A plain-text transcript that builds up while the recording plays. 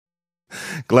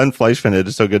Glenn Fleishman, it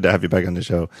is so good to have you back on the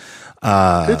show.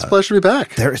 It's a pleasure to be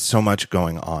back. There is so much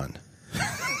going on. It's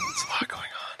a lot going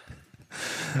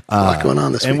on. A lot going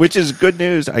on this week. And which is good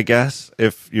news, I guess,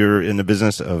 if you're in the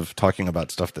business of talking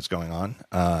about stuff that's going on.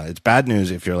 It's bad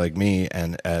news if you're like me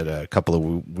and at a couple of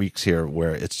weeks here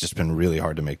where it's just been really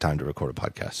hard to make time to record a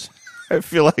podcast. I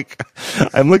feel like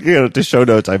I'm looking at the show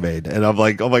notes I made, and I'm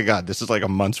like, oh my God, this is like a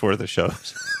month's worth of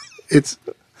shows. It's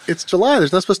July.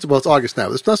 There's not supposed to. Well, it's August now.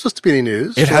 There's not supposed to be any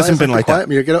news. It hasn't been like that.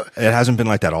 It hasn't been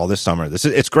like that all this summer.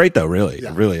 It's great though. Really,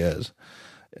 It really is.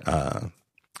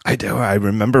 I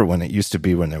remember when it used to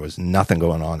be when there was nothing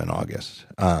going on in August.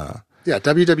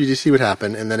 WWDC would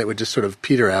happen, and then it would just sort of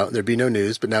peter out. There'd be no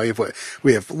news. But now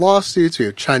we have lawsuits, we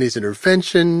have Chinese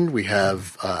intervention, we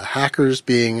have hackers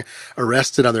being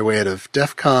arrested on their way out of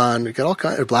DEF CON. We got all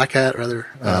kinds, or Black Hat rather.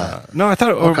 No, I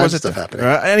thought all kinds of stuff happening.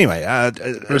 Anyway,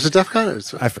 or is it DEF CON?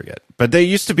 I forget. But they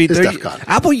used to be. DEF CON.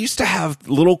 Apple used to have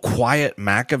little quiet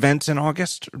Mac events in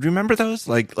August. Do you remember those?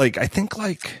 Like I think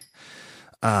like.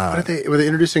 Were they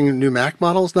introducing new Mac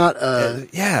models? Not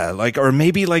or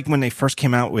maybe like when they first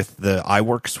came out with the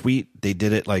iWork suite, they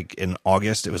did it like in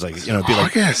August. It was like it'd be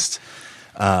August.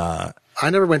 I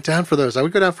never went down for those. I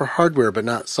would go down for hardware, but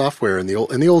not software in the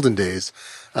olden days.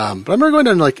 But I remember going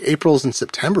down like Aprils and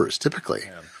Septembers typically.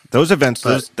 Yeah. Those events,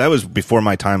 that was before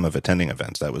my time of attending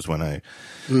events. That was when I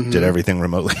did everything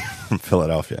remotely from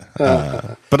Philadelphia.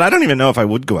 But I don't even know if I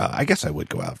would go out. I guess I would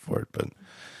go out for it, but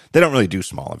they don't really do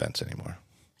small events anymore.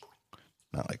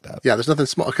 Not like that. Yeah, there's nothing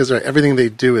small because everything they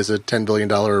do is a $10 billion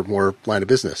or more line of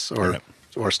business, or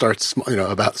starts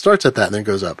starts at that and then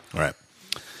goes up. Right.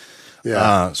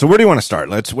 Yeah. So where do you want to start?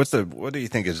 What do you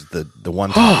think is the one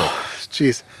topic?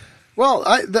 Jeez. Well,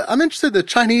 I'm interested. The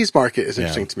Chinese market is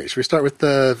interesting to me. Should we start with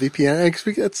the VPN?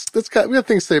 Because we have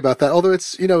things to say about that. Although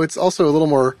it's also a little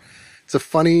more. It's a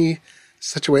funny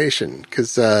situation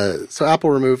because so Apple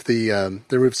removed they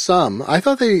removed some. I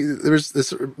thought there was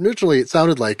this originally. It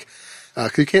sounded like.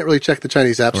 Because you can't really check the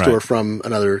Chinese App Store from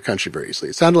another country very easily.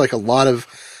 It sounded like a lot of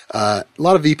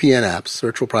VPN apps,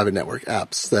 virtual private network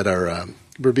apps, that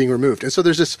were being removed. And so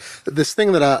there's this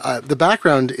thing that the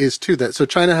background is too that so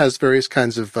China has various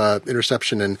kinds of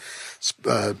interception and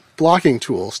blocking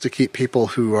tools to keep people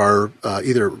who are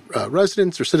either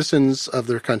residents or citizens of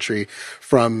their country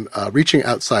from reaching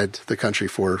outside the country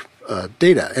for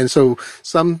data. And so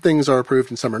some things are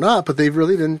approved and some are not, but they've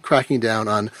really been cracking down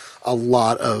on a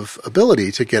lot of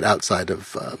ability to get outside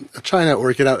of China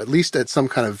or get out at least at some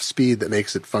kind of speed that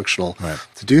makes it functional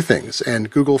to do things. And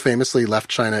Google famously left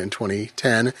China in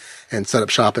 2010 and set up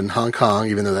shop in Hong Kong,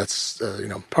 even though that's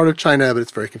part of China, but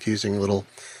it's very confusing little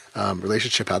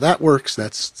relationship how that works.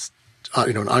 That's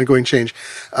an ongoing change.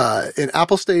 And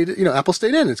Apple stayed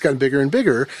in. It's gotten bigger and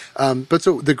bigger. But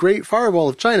so the Great Firewall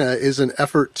of China is an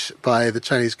effort by the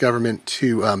Chinese government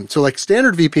to, so like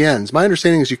standard VPNs, my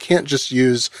understanding is you can't just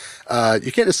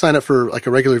sign up for like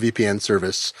a regular VPN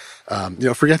service,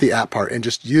 forget the app part and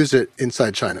just use it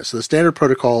inside China. So the standard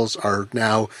protocols are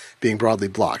now being broadly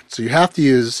blocked. So you have to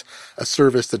use a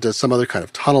service that does some other kind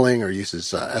of tunneling or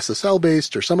uses SSL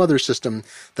based or some other system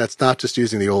that's not just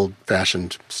using the old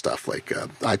fashioned stuff like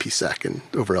IPsec and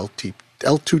over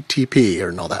L2TP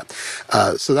and all that.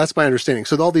 So that's my understanding.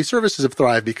 So all these services have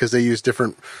thrived because they use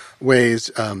different ways,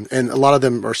 and a lot of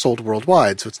them are sold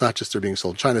worldwide. So it's not just they're being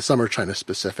sold in China. Some are China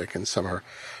specific and some are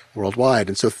worldwide.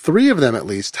 And so 3 of them at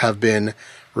least have been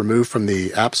removed from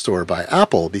the App Store by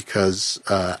Apple because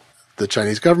the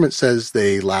Chinese government says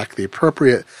they lack the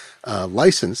appropriate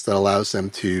license that allows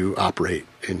them to operate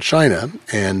in China.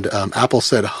 And Apple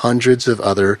said hundreds of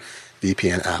other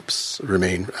VPN apps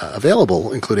remain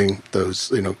available, including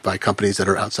those by companies that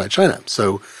are outside China.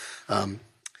 So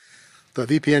the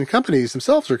VPN companies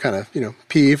themselves are kind of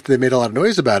peeved. They made a lot of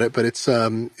noise about it, but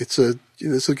so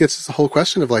it gets the whole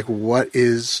question of like what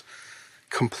is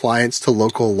compliance to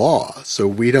local law. So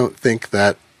we don't think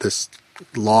that this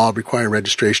law requiring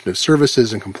registration of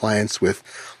services and compliance with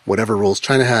whatever rules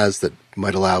China has that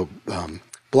might allow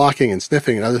blocking and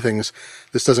sniffing and other things,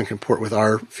 this doesn't comport with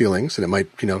our feelings, and it might,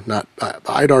 not.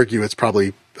 I'd argue it's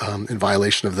probably in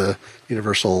violation of the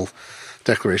Universal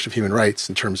Declaration of Human Rights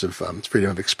in terms of freedom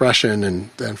of expression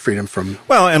and freedom from.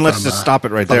 Well, and let's just stop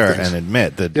it right there things. and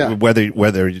admit that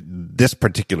whether this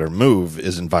particular move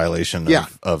is in violation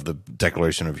of the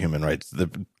Declaration of Human Rights,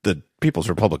 the People's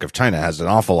Republic of China has an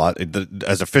awful lot,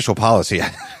 as official policy,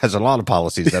 has a lot of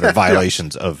policies that are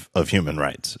violations of human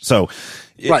rights. So,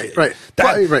 right.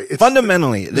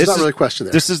 Fundamentally, there's not really a question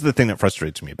there. This is the thing that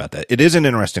frustrates me about that. It is an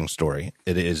interesting story.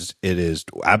 It is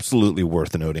absolutely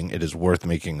worth noting. It is worth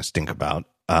making a stink about.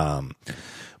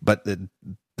 But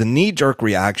the the knee-jerk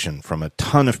reaction from a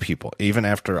ton of people, even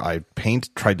after I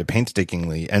tried to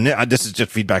painstakingly, and this is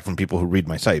just feedback from people who read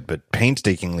my site, but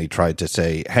painstakingly tried to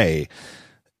say, hey,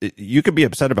 you could be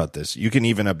upset about this. You can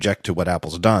even object to what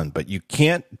Apple's done, but you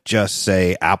can't just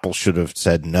say Apple should have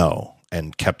said no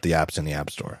and kept the apps in the App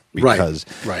Store. Because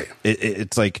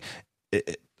it's like,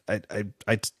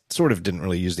 I sort of didn't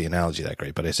really use the analogy that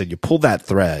great, but I said you pull that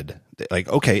thread, like,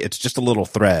 okay, it's just a little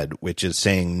thread, which is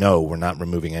saying, no, we're not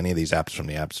removing any of these apps from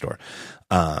the App Store.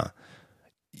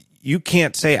 You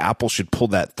can't say Apple should pull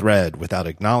that thread without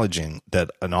acknowledging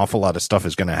that an awful lot of stuff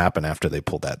is going to happen after they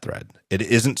pull that thread. It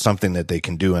isn't something that they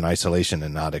can do in isolation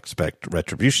and not expect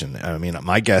retribution. I mean,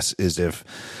 my guess is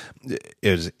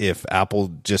if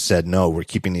Apple just said, no, we're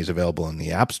keeping these available in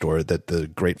the App Store, that the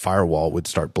Great Firewall would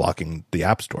start blocking the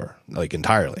App Store, like,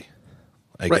 entirely.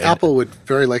 Right, Apple would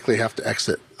very likely have to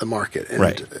exit the market. And,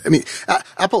 right. I mean,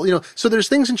 Apple, so there's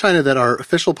things in China that are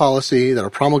official policy, that are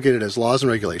promulgated as laws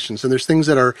and regulations, and there's things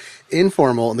that are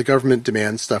informal, and the government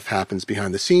demands stuff happens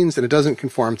behind the scenes, and it doesn't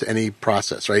conform to any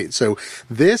process, right? So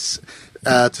this,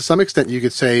 to some extent, you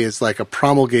could say is like a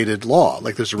promulgated law.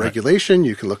 Like there's a regulation,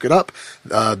 you can look it up.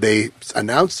 They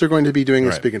announced they're going to be doing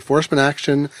this big enforcement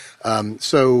action.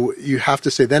 So you have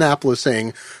to say, then Apple is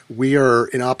saying, we are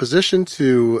in opposition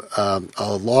to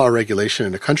a law or regulation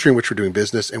in a country in which we're doing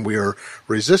business, and we are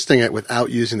resisting it without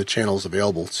using the channels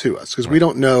available to us. Because we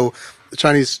don't know, the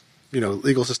Chinese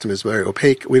legal system is very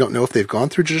opaque. We don't know if they've gone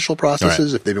through judicial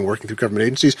processes, if they've been working through government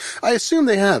agencies. I assume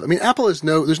they have. I mean, there's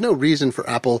no reason for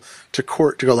Apple to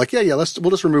go like, we'll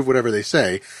just remove whatever they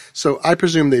say. So I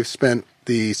presume they've spent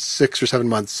the 6 or 7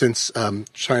 months since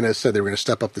China said they were going to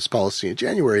step up this policy in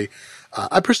January.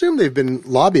 I presume they've been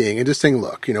lobbying and just saying,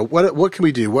 look, what can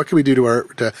we do? What can we do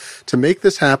to make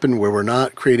this happen where we're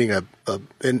not creating a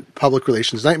in public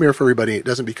relations nightmare for everybody? It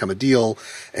doesn't become a deal.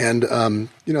 And,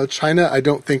 China, I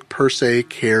don't think per se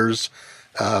cares,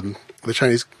 the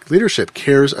Chinese leadership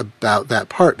cares about that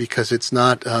part, because it's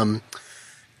not something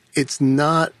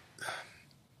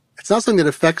that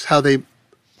affects how they,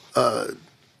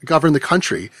 govern the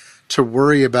country to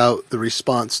worry about the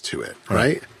response to it.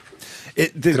 Right.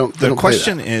 The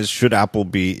question is, should Apple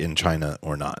be in China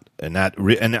or not? And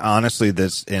honestly,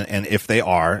 and if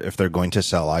they're going to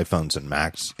sell iPhones and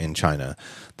Macs in China,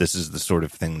 this is the sort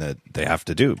of thing that they have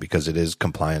to do, because it is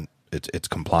compliant. It's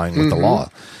complying with the law.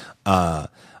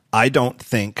 I don't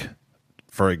think,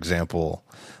 for example,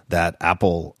 that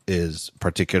Apple is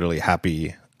particularly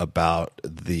happy about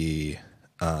the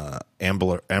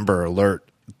Amber Alert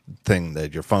thing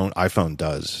that your iPhone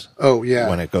does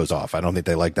when it goes off. I don't think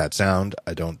they like that sound.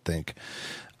 I don't think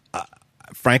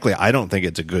frankly, I don't think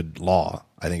it's a good law.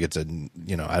 I think it's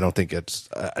I don't think it's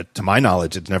to my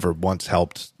knowledge, it's never once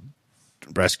helped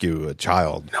rescue a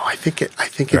child. No, I think it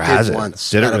did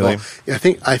once. Did it really?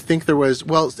 I think there was,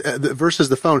 versus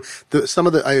the phone,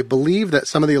 I believe that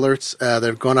some of the alerts that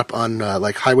have gone up on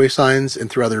like highway signs and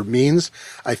through other means,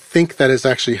 I think that has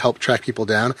actually helped track people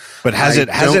down. But has it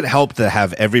helped to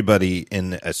have everybody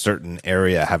in a certain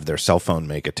area have their cell phone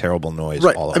make a terrible noise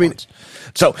all at once?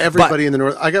 So everybody in the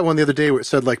north, I got one the other day where it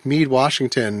said like Meade,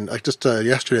 Washington, like just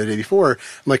yesterday, the day before. I'm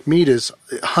like, Meade is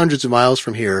hundreds of miles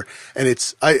from here, and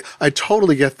I totally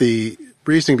get the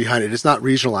reasoning behind it. It's not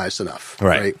regionalized enough,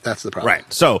 right? That's the problem.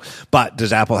 Right. So, but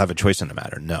does Apple have a choice in the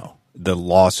matter? No. The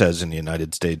law says in the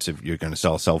United States, if you're going to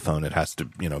sell a cell phone, it has to,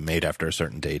 made after a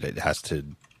certain date, it has to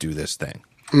do this thing.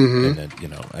 Mm-hmm. And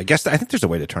I think there's a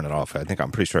way to turn it off. I'm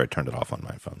pretty sure I turned it off on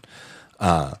my phone.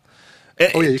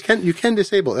 You can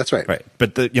disable it. That's right. Right.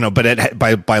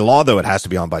 But by law though, it has to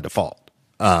be on by default.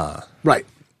 Right.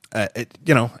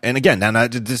 And again, now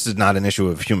this is not an issue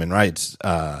of human rights.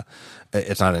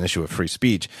 It's not an issue of free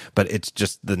speech, but it's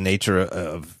just the nature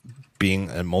of being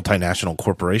a multinational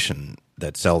corporation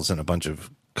that sells in a bunch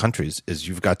of countries is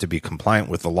you've got to be compliant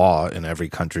with the law in every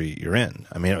country you're in.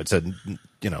 I mean,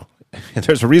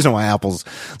 there's a reason why Apple's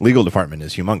legal department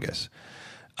is humongous.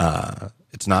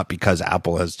 It's not because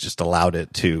Apple has just allowed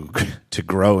it to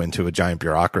grow into a giant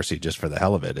bureaucracy just for the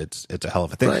hell of it. It's a hell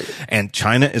of a thing. Right. And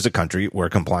China is a country where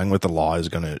complying with the law is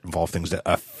going to involve things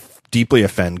that deeply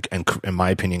offend, and in my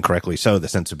opinion, correctly so, the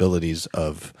sensibilities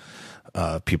of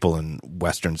people in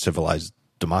Western civilized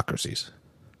democracies.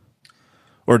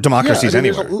 Or democracies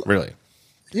anywhere, really.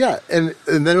 Yeah, and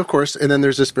then of course,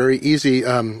 there's this very easy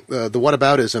the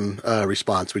whataboutism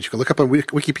response, which you can look up on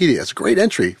Wikipedia. It's a great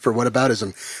entry for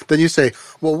whataboutism. Then you say,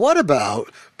 well, what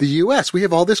about the U.S.? We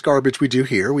have all this garbage we do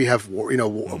here. We have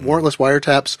warrantless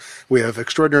wiretaps. We have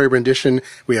extraordinary rendition.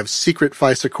 We have secret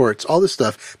FISA courts. All this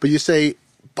stuff. But you say,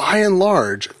 by and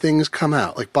large, things come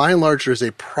out. Like by and large, there's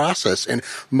a process, and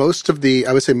most of the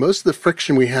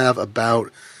friction we have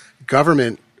about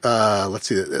government, let's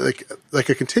see, like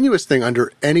a continuous thing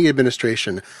under any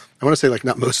administration. I want to say like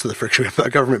not most of the friction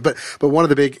about government, but one of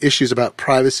the big issues about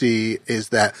privacy is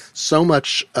that so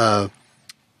much of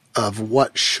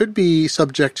what should be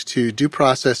subject to due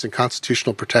process and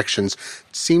constitutional protections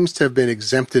seems to have been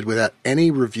exempted without any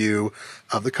review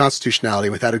of the constitutionality,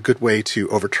 without a good way to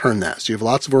overturn that. So you have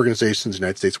lots of organizations in the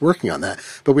United States working on that.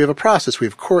 But we have a process. We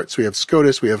have courts. We have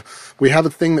SCOTUS. We have a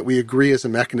thing that we agree as a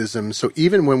mechanism. So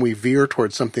even when we veer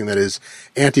towards something that is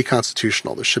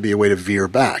anti-constitutional, there should be a way to veer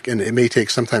back. And it may take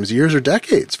sometimes years or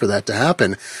decades for that to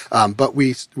happen. But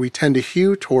we tend to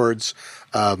hew towards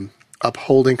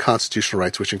upholding constitutional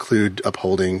rights, which include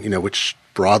upholding, which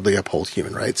broadly uphold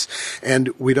human rights. And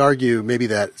we'd argue maybe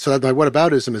that, so that my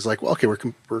whataboutism is like, well, okay,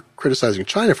 we're criticizing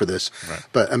China for this, right,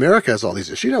 but America has all these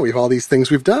issues. We have all these things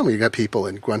we've done. We've got people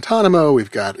in Guantanamo.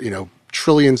 We've got,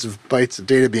 trillions of bytes of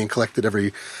data being collected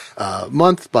every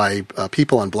month by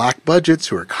people on black budgets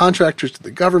who are contractors to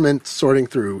the government, sorting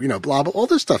through, blah, blah, all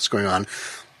this stuff's going on.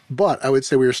 But I would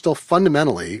say we are still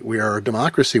fundamentally, we are a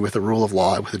democracy with a rule of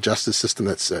law, with a justice system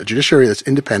that's a judiciary that's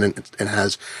independent and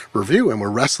has review, and we're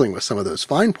wrestling with some of those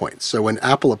fine points. So when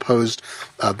Apple opposed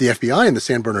the FBI in the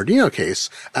San Bernardino case,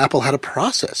 Apple had a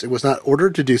process. It was not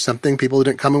ordered to do something. People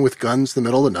didn't come in with guns in the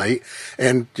middle of the night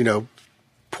and,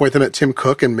 point them at Tim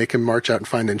Cook and make him march out and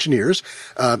find engineers.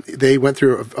 They went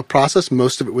through a process.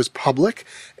 Most of it was public,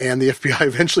 and the FBI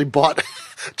eventually bought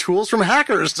tools from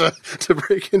hackers to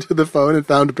break into the phone and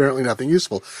found apparently nothing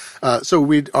useful. So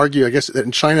we'd argue, I guess, that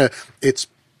in China, it's,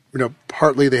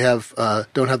 partly they have,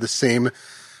 don't have the same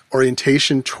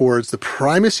orientation towards the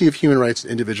primacy of human rights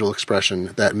and individual expression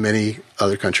that many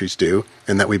other countries do,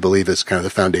 and that we believe is kind of the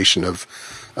foundation of,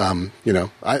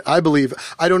 I believe,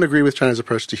 I don't agree with China's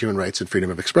approach to human rights and freedom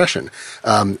of expression.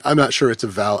 I'm not sure it's a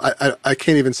valid, I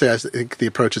can't even say I think the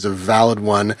approach is a valid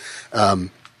one,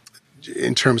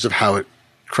 in terms of how it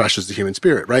crushes the human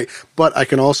spirit, right? But I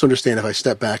can also understand if I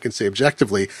step back and say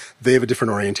objectively, they have a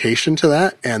different orientation to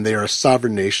that, and they are a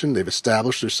sovereign nation. They've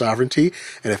established their sovereignty.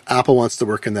 And if Apple wants to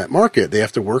work in that market, they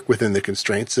have to work within the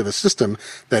constraints of a system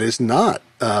that is not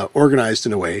organized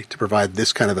in a way to provide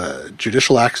this kind of a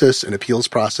judicial access and appeals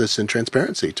process and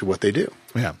transparency to what they do.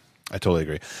 Yeah. I totally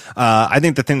agree. I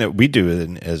think the thing that we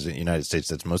do as the United States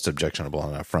that's most objectionable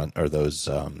on that front are those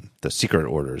the secret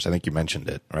orders. I think you mentioned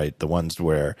it, right? The ones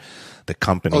where the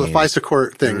company, the FISA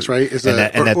court things, right? Or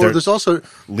there's also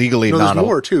legally there's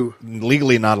more too.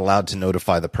 Legally not allowed to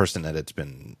notify the person that it's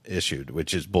been issued,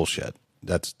 which is bullshit.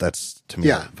 That's to me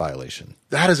a violation.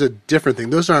 That is a different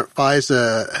thing. Those aren't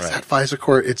FISA. Right. That FISA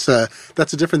court.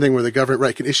 That's a different thing where the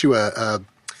government can issue a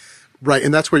right,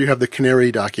 and that's where you have the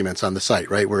canary documents on the site,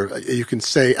 right? Where you can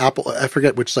say Apple, I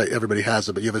forget which site everybody has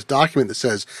it, but you have a document that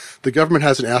says the government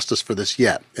hasn't asked us for this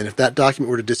yet. And if that document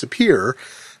were to disappear,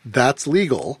 that's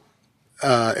legal.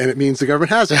 And it means the government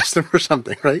has asked them for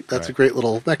something, right? That's a great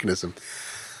little mechanism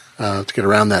to get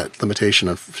around that limitation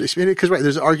of, because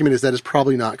there's an argument is that is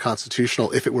probably not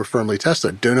constitutional if it were firmly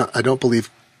tested. I don't believe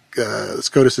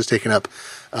SCOTUS has taken up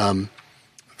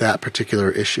that particular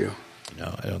issue.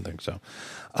 No, I don't think so.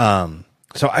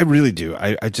 So I really do.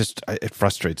 It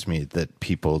frustrates me that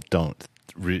people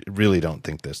really don't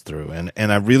think this through.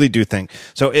 And I really do think,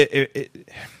 so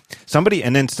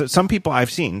some people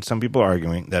I've seen, some people are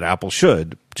arguing that Apple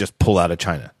should just pull out of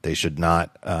China. They should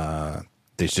not,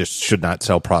 they just should not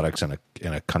sell products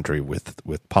in a country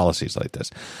with policies like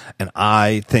this. And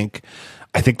I think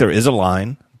there is a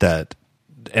line that,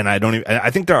 and I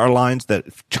think there are lines that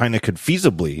China could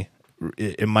feasibly,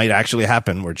 it might actually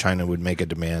happen where China would make a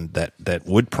demand that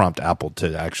would prompt Apple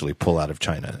to actually pull out of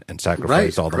China and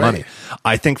sacrifice all the money.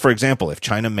 I think, for example, if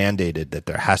China mandated that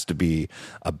there has to be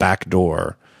a back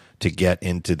door to get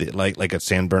into the, like a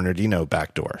San Bernardino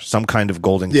back door, some kind of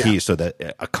golden key, so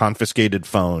that a confiscated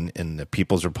phone in the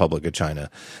People's Republic of China,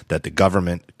 that the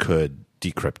government could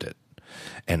decrypt it.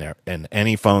 And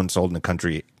any phone sold in the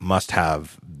country must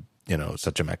have,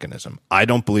 such a mechanism. I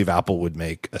don't believe Apple would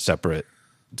make a separate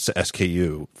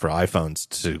SKU for iPhones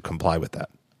to comply with that.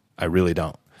 I really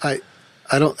don't. I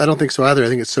don't think so either. I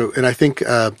think it's so, and I think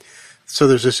so.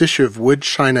 There's this issue of would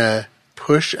China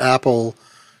push Apple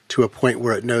to a point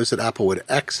where it knows that Apple would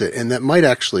exit, and that might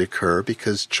actually occur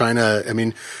because China. I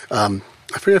mean,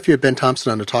 I forget if you had Ben Thompson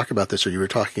on to talk about this, or you were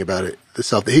talking about it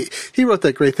yourself. He wrote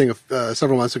that great thing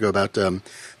several months ago about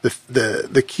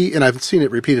the key, and I've seen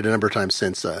it repeated a number of times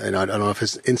since. And I don't know if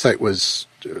his insight was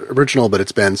original, but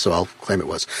it's Ben, so I'll claim it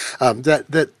was.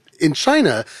 That in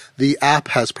China, the app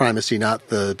has primacy, not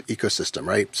the ecosystem,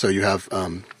 right? So you have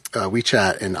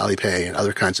WeChat and Alipay and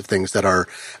other kinds of things that are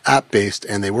app-based,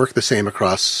 and they work the same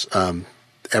across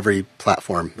every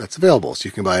platform that's available. So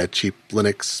you can buy a cheap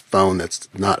Linux phone that's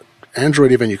not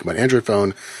Android even. You can buy an Android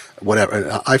phone, whatever,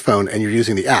 an iPhone, and you're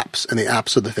using the apps. And the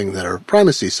apps are the thing that are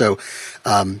primacy. So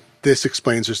this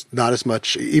explains there's not as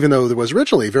much, even though there was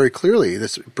originally very clearly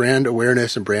this brand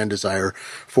awareness and brand desire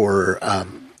for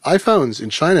iPhones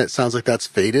in China. It sounds like that's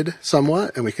faded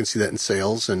somewhat, and we can see that in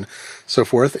sales and so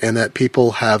forth, and that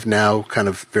people have now kind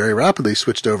of very rapidly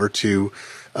switched over to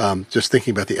just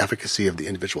thinking about the efficacy of the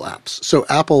individual apps. So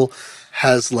Apple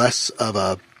has less of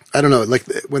a, I don't know, like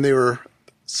when they were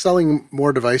selling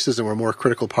more devices and were a more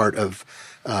critical part of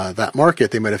that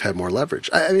market, they might have had more leverage.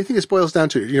 I think this boils down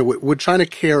to, would China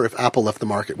care if Apple left the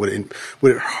market? Would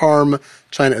it harm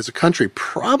China as a country?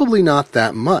 Probably not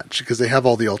that much, because they have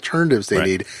all the alternatives they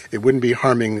need. It wouldn't be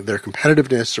harming their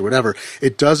competitiveness or whatever.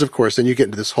 It does, of course, then you get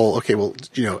into this whole, okay, well,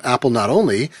 Apple not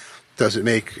only does it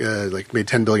make, made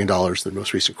 $10 billion in the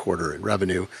most recent quarter in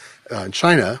revenue, in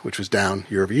China, which was down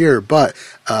year over year, but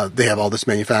they have all this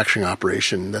manufacturing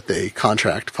operation that they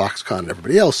contract Foxconn and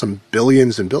everybody else, some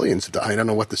billions and billions. I don't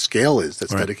know what the scale is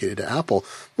that's dedicated to Apple.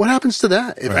 What happens to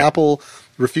that? If Apple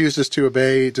refuses to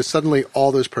obey, does suddenly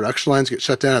all those production lines get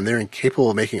shut down and they're incapable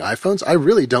of making iPhones? I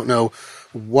really don't know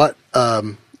what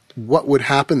would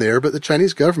happen there, but the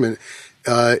Chinese government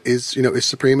is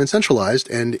supreme and centralized,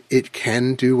 and it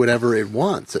can do whatever it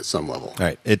wants at some level.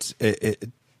 Right.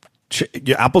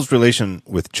 Apple's relation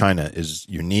with China is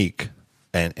unique,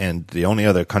 and the only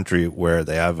other country where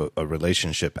they have a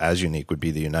relationship as unique would be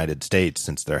the United States,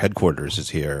 since their headquarters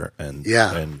is here and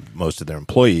most of their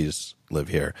employees live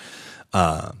here.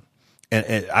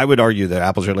 And I would argue that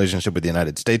Apple's relationship with the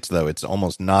United States, though, it's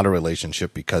almost not a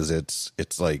relationship, because it's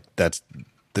like this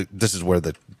is where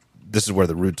the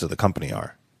roots of the company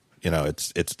are.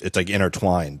 It's like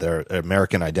intertwined. Their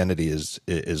American identity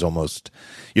is almost,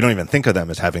 you don't even think of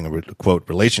them as having a quote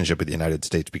relationship with the United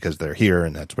States because they're here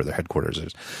and that's where their headquarters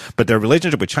is. But their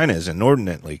relationship with China is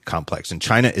inordinately complex, and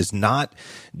China is not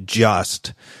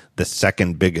just the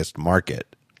second biggest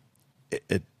market.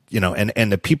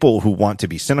 And the people who want to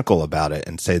be cynical about it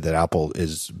and say that Apple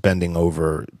is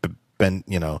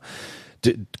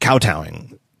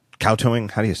kowtowing. How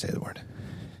do you say the word?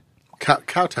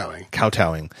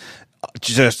 Kowtowing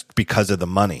just because of the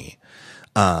money.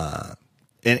 And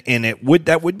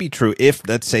that would be true if,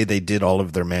 let's say, they did all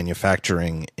of their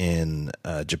manufacturing in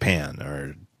Japan,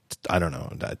 or I don't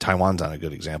know, Taiwan's not a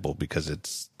good example because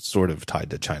it's sort of tied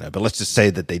to China. But let's just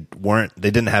say that they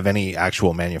didn't have any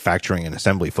actual manufacturing and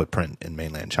assembly footprint in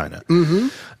mainland China.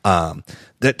 Mm-hmm.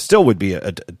 That still would be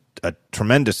a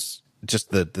tremendous.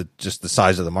 Just the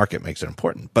size of the market makes it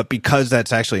important. But because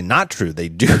that's actually not true, they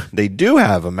do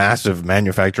have a massive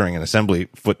manufacturing and assembly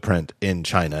footprint in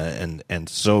China, and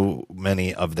so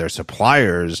many of their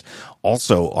suppliers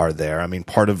also are there. I mean,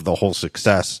 part of the whole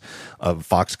success of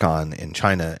Foxconn in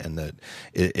China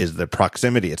is the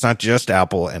proximity. It's not just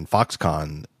Apple and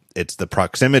Foxconn. It's the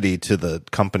proximity to the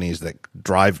companies that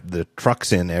drive the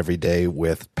trucks in every day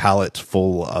with pallets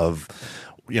full of,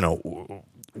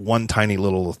 one tiny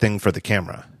little thing for the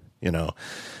camera,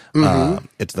 Mm-hmm.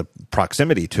 It's the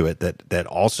proximity to it that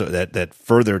also that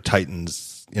further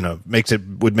tightens,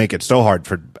 would make it so hard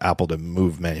for Apple to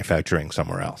move manufacturing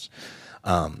somewhere else.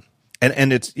 And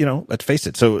it's, let's face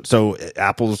it. So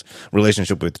Apple's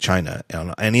relationship with China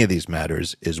on any of these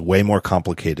matters is way more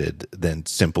complicated than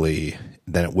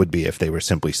it would be if they were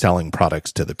simply selling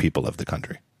products to the people of the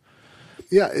country.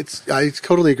 Yeah, I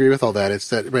totally agree with all that. It's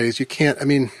that, right, you can't,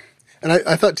 and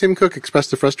I thought Tim Cook expressed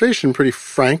the frustration pretty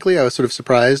frankly. I was sort of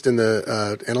surprised in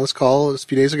the analyst call a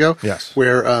few days ago. Yes.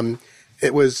 Where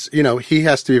it was, he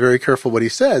has to be very careful what he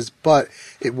says, but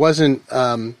it wasn't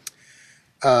what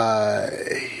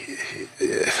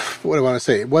do I want to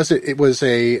say? It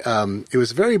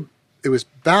was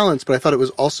balanced, but I thought it was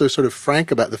also sort of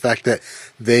frank about the fact that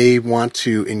they want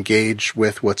to engage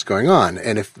with what's going on.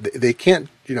 And if they can't,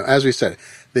 as we said,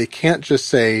 they can't just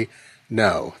say,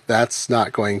 no, that's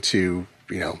not going to,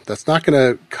 that's not going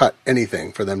to cut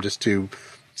anything for them just to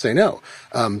say no.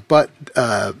 But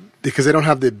because they don't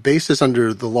have the basis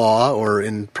under the law or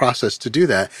in process to do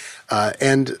that. I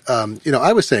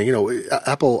was saying,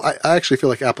 Apple, I actually feel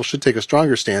like Apple should take a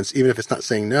stronger stance, even if it's not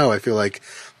saying no. I feel like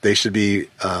they should be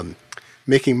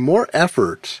making more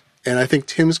effort. And I think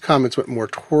Tim's comments went more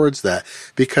towards that,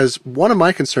 because one of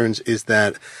my concerns is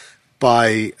that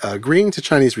by agreeing to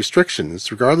Chinese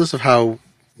restrictions, regardless of how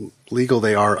legal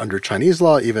they are under Chinese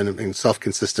law, even in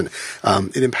self-consistent,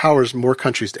 it empowers more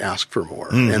countries to ask for more.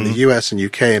 Mm-hmm. And the US and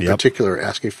UK in particular are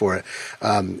asking for it.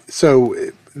 So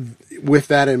with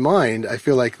that in mind, I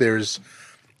feel like there's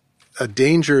a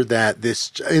danger that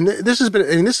this has been,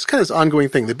 and this is kind of this ongoing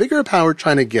thing. The bigger a power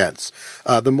China gets,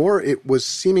 the more it was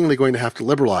seemingly going to have to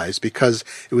liberalize because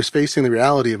it was facing the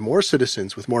reality of more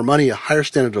citizens with more money, a higher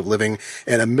standard of living,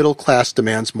 and a middle class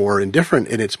demands more indifferent,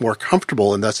 and it's more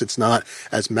comfortable, and thus it's not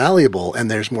as malleable, and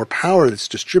there's more power that's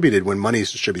distributed when money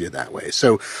is distributed that way.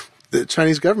 So the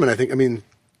Chinese government, I'm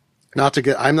not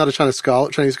a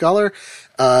Chinese scholar.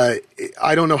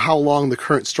 I don't know how long the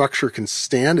current structure can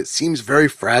stand. It seems very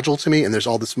fragile to me, and there's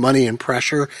all this money and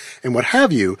pressure and what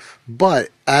have you. But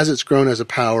as it's grown as a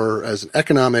power, as an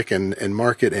economic and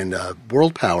market and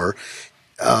world power,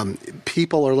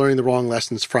 people are learning the wrong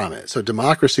lessons from it. So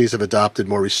democracies have adopted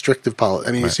more restrictive policy.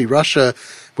 I mean, You see Russia,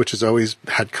 which has always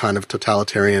had kind of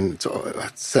totalitarian,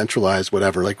 centralized,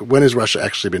 whatever. Like, when has Russia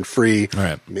actually been free?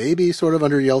 Right. Maybe sort of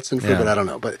under Yeltsin, but I don't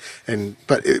know. But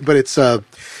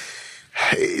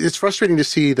it's frustrating to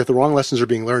see that the wrong lessons are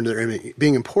being learned. They're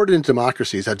being imported into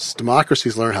democracies. As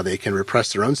democracies learn how they can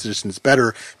repress their own citizens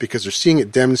better because they're seeing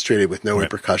it demonstrated with no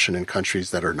repercussion in countries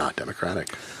that are not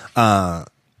democratic.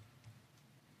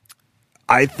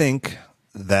 I think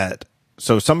that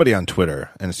somebody on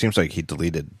Twitter, and it seems like he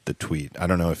deleted the tweet. I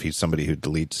don't know if he's somebody who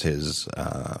deletes his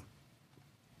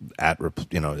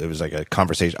it was like a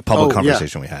conversation, a public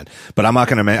conversation we had. But I'm not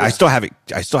going to. I still have it.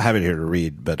 I still have it here to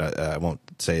read, but I won't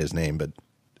say his name. But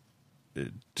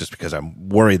just because I'm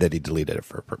worried that he deleted it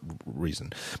for a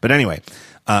reason. But anyway,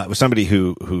 it was somebody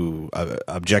who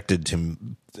objected to,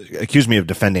 accused me of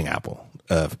defending Apple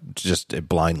just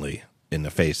blindly in the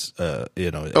face,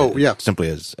 simply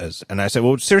as, and I said,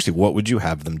 well, seriously, what would you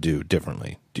have them do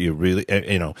differently? Do you really,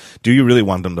 do you really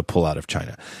want them to pull out of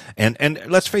China? And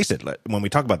let's face it, when we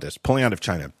talk about this, pulling out of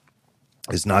China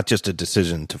is not just a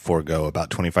decision to forego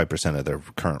about 25% of their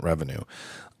current revenue.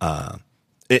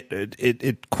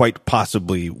 It quite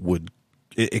possibly would.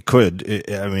 It could,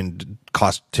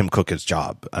 cost Tim Cook his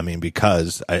job.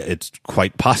 Because it's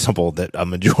quite possible that a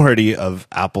majority of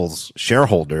Apple's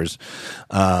shareholders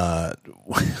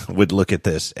would look at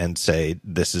this and say,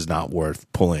 this is not worth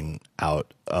pulling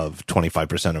out of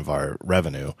 25% of our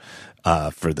revenue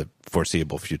for the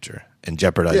foreseeable future and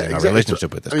jeopardizing our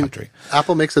relationship with this country.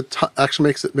 Apple makes a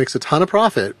ton of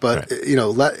profit, but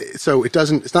so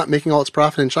it's not making all its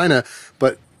profit in China,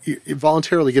 but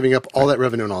voluntarily giving up all that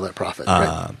revenue and all that profit.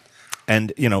 Right?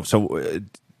 And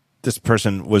this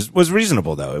person was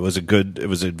reasonable, though. It was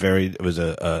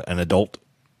an adult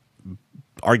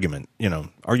argument.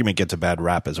 Argument gets a bad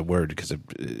rap as a word because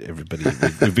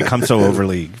we've become so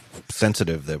overly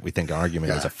sensitive that we think an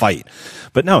argument is a fight.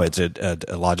 But no, it's a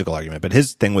logical argument. But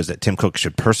his thing was that Tim Cook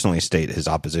should personally state his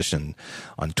opposition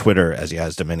on Twitter, as he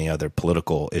has to many other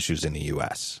political issues in the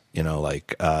U.S.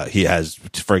 He has,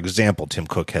 for example, Tim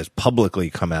Cook has publicly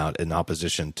come out in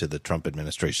opposition to the Trump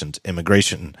administration's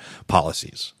immigration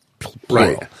policies.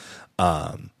 Plural.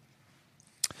 Right.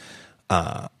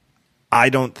 I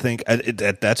don't think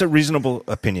that's a reasonable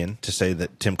opinion to say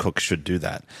that Tim Cook should do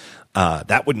that.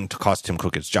 That wouldn't cost Tim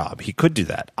Cook his job. He could do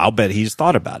that. I'll bet he's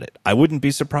thought about it. I wouldn't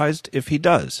be surprised if he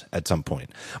does at some point.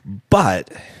 But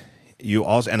you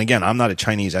also, and again, I'm not a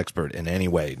Chinese expert in any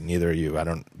way. Neither are you.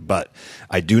 But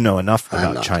I do know enough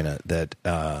about China that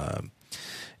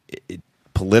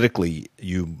politically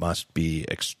you must be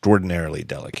extraordinarily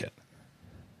delicate.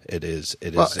 It is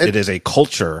a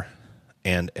culture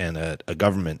and a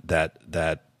government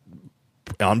that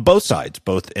on both sides,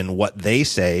 both in what they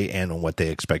say and in what they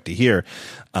expect to hear,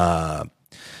 they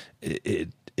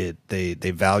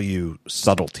value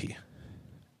subtlety.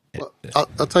 Well, I'll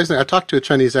tell you something. I talked to a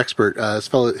Chinese expert, this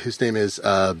fellow whose name is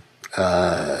Roger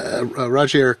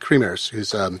Kremers,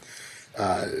 who's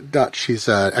Dutch. He's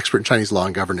an expert in Chinese law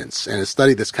and governance and has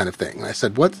studied this kind of thing. And I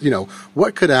said,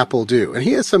 what could Apple do? And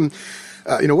he has some.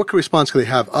 What response could they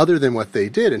have other than what they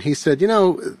did? And he said,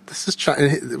 this is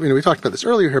China. We talked about this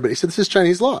earlier here, but he said this is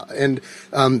Chinese law, and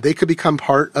they could become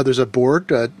part. There's a board.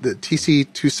 The TC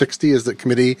 260 is the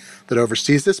committee that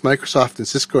oversees this. Microsoft and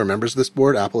Cisco are members of this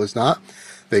board. Apple is not.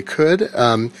 They could.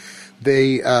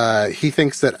 He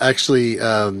thinks that actually,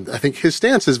 I think his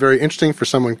stance is very interesting for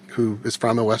someone who is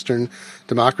from a Western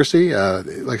democracy.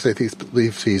 Like I say, he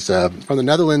believes he's from the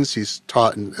Netherlands. He's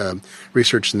taught and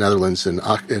researched in the Netherlands and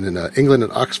in England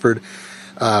and Oxford.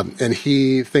 And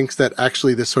he thinks that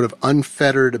actually this sort of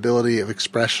unfettered ability of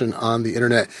expression on the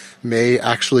internet may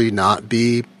actually not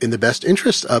be in the best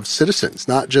interest of citizens,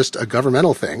 not just a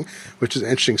governmental thing, which is an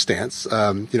interesting stance.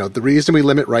 The reason we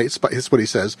limit rights by, is what he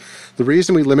says, the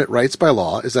reason we limit rights by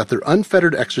law is that their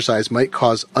unfettered exercise might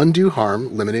cause undue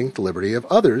harm, limiting the liberty of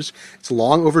others. It's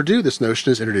long overdue this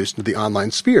notion is introduced into the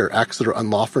online sphere. Acts that are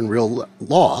unlawful in real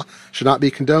law should not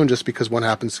be condoned just because one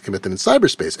happens to commit them in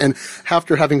cyberspace. And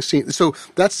after having seen, so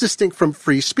that's distinct from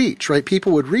free speech, right?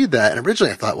 People would read that, and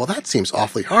originally I thought, well, that seems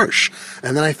awfully harsh.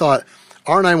 And then I thought,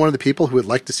 aren't I one of the people who would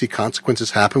like to see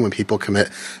consequences happen when people commit,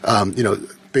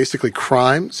 basically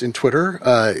crimes in Twitter,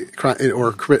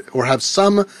 or have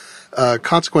some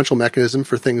consequential mechanism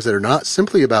for things that are not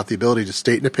simply about the ability to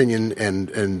state an opinion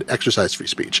and exercise free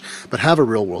speech, but have a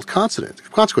real world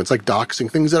consequence, like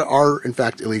doxing, things that are in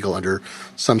fact illegal under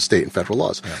some state and federal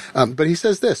laws. Yeah. But he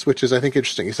says this, which is I think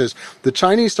interesting. He says the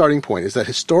Chinese starting point is that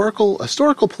historical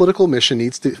political mission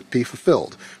needs to be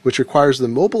fulfilled, which requires the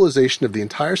mobilization of the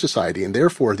entire society and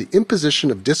therefore the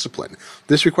imposition of discipline.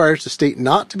 This requires the state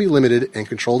not to be limited and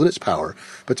controlled in its power,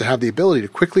 but to have the ability to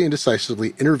quickly and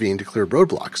decisively intervene to clear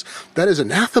roadblocks. That is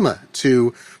anathema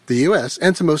to the U.S.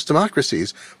 and to most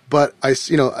democracies. But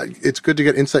it's good to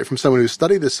get insight from someone who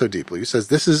studied this so deeply. Who says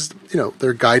this is,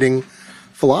 their guiding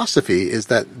philosophy is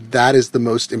that is the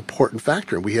most important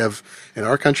factor. And we have in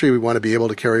our country, we want to be able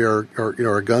to carry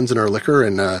our guns and our liquor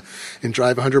and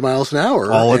drive 100 miles an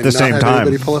hour all at the same time.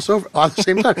 Anybody pull us over at the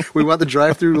same time. We want the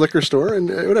drive-through liquor store and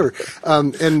whatever.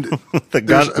 And the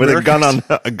gun with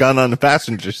a gun on the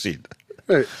passenger seat.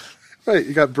 Right. Right,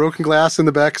 you got broken glass in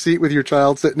the back seat with your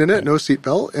child sitting in it, no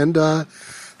seatbelt, and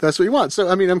that's what you want. So,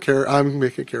 I mean, I'm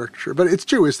making a caricature, but it's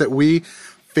true is that we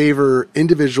favor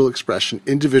individual expression,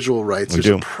 individual rights. There's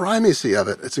a primacy of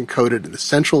it. It's encoded in the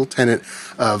central tenet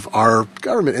of our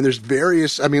government. And there's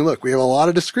various, look, we have a lot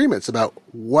of disagreements about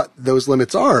what those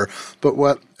limits are, but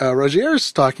what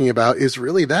Rogier's talking about is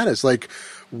really that is like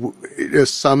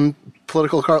some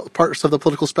political parts of the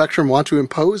political spectrum want to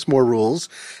impose more rules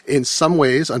in some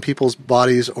ways on people's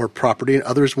bodies or property, and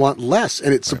others want less.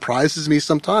 And it surprises me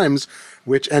sometimes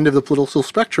which end of the political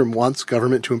spectrum wants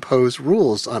government to impose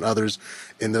rules on others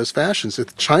in those fashions.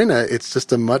 With China, it's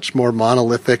just a much more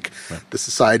monolithic, the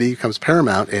society becomes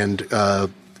paramount, and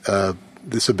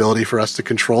this ability for us to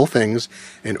control things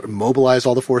and mobilize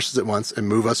all the forces at once and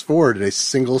move us forward in a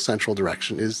single central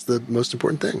direction is the most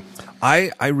important thing.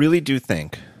 I really do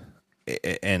think,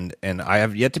 and I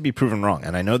have yet to be proven wrong,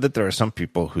 and I know that there are some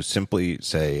people who simply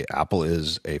say Apple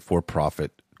is a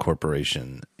for-profit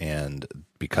corporation, and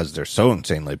because they're so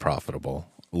insanely profitable,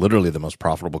 literally the most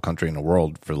profitable country in the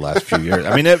world for the last few years.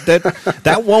 I mean,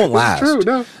 that won't last. True,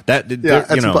 no.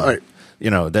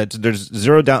 There's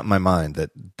zero doubt in my mind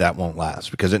that won't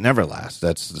last, because it never lasts.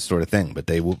 That's the sort of thing. But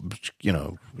they will,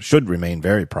 should remain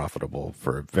very profitable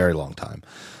for a very long time.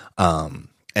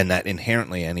 And that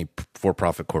inherently any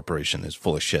for-profit corporation is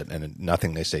full of shit, and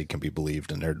nothing they say can be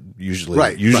believed. And they're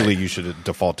usually you should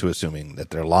default to assuming that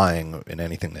they're lying in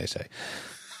anything they say.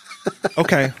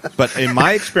 Okay, but in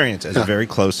my experience as a very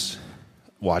close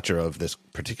watcher of this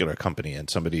particular company and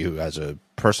somebody who has a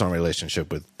personal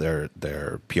relationship with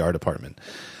their PR department,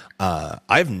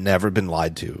 I've never been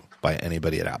lied to by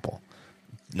anybody at Apple.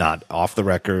 Not off the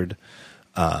record.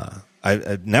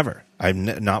 I've never.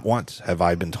 Not once have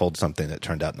I been told something that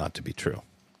turned out not to be true.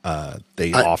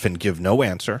 They often give no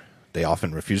answer. They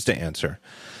often refuse to answer.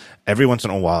 Every once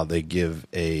in a while, they give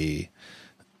a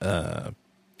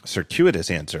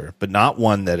circuitous answer, but not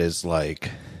one that is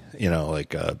like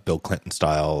a Bill Clinton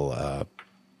style.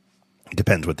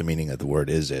 Depends what the meaning of the word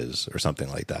is, or something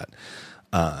like that.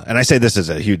 And I say this as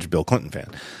a huge Bill Clinton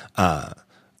fan.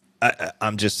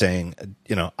 I'm just saying,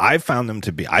 I found them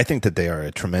to be. I think that they are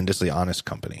a tremendously honest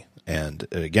company. And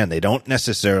again, they don't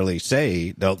necessarily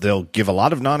say, they'll give a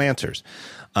lot of non-answers.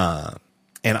 And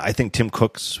I think Tim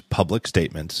Cook's public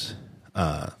statements,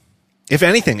 if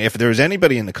anything, if there was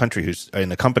anybody in the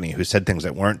company who said things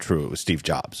that weren't true, it was Steve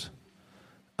Jobs.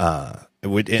 And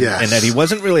that he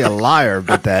wasn't really a liar,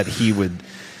 but that he would,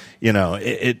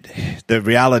 the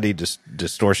reality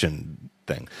distortion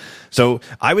thing. So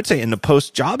I would say in the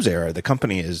post-Jobs era, the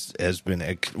company has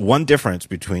been one difference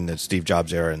between the Steve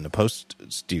Jobs era and the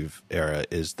post-Steve era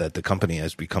is that the company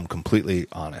has become completely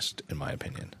honest, in my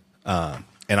opinion. And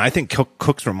I think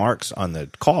Cook's remarks on the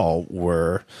call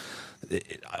were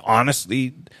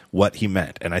honestly what he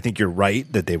meant. And I think you're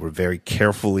right that they were very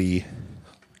carefully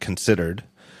considered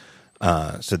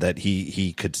so that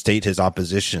he could state his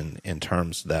opposition in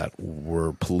terms that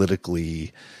were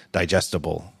politically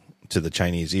digestible to the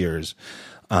Chinese ears.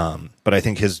 But I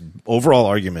think his overall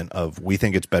argument of we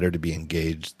think it's better to be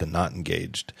engaged than not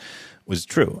engaged was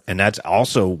true. And that's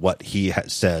also what he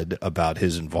said about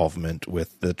his involvement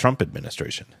with the Trump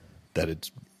administration, that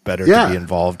it's better to be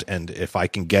involved. And if I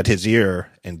can get his ear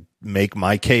and make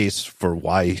my case for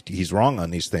why he's wrong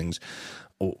on these things,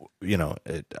 you know,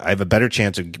 we have a better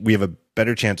chance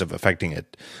of affecting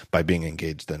it by being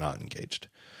engaged than not engaged.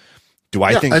 Do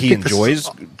I think he enjoys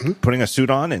putting a suit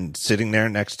on and sitting there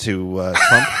next to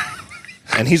Trump?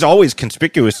 And he's always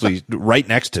conspicuously right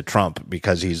next to Trump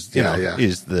because he's, you know,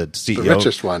 he's the CEO. The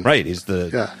richest one. Right. He's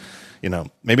the, you know,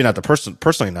 maybe not the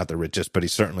personally not the richest, but he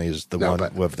certainly is the one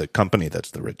of the company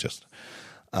that's the richest.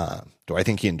 Do I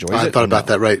think he enjoys it? I thought about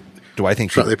that, right. Do I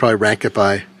think they probably rank it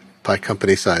by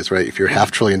company size, right? If you're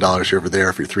 $500 billion, you're over there.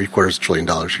 If you're $750 billion,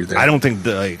 you're there. I don't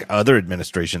think other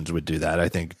administrations would do that. I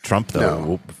think Trump,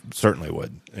 though, certainly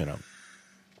would, you know.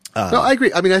 No, I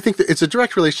agree. I mean, I think that it's a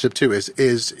direct relationship too.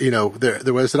 Is you know,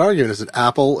 there was an argument is that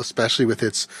Apple, especially with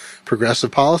its progressive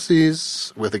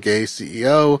policies, with a gay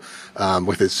CEO,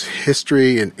 with its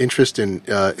history and interest in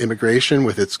immigration,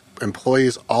 with its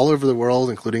employees all over the world,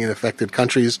 including in affected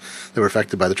countries that were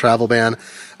affected by the travel ban,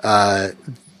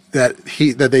 that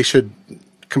they should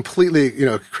completely, you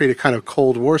know, create a kind of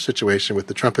Cold War situation with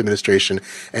the Trump administration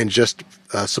and just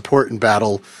support and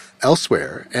battle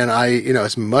elsewhere. And you know,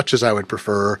 as much as I would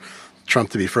prefer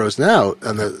Trump to be frozen out,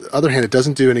 on the other hand, it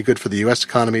doesn't do any good for the U.S.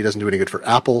 economy. It doesn't do any good for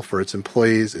Apple, for its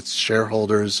employees, its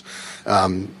shareholders,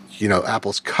 you know,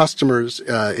 Apple's customers.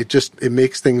 It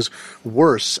makes things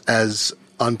worse, as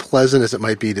unpleasant as it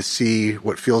might be to see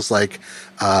what feels like,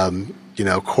 you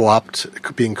know,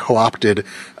 being co-opted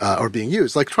or being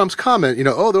used. Like Trump's comment, you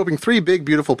know, they're opening 3 big,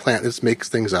 beautiful plants. This makes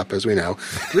things up, as we know.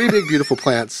 3 big, beautiful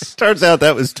plants. Turns out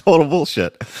that was total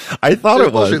bullshit. I thought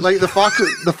it was. Bullshit. Like the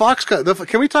Fox.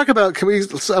 Can we talk about? I want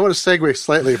to segue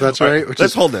slightly, if that's all right.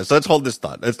 Let's hold this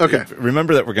thought. Okay.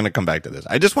 Remember that we're going to come back to this.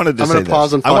 I just wanted to say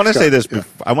pause this. I want to say this. Yeah.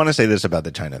 I want to say this about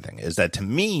the China thing. Is that to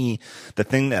me the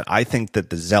thing that I think that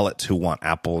the zealots who want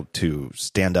Apple to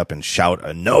stand up and shout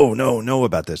a no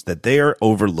about this, that they are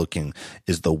overlooking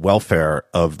is the welfare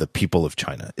of the people of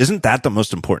China. Isn't that the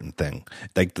most important thing?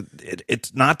 Like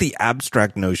it's not the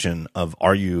abstract notion of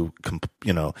are you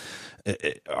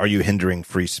hindering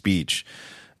free speech?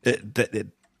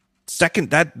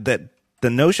 Second, that the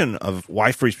notion of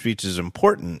why free speech is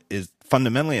important is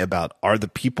fundamentally about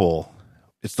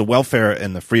it's the welfare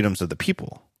and the freedoms of the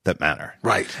people that matter.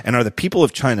 Right. And are the people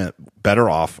of China better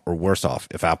off or worse off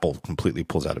if Apple completely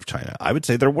pulls out of China? I would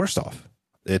say they're worse off.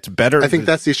 It's better. I think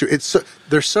that's the issue.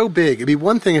 They're so big. It'd be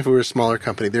one thing if we were a smaller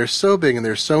company. They're so big and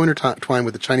they're so intertwined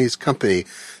with the Chinese company.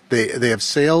 They have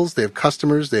sales, they have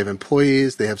customers, they have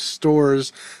employees, they have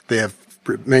stores, they have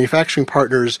manufacturing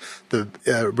partners.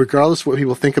 Regardless of what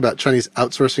people think about Chinese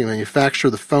outsourcing and manufacture,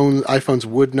 iPhones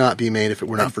would not be made if it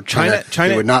were not for China.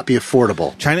 It would not be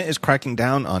affordable. China is cracking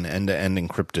down on end-to-end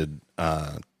encrypted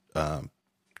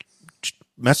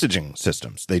messaging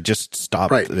systems. They just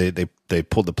stopped. Right. They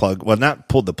pulled the plug. Well, not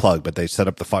pulled the plug, but they set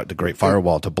up the Great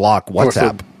Firewall to block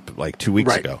WhatsApp like 2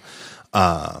 weeks ago.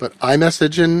 But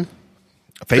iMessage and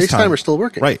FaceTime are still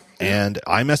working. Right. And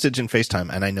iMessage and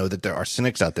FaceTime, and I know that there are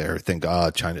cynics out there who think,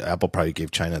 China, Apple probably gave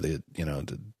China the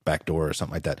back door or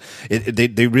something like that.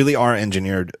 They really are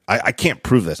engineered. I can't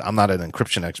prove this. I'm not an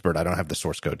encryption expert. I don't have the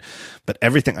source code. But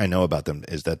everything I know about them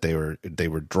is that they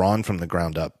were drawn from the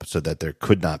ground up so that there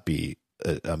could not be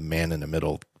a man in the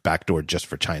middle backdoor just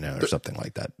for China or something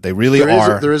like that. They really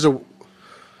are. There's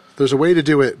a way to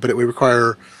do it, but it would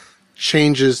require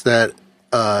changes that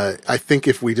I think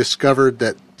if we discovered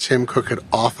that Tim Cook had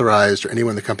authorized, or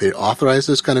anyone in the company had authorized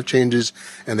those kind of changes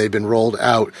and they'd been rolled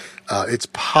out, it's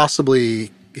possibly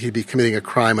he'd be committing a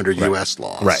crime under U.S.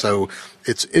 law. Right. So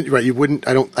right. You wouldn't.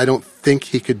 I don't think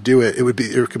he could do it.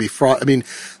 It could be fraud. I mean,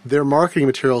 their marketing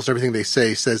materials, everything they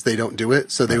say says they don't do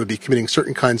it. So they would be committing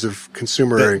certain kinds of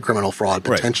consumer and criminal fraud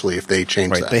potentially if they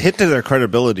change that. The hit to their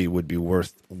credibility would be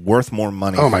worth more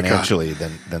money financially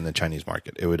than the Chinese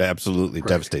market. It would absolutely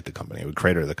devastate the company. It would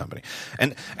crater the company.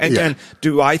 And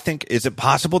do I think, is it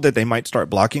possible that they might start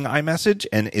blocking iMessage?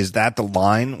 And is that the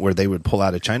line where they would pull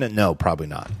out of China? No, probably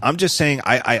not. I'm just saying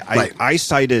I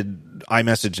cited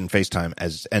iMessage and FaceTime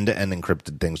as end-to-end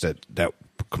encrypted things that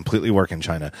completely work in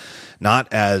China,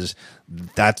 not as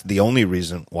that's the only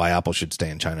reason why Apple should stay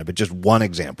in China, but just one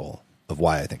example of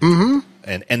why I think it's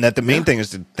good. And that the main thing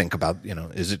is to think about,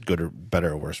 is it good or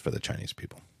better or worse for the Chinese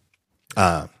people?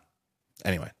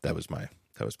 Anyway, that was my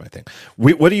thing.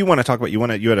 What do you want to talk about? You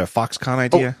had a Foxconn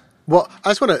idea? Well, I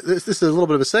just want to, this is a little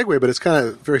bit of a segue, but it's kind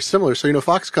of very similar. So,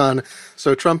 Foxconn,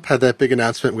 so Trump had that big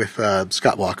announcement with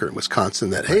Scott Walker in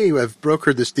Wisconsin that, hey, I've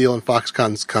brokered this deal and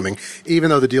Foxconn's coming, even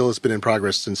though the deal has been in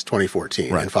progress since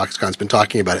 2014. Right. And Foxconn's been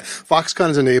talking about it. Foxconn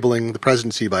is enabling the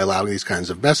presidency by allowing these kinds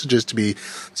of messages to be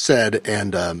said.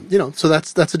 And, so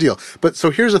that's a deal. But so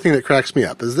here's the thing that cracks me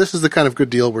up is this is the kind of good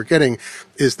deal we're getting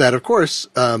is that, of course,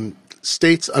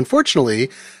 states, unfortunately,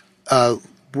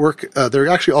 they're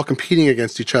actually all competing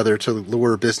against each other to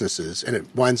lure businesses. And it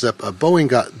winds up, Boeing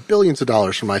got billions of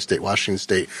dollars from my state, Washington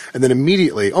State, and then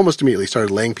almost immediately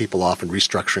started laying people off and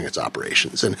restructuring its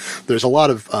operations. And there's a lot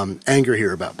of anger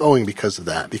here about Boeing because of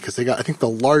that, because they got, I think, the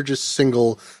largest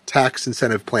single tax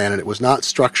incentive plan, and it was not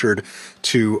structured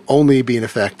to only be in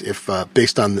effect if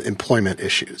based on the employment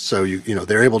issues. So,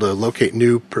 they're able to locate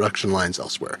new production lines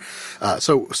elsewhere.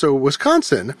 So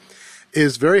Wisconsin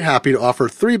is very happy to offer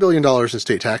 $3 billion in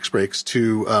state tax breaks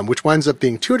to, which winds up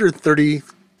being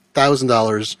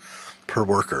 $230,000 per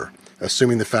worker,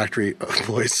 assuming the factory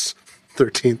employs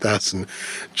 13,000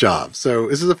 jobs. So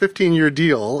this is a 15-year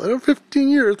deal. In 15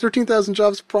 years, 13,000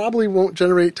 jobs probably won't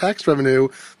generate tax revenue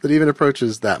that even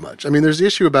approaches that much. I mean, there's the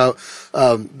issue about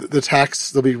the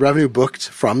tax. There'll be revenue booked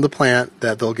from the plant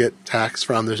that they'll get tax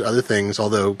from. There's other things,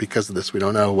 although because of this, we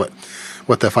don't know what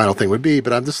the final thing would be.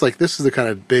 But I'm just like, this is the kind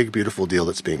of big, beautiful deal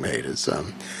that's being made. It's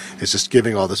just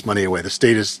giving all this money away. The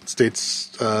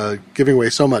state's giving away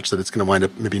so much that it's going to wind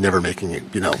up maybe never making it,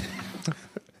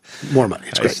 more money.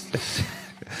 It's great.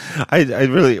 I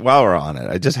really, while we're on it,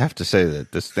 I just have to say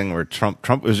that this thing where Trump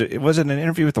was it an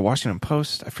interview with the Washington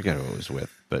Post? I forget who it was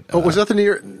with, but was that the New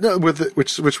York? No,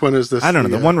 which one is this? I don't know.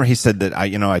 The one where he said that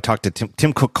I talked to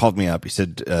Tim Cook called me up. He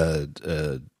said,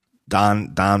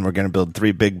 Don, we're going to build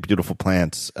 3 big, beautiful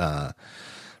plants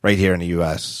right here in the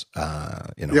U.S.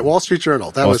 Wall Street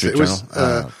Journal. That was it.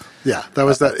 That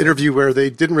was that interview where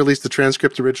they didn't release the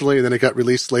transcript originally, and then it got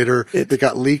released later. It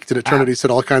got leaked, and it turned out he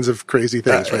said all kinds of crazy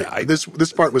things. Right?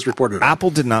 This part was reported. Apple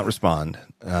did not respond.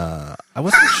 I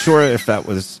wasn't sure if that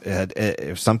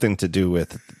if something to do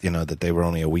with that they were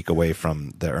only a week away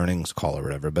from the earnings call or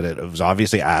whatever. But it was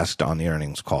obviously asked on the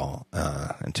earnings call,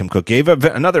 and Tim Cook gave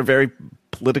another very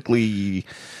politically.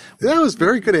 Yeah, it was a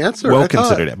very good answer. Well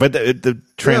considered it. But the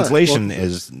translation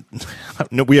is,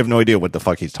 we have no idea what the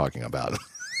fuck he's talking about.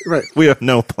 Right. We have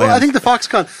no plan. Well, I think the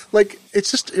Foxconn,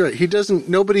 it's just, right, he doesn't,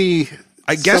 nobody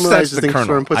I guess that's the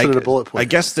kernel. And puts it in a bullet point. I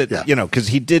guess that, because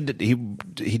he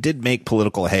did make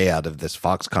political hay out of this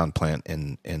Foxconn plant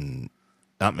in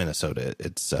not Minnesota,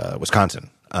 it's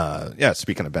Wisconsin.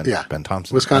 Speaking of Ben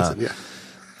Thompson. Wisconsin,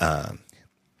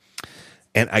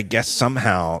 And I guess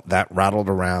somehow that rattled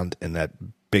around in that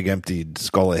big emptied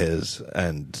skull of his,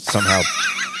 and somehow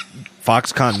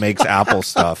Foxconn makes Apple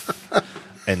stuff.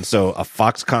 And so a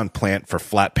Foxconn plant for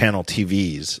flat panel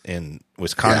TVs in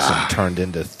Wisconsin turned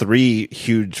into 3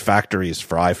 huge factories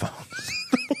for iPhones.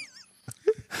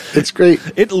 It's great.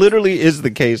 It literally is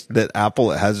the case that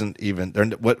Apple hasn't even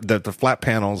the flat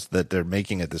panels that they're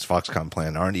making at this Foxconn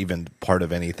plant aren't even part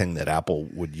of anything that Apple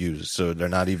would use. So they're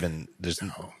not even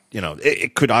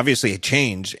it could obviously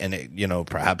change, and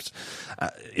perhaps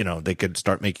they could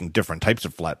start making different types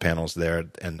of flat panels there.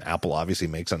 And Apple obviously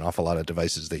makes an awful lot of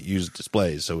devices that use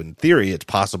displays. So in theory, it's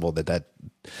possible that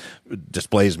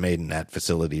displays made in that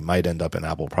facility might end up in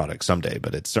Apple products someday,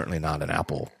 but it's certainly not an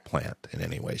Apple plant in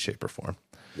any way, shape, or form.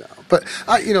 No. But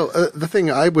the thing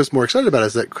I was more excited about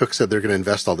is that Cook said they're going to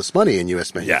invest all this money in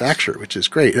U.S. manufacture, which is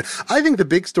great. I think the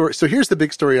big story. So here's the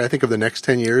big story. I think of the next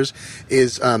 10 years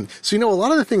is a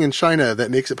lot of the thing in China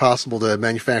that makes it possible to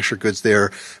manufacture goods there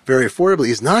very affordably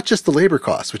is not just the labor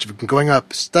costs, which have been going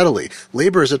up steadily.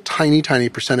 Labor is a tiny, tiny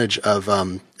percentage of.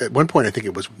 At one point, I think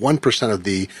it was 1% of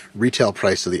the retail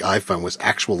price of the iPhone was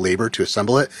actual labor to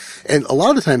assemble it. And a lot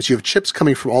of the times you have chips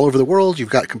coming from all over the world. You've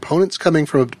got components coming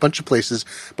from a bunch of places,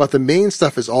 but the main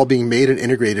stuff is all being made and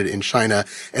integrated in China.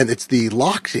 And it's the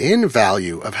locked in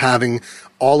value of having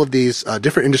all of these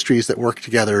different industries that work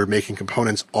together, making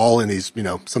components all in these,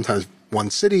 sometimes one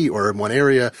city or in one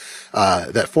area,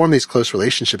 that form these close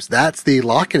relationships. That's the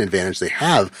lock-in advantage they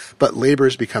have, but labor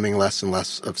is becoming less and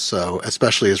less of so,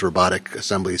 especially as robotic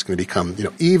assembly is going to become,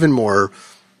 even more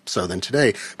so than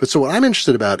today. But so what I'm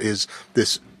interested about is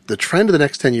the trend of the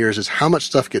next 10 years is how much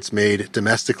stuff gets made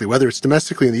domestically, whether it's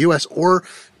domestically in the U.S. or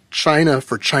China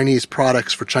for Chinese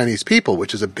products for Chinese people,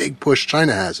 which is a big push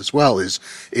China has as well, is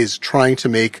trying to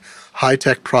make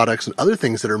high-tech products and other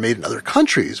things that are made in other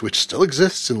countries, which still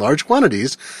exists in large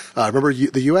quantities. Remember,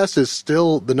 the U.S. is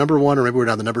still the number 1, or maybe we're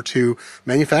now the number 2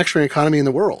 manufacturing economy in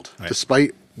the world, right,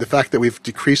 despite the fact that we've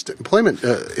decreased employment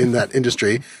in that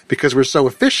industry because we're so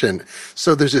efficient.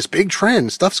 So there's this big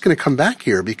trend. Stuff's going to come back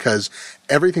here because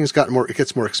everything's gotten more. It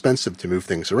gets more expensive to move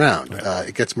things around. Right.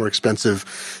 It gets more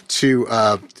expensive to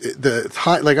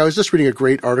like I was just reading a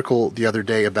great article the other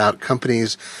day about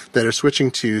companies that are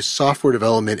switching to software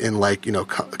development in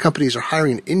companies are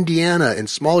hiring in Indiana in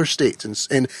smaller states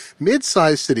and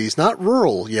mid-sized cities, not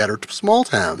rural yet or small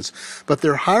towns, but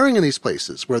they're hiring in these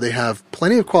places where they have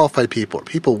plenty of qualified people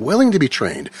willing to be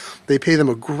trained. They pay them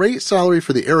a great salary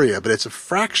for the area, but it's a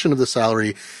fraction of the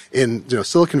salary in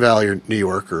Silicon Valley or New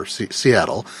York or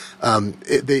Seattle.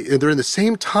 They're in the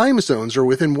same time zones or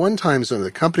within one time zone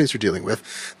that companies are dealing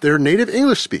with. They're native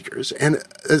English speakers. And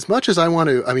as much as I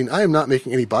am not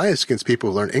making any bias against people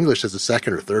who learn English as a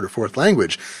second or third or fourth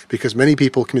language, because many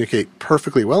people communicate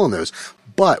perfectly well in those.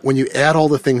 But when you add all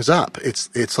the things up,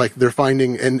 it's like they're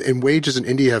finding, and wages in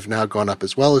India have now gone up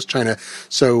as well as China.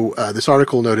 So this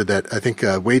article noted that I think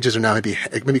wages are now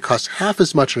maybe cost half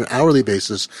as much on an hourly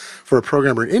basis for a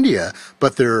programmer in India,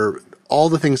 but all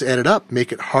the things added up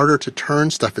make it harder to turn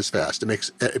stuff as fast.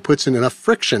 It puts in enough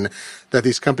friction that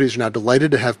these companies are now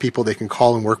delighted to have people they can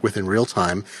call and work with in real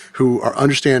time who are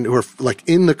like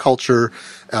in the culture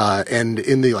and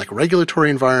in the like regulatory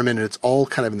environment, and it's all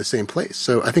kind of in the same place.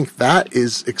 So I think that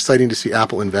is exciting to see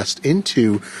Apple invest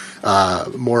into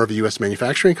more of a U.S.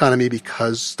 manufacturing economy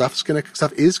because stuff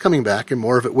is coming back, and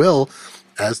more of it will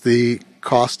as the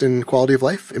cost and quality of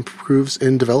life improves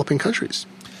in developing countries.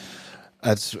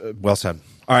 That's well said.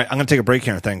 All right, I'm going to take a break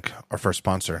here and thank our first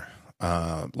sponsor,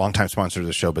 longtime sponsor of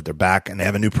the show, but they're back and they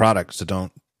have a new product,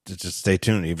 so just stay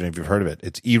tuned, even if you've heard of it.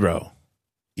 It's Eero.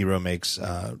 Eero makes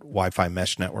Wi-Fi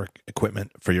mesh network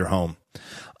equipment for your home.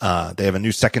 They have a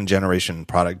new second generation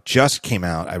product, just came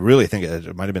out. I really think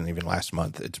it might have been even last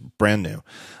month. It's brand new.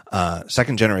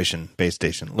 Second generation base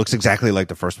station. Looks exactly like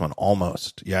the first one,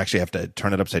 almost. You actually have to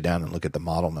turn it upside down and look at the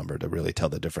model number to really tell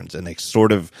the difference. And they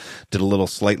sort of did a little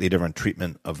slightly different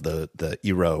treatment of the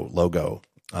Eero logo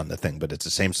on the thing, but it's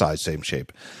the same size, same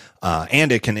shape.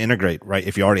 And it can integrate, right?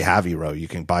 If you already have Eero, you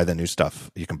can buy the new stuff.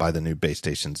 You can buy the new base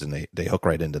stations and they hook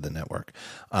right into the network.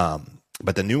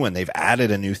 But the new one, they've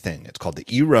added a new thing. It's called the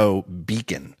Eero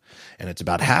Beacon, and it's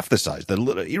about half the size. The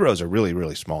little Eeros are really,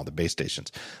 really small, the base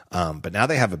stations. But now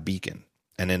they have a beacon.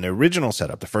 And in the original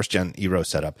setup, the first gen Eero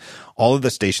setup, all of the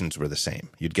stations were the same.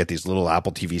 You'd get these little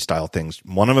Apple TV style things.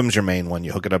 One of them is your main one.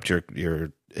 You hook it up to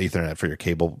your Ethernet for your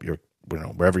cable,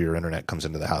 wherever your internet comes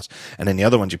into the house. And then the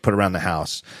other ones you put around the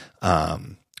house.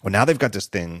 Well, now they've got this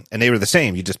thing, and they were the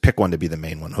same. You just pick one to be the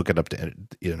main one, hook it up to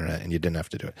the internet, and you didn't have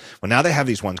to do it. Well, now they have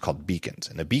these ones called beacons,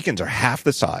 and the beacons are half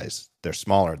the size. They're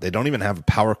smaller. They don't even have a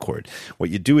power cord.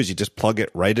 What you do is you just plug it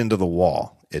right into the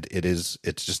wall. It's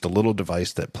just a little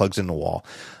device that plugs in the wall,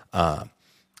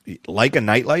 like a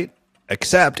nightlight.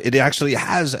 Except it actually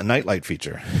has a nightlight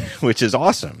feature, which is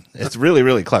awesome. It's really,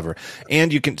 really clever.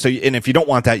 And and if you don't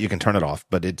want that, you can turn it off,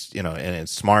 but it's, and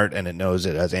it's smart and it knows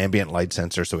it has ambient light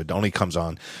sensor. So it only comes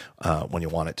on, when you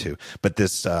want it to. But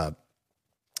this,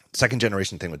 second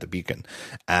generation thing with the beacon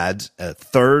adds a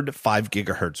third 5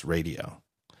 gigahertz radio.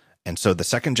 And so the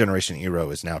second generation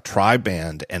Eero is now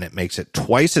tri-band, and it makes it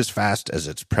twice as fast as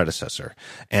its predecessor.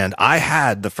 And I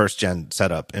had the first gen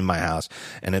setup in my house,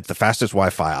 and it's the fastest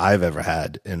Wi-Fi I've ever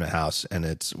had in the house. And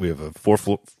we have a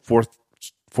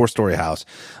four-story house.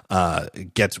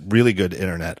 It gets really good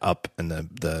internet up in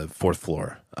the fourth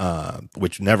floor,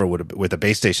 which never would have with a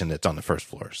base station that's on the first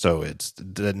floor. So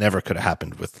that never could have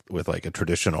happened with like a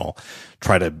traditional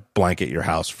try to blanket your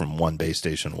house from one base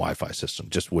station Wi-Fi system.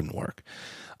 Just wouldn't work.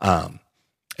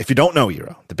 If you don't know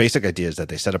Eero, the basic idea is that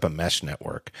they set up a mesh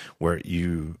network where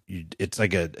it's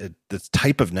like this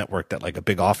type of network that like a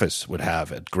big office would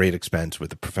have at great expense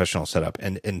with a professional setup.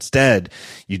 And instead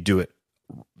you do it.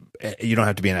 You don't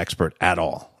have to be an expert at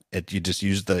all. You just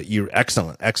use the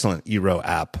excellent Eero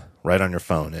app right on your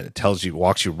phone, and it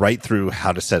walks you right through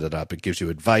how to set it up. It gives you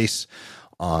advice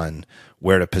on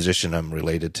where to position them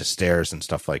related to stairs and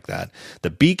stuff like that.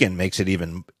 The beacon makes it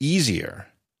even easier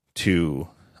to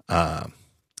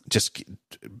just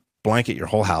blanket your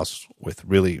whole house with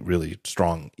really, really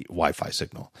strong Wi-Fi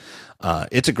signal.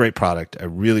 It's a great product. I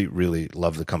really, really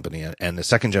love the company. And the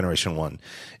second generation one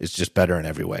is just better in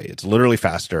every way. It's literally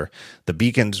faster. The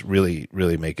beacons really,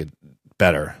 really make it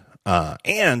better.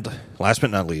 And last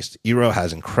but not least, Eero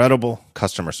has incredible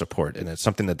customer support, and it's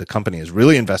something that the company has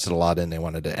really invested a lot in. They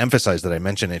wanted to emphasize that I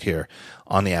mention it here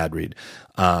on the ad read.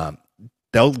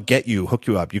 They'll hook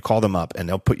you up. You call them up and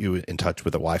they'll put you in touch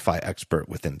with a Wi-Fi expert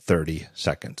within 30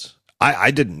 seconds.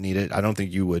 I didn't need it. I don't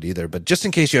think you would either. But just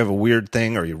in case you have a weird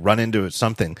thing or you run into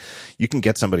something, you can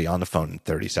get somebody on the phone in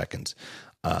 30 seconds.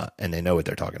 and they know what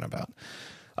they're talking about.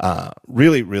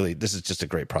 Really, really, this is just a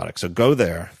great product. So go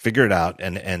there, figure it out,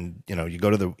 and you go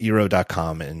to the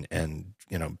eero.com and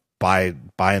buy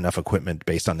enough equipment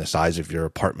based on the size of your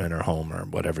apartment or home or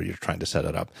whatever you're trying to set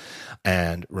it up.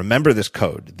 And remember this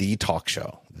code, the talk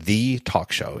show,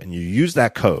 and you use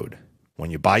that code when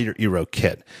you buy your Eero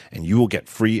kit, and you will get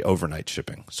free overnight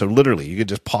shipping. So literally, you could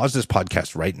just pause this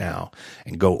podcast right now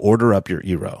and go order up your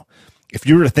Eero. If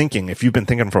you've been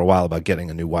thinking for a while about getting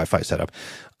a new Wi-Fi setup,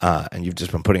 and you've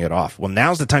just been putting it off, well,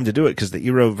 now's the time to do it because the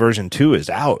Eero version 2 is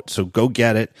out. So go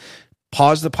get it.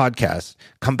 Pause the podcast,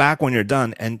 come back when you're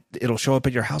done, and it'll show up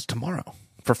at your house tomorrow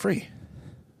for free.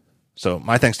 So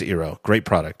my thanks to Eero. Great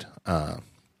product.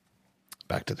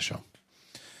 Back to the show.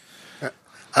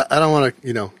 I don't want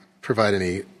to, provide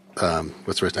any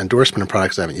endorsement of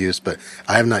products I haven't used, but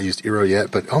I have not used Eero yet.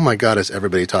 But oh my God, is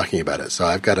everybody talking about it? So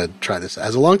I've got to try this.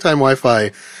 As a longtime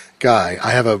Wi-Fi guy,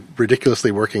 I have a ridiculously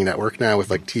working network now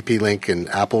with like TP-Link and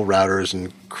Apple routers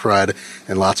and crud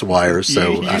and lots of wires.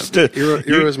 So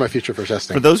Eero is my future for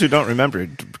testing. For those who don't remember,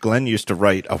 Glenn used to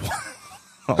write a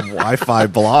Wi-Fi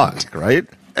blog, right?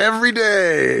 Every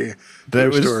day. There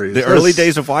was the early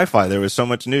days of Wi-Fi. There was so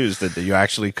much news that you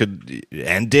actually could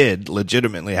and did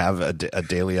legitimately have a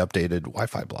daily updated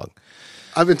Wi-Fi blog.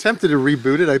 I've been tempted to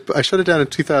reboot it. I shut it down in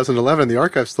 2011. The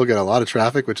archives still get a lot of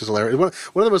traffic, which is hilarious. One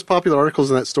of the most popular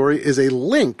articles in that story is a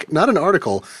link, not an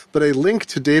article, but a link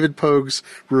to David Pogue's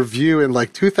review in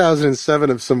like 2007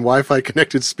 of some Wi-Fi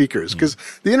connected speakers. Because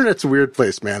the internet's a weird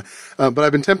place, man. But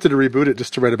I've been tempted to reboot it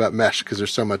just to write about mesh because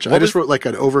there's so much. I just wrote like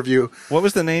an overview. What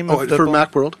was the name of the for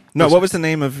blog? Macworld? No, what was the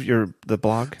name of the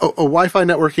blog? Wi-Fi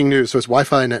networking news. So it's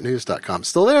wifinetnews.com.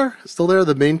 Still there.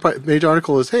 The main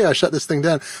article is, hey, I shut this thing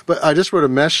down. But I just wrote a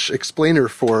mesh explainer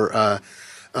for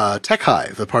Tech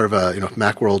Hive, a part of a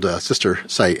Macworld sister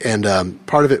site, and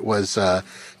part of it was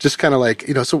just kind of like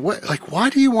so what, like, why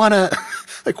do you want to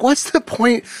like, what's the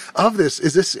point of this?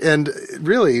 Is this, and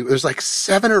really there's like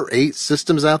 7 or 8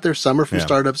 systems out there. Some are from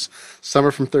startups, some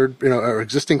are from or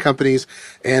existing companies,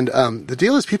 and the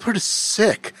deal is people are just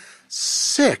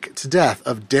sick to death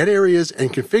of dead areas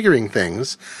and configuring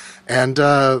things, and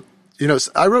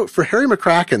I wrote for Harry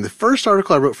McCracken, the first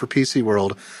article I wrote for PC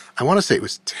World, I want to say it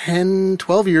was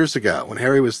 12 years ago when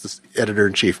Harry was the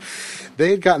editor-in-chief.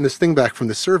 They had gotten this thing back from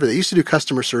the survey. They used to do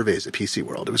customer surveys at PC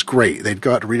World. It was great. They'd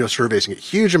go out to read those surveys and get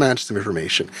huge amounts of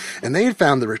information. And they had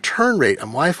found the return rate on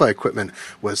Wi-Fi equipment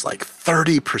was like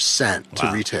 30%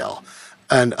 to retail.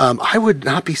 And I would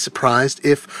not be surprised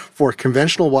if for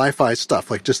conventional Wi-Fi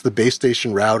stuff, like just the base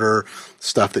station router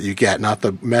stuff that you get, not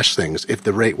the mesh things, if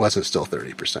the rate wasn't still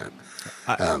 30%.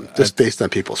 Just based on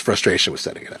people's frustration with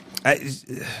setting it up.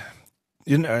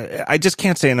 I just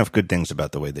can't say enough good things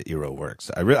about the way that Eero works.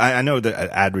 I know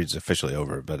that ad read's officially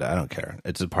over, but I don't care.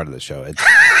 It's a part of the show.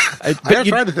 I haven't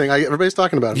tried the thing. Everybody's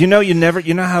talking about it. You know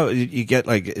how you get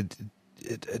like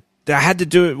I had to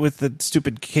do it with the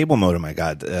stupid cable modem I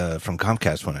got from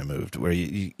Comcast when I moved, where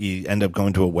you end up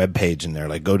going to a web page and they're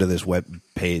like, go to this web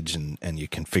page and you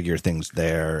configure things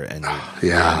there. And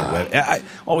it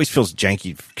always feels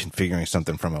janky configuring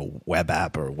something from a web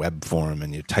app or a web forum,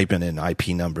 and you type in IP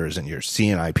numbers and you're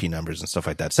seeing IP numbers and stuff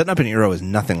like that. Setting up an Eero is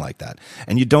nothing like that.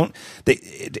 And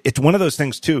it's one of those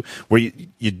things too, where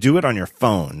you do it on your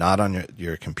phone, not on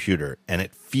your computer, and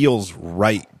it feels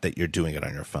right that you're doing it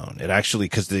on your phone. It actually,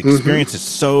 because the experience is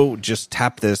so just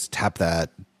tap this, tap that,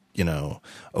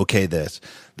 okay this,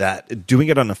 that doing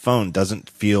it on the phone doesn't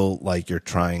feel like you're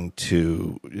trying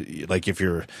to, like if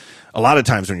you're, a lot of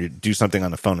times when you do something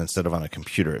on the phone instead of on a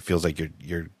computer, it feels like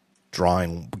you're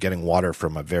getting water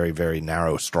from a very, very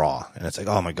narrow straw. And it's like,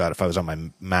 oh my God, if I was on my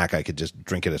Mac, I could just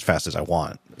drink it as fast as I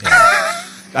want.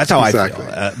 That's how exactly.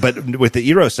 I feel. But with the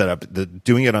Eero setup,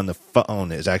 doing it on the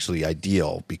phone is actually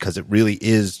ideal because it really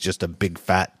is just a big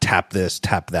fat tap this,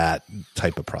 tap that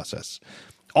type of process.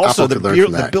 Also,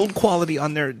 the build quality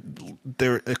on their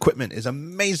equipment is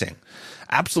amazing.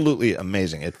 Absolutely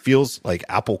amazing. It feels like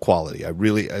Apple quality.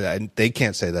 They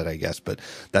can't say that, I guess, but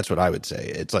that's what I would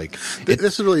say. It's like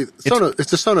this is really Sonos.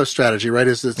 It's the Sonos strategy, right?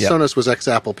 Sonos was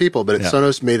ex-Apple people, but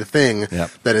Sonos made a thing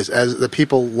that is as the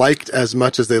people liked as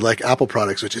much as they like Apple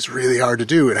products, which is really hard to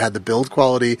do. It had the build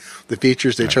quality, the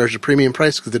features. They charged a premium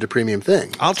price because they did a premium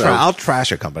thing. I'll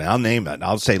trash a company. I'll name it.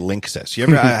 I'll say Linksys. You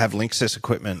ever have Linksys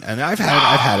equipment? And I've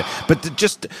had it, but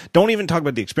just don't even talk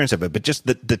about the experience of it. But just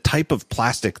the type of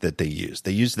plastic that they use. They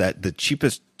use the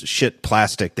cheapest shit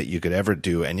plastic that you could ever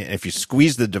do, and if you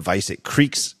squeeze the device, it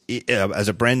creaks. As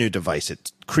a brand new device,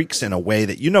 it creaks in a way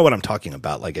that you know what I'm talking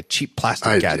about, like a cheap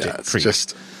plastic gadget. It's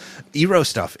just Eero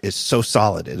stuff is so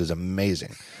solid; it is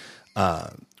amazing.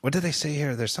 what did they say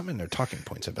here? There's something in their talking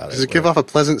points about it. Does it give off a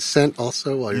pleasant scent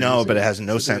also? While you're no, but it has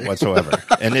no scent whatsoever.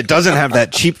 And it doesn't have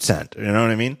that cheap scent. You know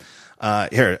what I mean?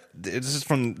 Here, this is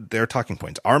from their talking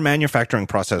points. Our manufacturing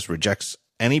process rejects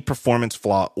any performance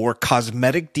flaw or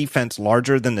cosmetic defects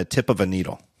larger than the tip of a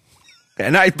needle.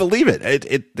 And I believe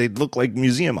it. They look like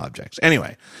museum objects.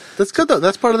 Anyway. That's good, though.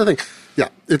 That's part of the thing. Yeah,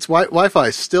 it's Wi-Fi.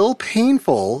 Still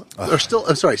painful,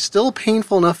 still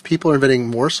painful enough. People are inventing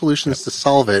more solutions to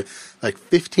solve it, like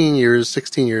 15 years,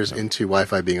 16 years into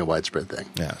Wi-Fi being a widespread thing.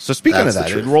 Yeah. So speaking of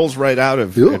that, it rolls right out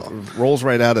of the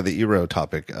Eero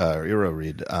topic, Eero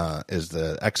read, is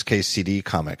the XKCD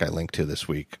comic I linked to this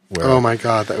week. Where, oh my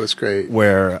God, that was great.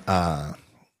 Where,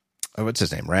 what's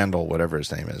his name? Randall, whatever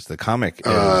his name is. The comic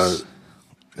is...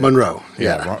 Monroe.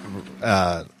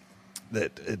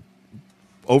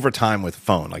 Over time with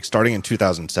phone, like starting in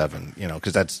 2007,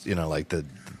 because that's, like the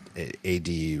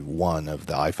AD1 of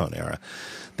the iPhone era,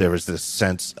 there was this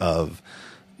sense of,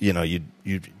 you'd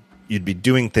be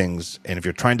doing things, and if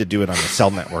you're trying to do it on the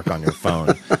cell network on your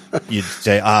phone, you'd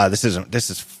say, this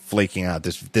is flaking out.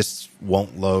 This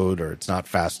won't load, or it's not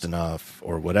fast enough,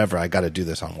 or whatever. I got to do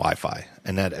this on Wi-Fi.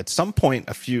 And that at some point,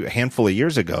 a handful of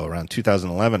years ago, around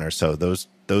 2011 or so, the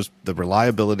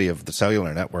reliability of the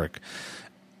cellular network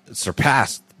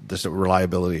surpassed the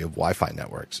reliability of Wi-Fi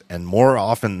networks. And more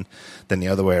often than the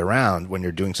other way around, when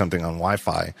you're doing something on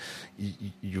Wi-Fi,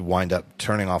 you wind up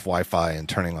turning off Wi-Fi and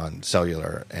turning on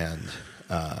cellular and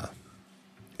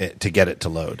to get it to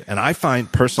load. And I find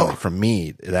personally, for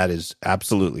me, that is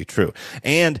absolutely true.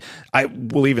 And I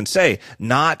will even say,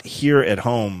 not here at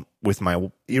home with my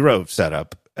Eero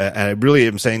setup, and I really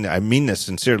am saying that, I mean this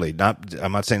sincerely.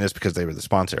 I'm not saying this because they were the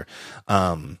sponsor.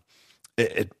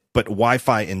 But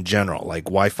Wi-Fi in general, like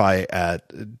Wi-Fi at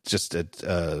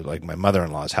like my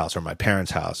mother-in-law's house or my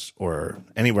parents' house or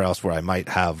anywhere else where I might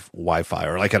have Wi-Fi,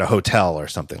 or like at a hotel or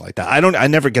something like that. I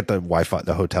never get the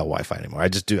hotel Wi-Fi anymore. I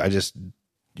just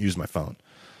use my phone,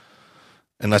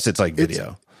 unless it's like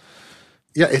video.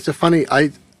 It's a funny.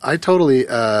 I totally,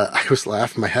 I was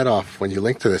laughing my head off when you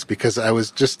linked to this, because I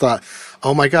was just thought,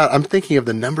 oh my God, I'm thinking of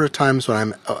the number of times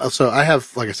when I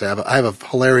have, like I said, I have a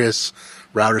hilarious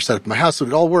router set up in my house, so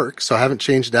it all works. So I haven't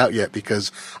changed it out yet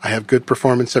because I have good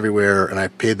performance everywhere and I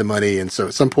paid the money. And so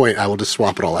at some point I will just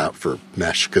swap it all out for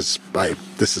mesh, because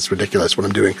this is ridiculous what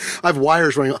I'm doing. I have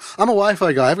wires running. I'm a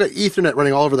Wi-Fi guy. I've got Ethernet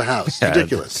running all over the house. It's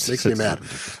ridiculous. It makes me mad.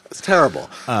 It's terrible.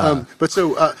 But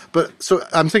so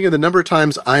I'm thinking of the number of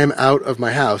times I am out of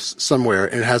my house somewhere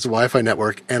and it has a Wi-Fi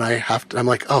network, and I'm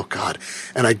like, oh God.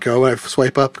 And I go and I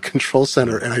swipe up Control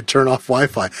Center and I turn off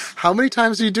Wi-Fi. How many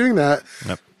times are you doing that?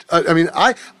 Yep.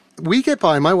 We get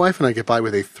by, my wife and I get by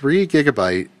with a 3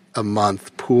 gigabyte a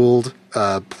month pooled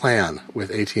plan with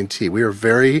AT&T. We are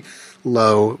very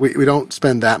low. We don't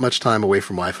spend that much time away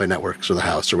from Wi-Fi networks or the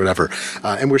house or whatever.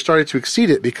 And we're starting to exceed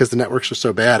it because the networks are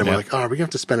so bad. And we're like, we're going to have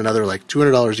to spend another like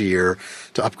 $200 a year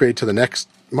to upgrade to the next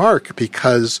mark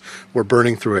because we're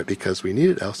burning through it because we need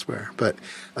it elsewhere. But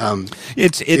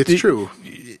it's true.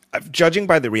 Judging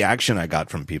by the reaction I got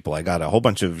from people, I got a whole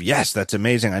bunch of, yes, that's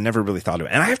amazing. I never really thought of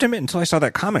it. And I have to admit, until I saw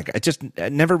that comic, I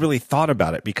never really thought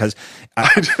about it, because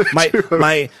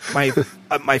my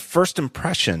first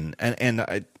impression, and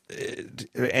I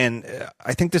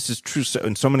think this is true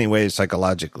in so many ways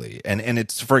psychologically. And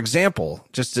it's, for example,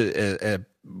 just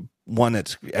one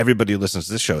that everybody who listens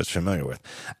to this show is familiar with.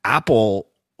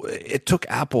 It took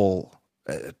Apple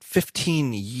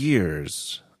 15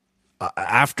 years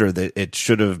after it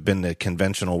should have been the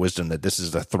conventional wisdom that this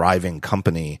is a thriving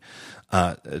company.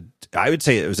 I would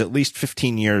say it was at least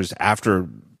 15 years after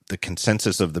the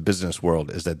consensus of the business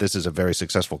world is that this is a very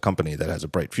successful company that has a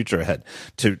bright future ahead,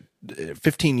 to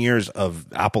 15 years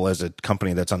of Apple as a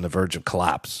company that's on the verge of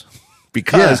collapse.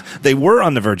 Because they were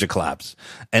on the verge of collapse,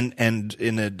 and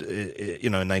in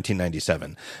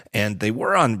 1997, and they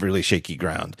were on really shaky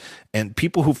ground. And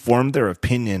people who formed their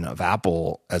opinion of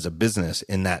Apple as a business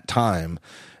in that time,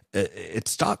 it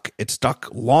stuck. It stuck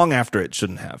long after it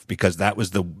shouldn't have, because that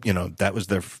was the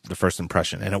first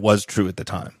impression, and it was true at the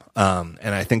time.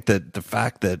 And I think that the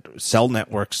fact that cell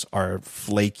networks are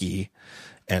flaky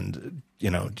and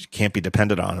can't be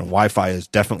depended on, and Wi-Fi is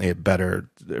definitely a better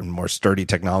and more sturdy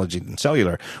technology than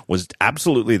cellular, was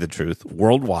absolutely the truth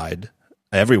worldwide,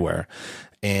 everywhere.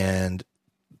 And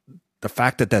the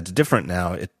fact that that's different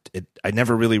now, I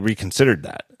never really reconsidered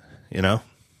that,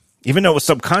 even though it was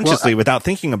subconsciously, without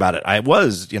thinking about it, I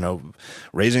was,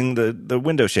 raising the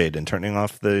window shade and turning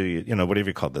off the, whatever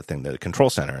you call the thing, the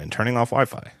control center, and turning off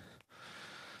Wi-Fi.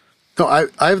 No, I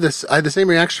had the same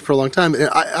reaction for a long time.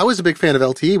 I was a big fan of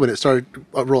LTE when it started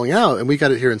rolling out, and we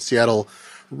got it here in Seattle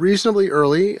reasonably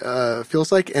early,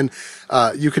 feels like. And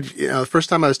you could, the first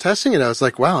time I was testing it, I was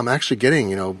like, wow, I'm actually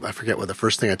getting, I forget what the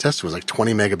first thing I tested was, like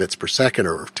 20 megabits per second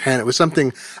or 10. It was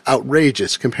something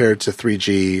outrageous compared to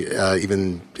 3G,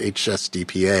 even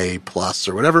HSDPA plus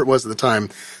or whatever it was at the time.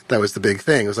 That was the big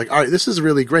thing. It was like, all right, this is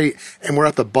really great. And we're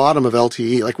at the bottom of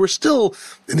LTE. Like, we're still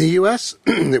in the US,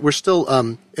 we're still,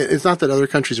 it's not that other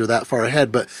countries are that far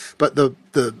ahead, but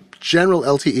the general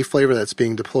LTE flavor that's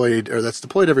being deployed or that's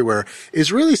deployed everywhere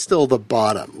is really still the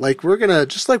bottom. Like, we're going to,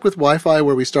 just like with Wi-Fi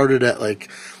where we started at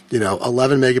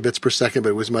 11 megabits per second, but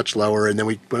it was much lower. And then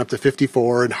we went up to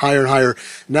 54 and higher.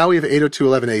 Now we have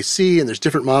 802.11ac and there's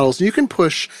different models. You can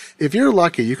push, if you're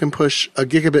lucky, you can push a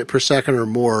gigabit per second or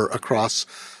more across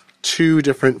 2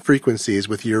 different frequencies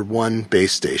with your one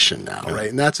base station now,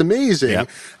 right? And that's amazing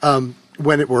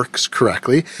when it works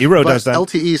correctly. Eero does that.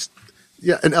 LTE,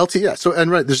 yeah, and LTE, yeah. So,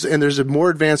 and right, there's a more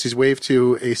advanced, these Wave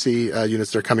 2 AC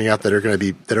units that are coming out that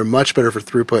are much better for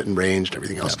throughput and range and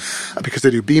everything else because they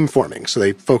do beamforming, so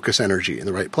they focus energy in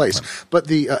the right place. Right. But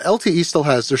the LTE still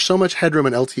there's so much headroom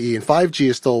in LTE, and 5G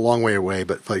is still a long way away,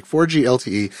 but like 4G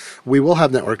LTE, we will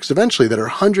have networks eventually that are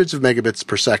hundreds of megabits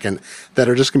per second that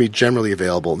are just going to be generally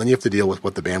available, and then you have to deal with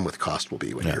what the bandwidth cost will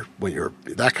be when you're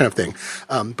that kind of thing.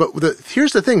 But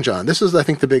here's the thing, John, this is, I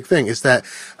think, the big thing, is that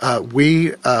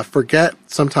we forget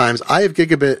sometimes. I have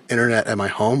gigabit internet at my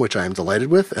home, which I am delighted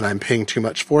with, and I'm paying too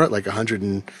much for it, like I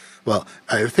think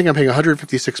I'm paying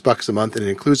 $156 a month, and it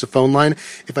includes a phone line.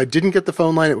 If I didn't get the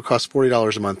phone line, it would cost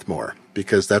 $40 a month more,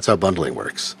 because that's how bundling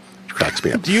works. It cracks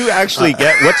me up. Do you actually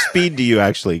get, what speed do you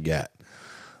actually get?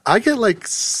 I get like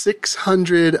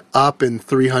 600 up and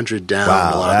 300 down.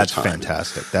 Wow, a lot that's of the time.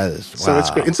 Fantastic. That is, wow. So it's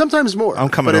great, and sometimes more. I'm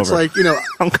coming but over. It's like,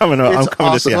 I'm coming over. It's I'm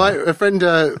coming awesome. to see you. A friend,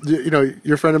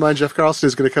 your friend of mine, Jeff Carlson,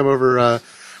 is going to come over.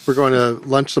 We're going to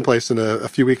lunch someplace in a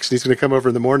few weeks, and he's going to come over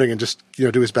in the morning and just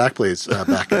do his backplays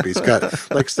backup. He's got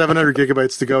like 700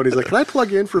 gigabytes to go, and he's like, "Can I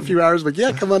plug you in for a few hours?" I'm like,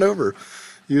 yeah, come on over.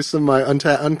 Use some of my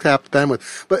untapped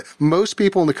bandwidth. But most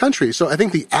people in the country, so I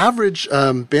think the average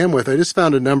bandwidth, I just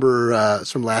found a number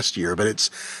from last year, but it's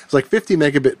like 50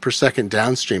 megabit per second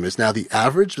downstream is now the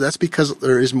average. That's because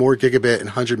there is more gigabit and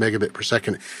 100 megabit per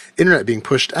second internet being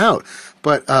pushed out.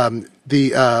 But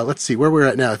let's see where we're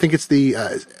at now. I think it's here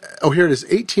it is.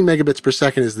 18 megabits per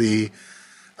second is the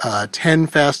 10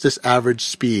 fastest average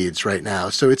speeds right now.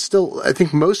 So it's still, I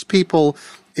think most people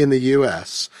in the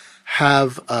U.S.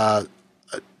 have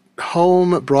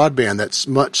home broadband that's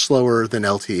much slower than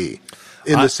LTE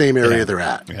in the same area they're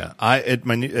at. Yeah, at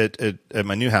my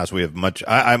new house we have much.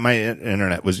 My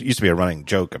internet used to be a running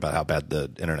joke about how bad the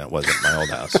internet was at my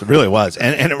old house. It really was,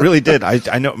 and it really did.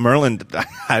 I know Merlin.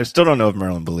 I still don't know if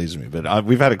Merlin believes me, but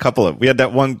we had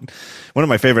that one of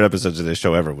my favorite episodes of this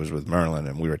show ever was with Merlin,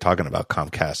 and we were talking about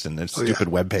Comcast and the stupid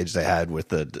webpage they had with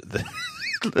the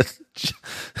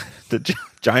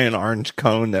giant orange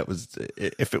cone that was,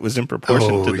 if it was in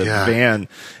proportion to the van,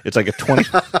 it's like a 20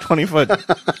 foot.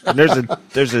 And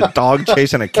there's a dog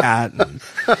chasing a cat.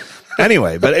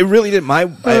 Anyway, but it really did.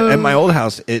 At my old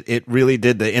house, it really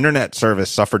did. The internet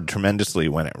service suffered tremendously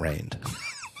when it rained.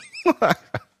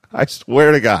 I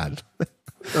swear to God.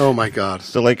 Oh my God.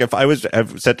 So like if I was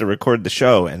set to record the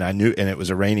show and it was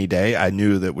a rainy day, I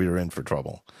knew that we were in for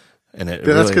trouble. And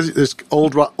that's because there's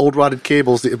old rotted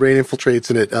cables. The rain infiltrates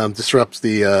and it disrupts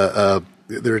the.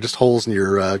 There are just holes in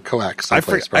your coax. I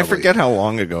forget how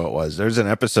long ago it was. There's an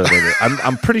episode of it.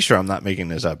 I'm pretty sure I'm not making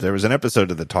this up. There was an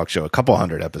episode of the talk show a couple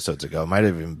hundred episodes ago. It might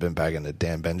have even been back in the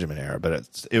Dan Benjamin era.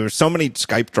 But it was so many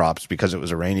Skype drops because it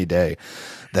was a rainy day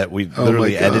that we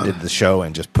literally edited the show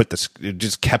and just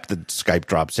kept the Skype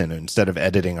drops in. And instead of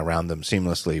editing around them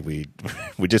seamlessly,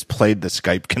 we just played the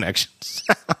Skype connection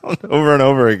sound over and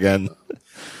over again.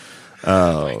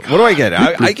 What do I get?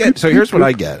 I get. So here's what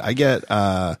I get. I get.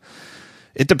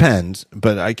 It depends,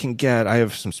 but I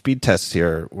have some speed tests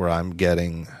here where I'm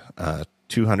getting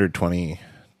 220,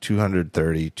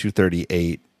 230,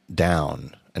 238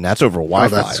 down, and that's over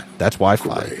Wi-Fi. That's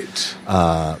Wi-Fi. Great.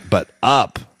 But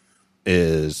up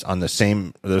is on those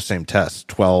same tests,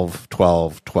 12,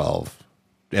 12, 12.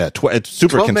 Yeah, it's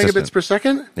super 12 consistent. megabits per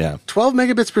second? Yeah. 12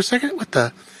 megabits per second? What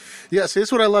the? Yeah, see, this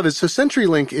is what I love is, so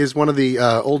CenturyLink is one of the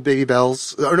old baby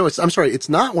bells. Or no, it's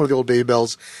not one of the old baby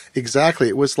bells exactly.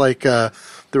 It was like, there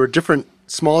were different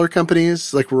smaller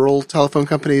companies, like rural telephone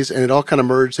companies, and it all kind of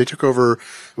merged. They took over,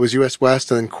 it was US West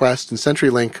and then Quest, and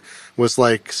CenturyLink was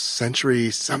like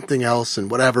Century something else and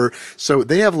whatever. So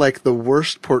they have like the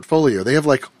worst portfolio. They have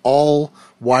like all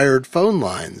wired phone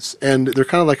lines, and they're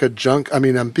kind of like a junk. I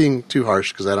mean, I'm being too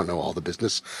harsh because I don't know all the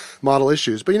business model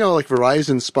issues, but like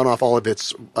Verizon spun off all of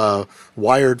its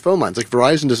wired phone lines. Like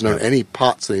Verizon doesn't own any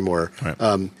POTS anymore.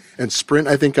 Right. And Sprint,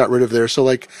 I think, got rid of theirs. So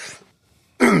like,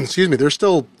 excuse me, there's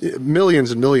still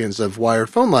millions and millions of wired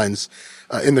phone lines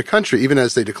in the country, even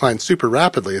as they decline super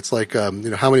rapidly. It's like, how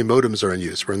many modems are in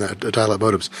use? We're in that dial-up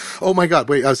modems. Oh my God.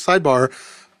 Wait, sidebar.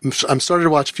 I'm starting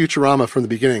to watch Futurama from the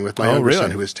beginning with my younger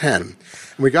son, who is 10. And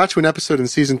we got to an episode in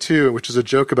season 2, which is a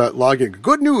joke about logging.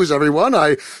 Good news, everyone.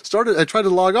 I tried to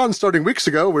log on starting weeks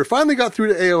ago. We finally got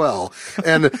through to AOL.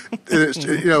 And,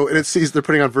 and it sees they're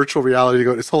putting on virtual reality to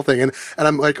go, this whole thing. And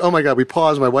I'm like, oh my God, we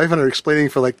paused. My wife and I are explaining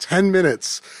for like 10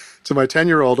 minutes to my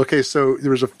 10-year-old. Okay, so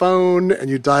there was a phone and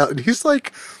you dial, and he's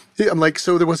like, I'm like,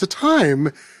 so there was a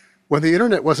time when the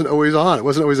internet wasn't always on, it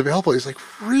wasn't always available. He's like,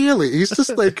 really? He's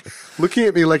just like looking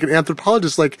at me like an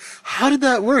anthropologist, like, how did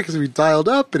that work? Because we dialed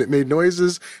up and it made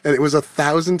noises and it was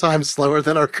 1,000 times slower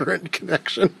than our current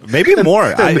connection. Maybe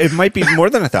more. It might be more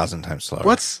than 1,000 times slower.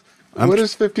 What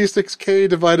is 56K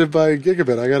divided by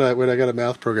gigabit? I got a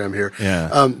math program here.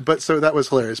 Yeah. But so that was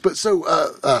hilarious. But so,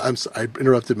 I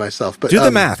interrupted myself. But do the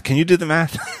math. Can you do the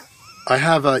math? I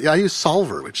have, I use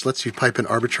Solver, which lets you type in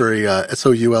arbitrary,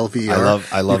 SOULVER.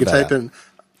 I love that.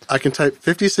 I can type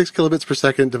 56 kilobits per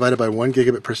second divided by 1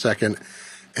 gigabit per second.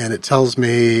 And it tells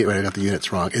me, wait, I got the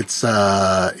units wrong. It's,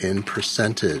 in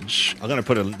percentage. I'm going to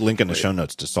put a link in the show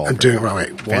notes to Solver. I'm doing it wrong.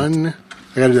 Wait,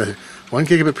 I got to do 1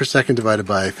 gigabit per second divided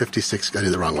by 56. I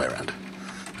do the wrong way around.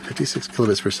 56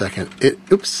 kilobits per second.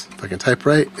 Oops, if I can type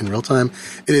right in real time,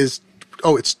 it is,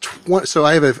 so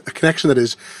I have a connection that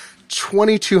is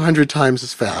 2,200 times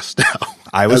as fast now.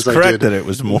 I was correct that it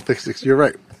was more. You're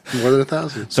right. More than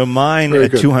 1,000. So mine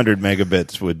at 200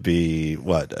 megabits would be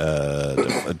what?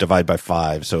 Divide by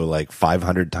 5. So like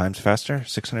 500 times faster?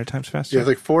 600 times faster? Yeah, it's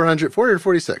like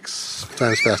 446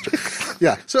 times faster.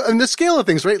 Yeah. So, and the scale of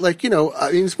things, right? Like, I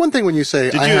mean, it's one thing when you say,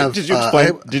 Did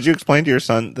you explain to your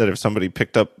son that if somebody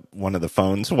picked up one of the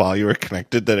phones while you were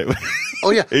connected, that it would.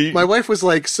 Oh, yeah. My wife was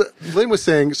like, Lynn was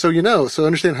saying, so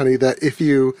understand, honey, that if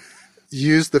you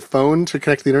use the phone to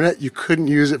connect to the internet, you couldn't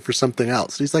use it for something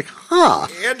else. He's like,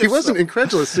 he wasn't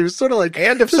incredulous. He was sort of like,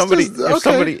 and if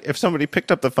somebody picked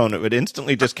up the phone, it would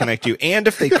instantly disconnect you. And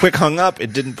if they quick hung up,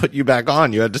 it didn't put you back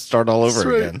on. You had to start all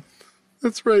over again.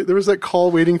 That's right. There was that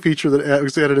call waiting feature that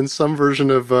was added in some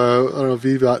version of, I don't know,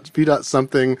 V dot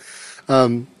something.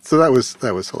 So that was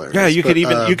hilarious. Yeah, you could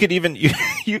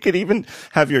even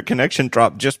have your connection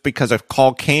drop just because a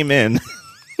call came in.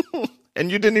 And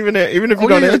you didn't even if you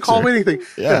don't answer. The call waiting thing.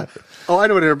 Yeah. Oh, I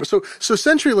know what it is. So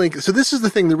CenturyLink, so this is the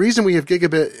thing. The reason we have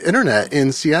gigabit internet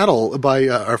in Seattle by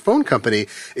our phone company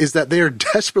is that they are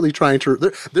desperately trying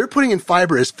to, they're putting in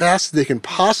fiber as fast as they can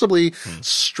possibly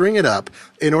string it up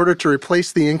in order to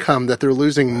replace the income that they're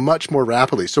losing much more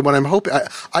rapidly. So what I'm hoping,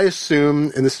 I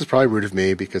assume, and this is probably rude of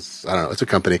me because, I don't know, it's a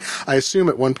company. I assume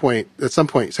at some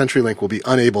point, CenturyLink will be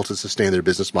unable to sustain their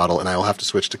business model and I will have to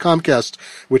switch to Comcast,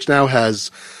 which now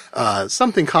has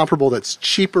something comparable that's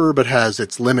cheaper but has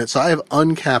its limits. So I have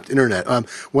uncapped internet.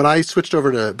 When I switched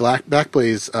over to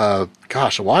Backblaze,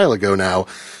 a while ago now,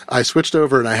 I switched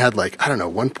over and I had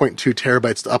 1.2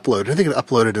 terabytes to upload. I think it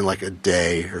uploaded in like a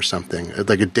day or something,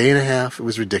 like a day and a half. It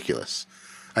was ridiculous.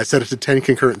 I set it to 10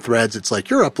 concurrent threads. It's like,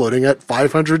 you're uploading at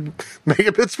 500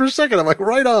 megabits per second. I'm like,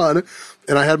 right on.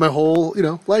 And I had my whole,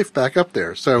 life back up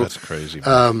there. So that's crazy.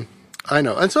 I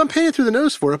know. And so I'm paying through the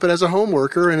nose for it, but as a home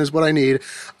worker and as what I need,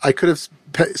 I could have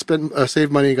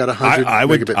saved money and got 100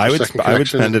 megabit per second I would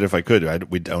spend it if I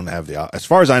could. We don't have as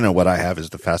far as I know, what I have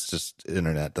is the fastest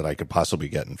internet that I could possibly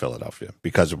get in Philadelphia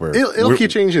because it'll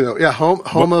keep changing though. Yeah.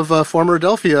 Home of former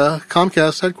Adelphia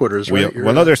Comcast headquarters, right?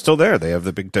 No, they're still there. They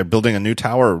have they're building a new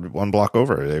tower 1 block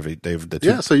over. They've the two.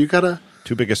 Yeah. So you got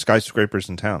two biggest skyscrapers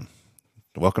in town.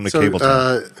 Welcome to cable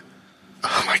town.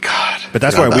 Oh my God! But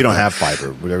that's why we don't have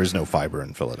fiber. There is no fiber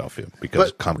in Philadelphia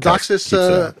because Comcast keeps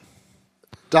it.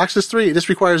 DOCSIS 3, this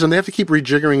requires them, they have to keep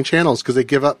rejiggering channels because they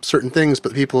give up certain things,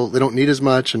 but people, they don't need as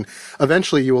much. And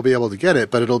eventually you will be able to get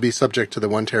it, but it'll be subject to the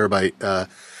 1 terabyte,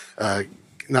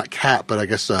 not cap, but I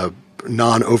guess,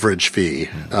 non-overage fee.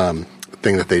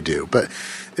 thing that they do, but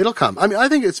it'll come. I mean, I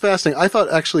think it's fascinating. I thought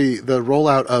actually the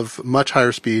rollout of much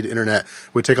higher speed internet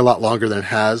would take a lot longer than it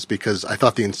has, because I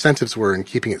thought the incentives were in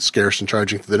keeping it scarce and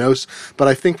charging through the nose. But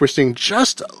I think we're seeing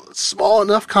just small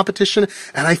enough competition.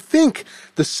 And I think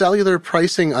the cellular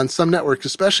pricing on some networks,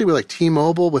 especially with like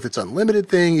T-Mobile with its unlimited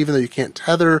thing, even though you can't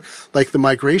tether, like the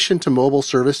migration to mobile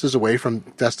services away from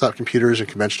desktop computers and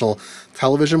conventional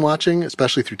television watching,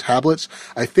 especially through tablets,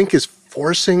 I think is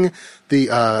forcing the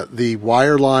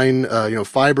wireline,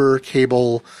 fiber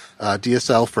cable,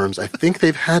 DSL firms. I think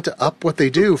they've had to up what they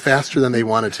do faster than they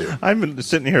wanted to. I'm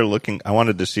sitting here looking. I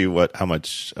wanted to see how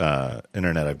much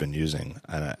internet I've been using,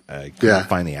 and I couldn't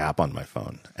find the app on my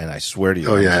phone. And I swear to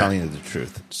you, I'm telling you the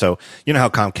truth. So you know how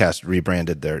Comcast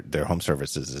rebranded their home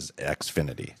services as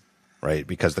Xfinity, right?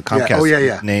 Because the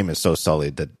Comcast name is so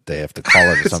sullied that they have to call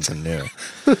it something new.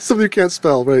 Something you can't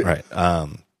spell, right? Right.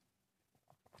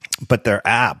 But their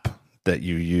app that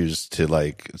you use to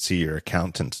like see your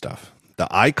account and stuff, the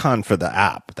icon for the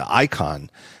app, the icon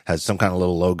has some kind of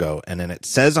little logo, and then it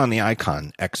says on the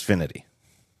icon Xfinity.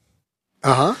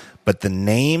 But the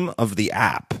name of the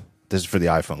app, this is for the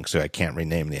iPhone, so I can't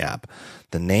rename the app.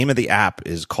 The name of the app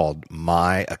is called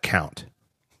My Account.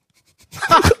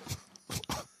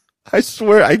 I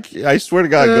swear to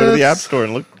God, go to the App Store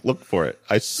and look for it.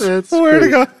 I swear to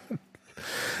God.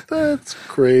 That's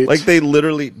great. Like they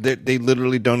literally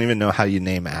don't even know how you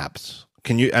name apps.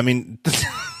 Can you? I mean,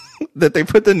 that they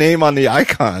put the name on the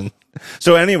icon.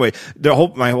 So anyway,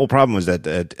 my whole problem was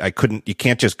that I couldn't. You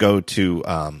can't just go to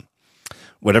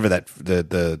whatever that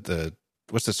the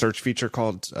what's the search feature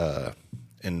called?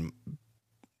 When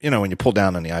you pull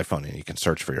down on the iPhone and you can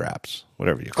search for your apps,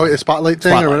 whatever you call it. Spotlight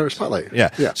thing or whatever. Spotlight.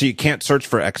 Yeah. So you can't search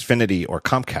for Xfinity or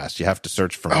Comcast. You have to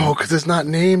search for. Oh, because it's not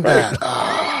named that.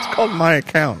 It's called My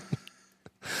Account.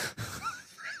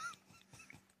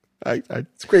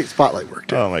 It's great Spotlight work,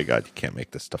 too. Oh my God, you can't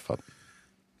make this stuff up.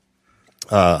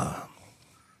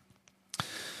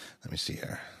 Let me see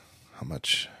here. How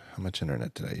much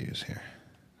internet did I use here?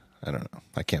 I don't know.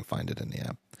 I can't find it in the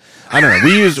app. I don't know.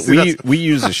 We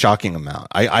use a shocking amount.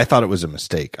 I thought it was a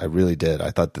mistake. I really did.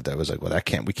 I thought that was like, well,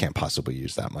 we can't possibly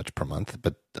use that much per month.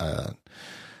 But I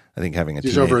think having a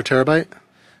use over a terabyte.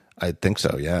 I think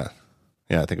so. Yeah.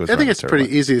 Yeah, I think it was. I think it's pretty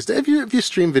easy. If you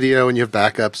stream video and you have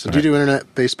backups, and do you do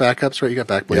internet-based backups, right? You got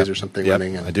Backblaze or something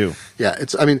running. And, I do. Yeah,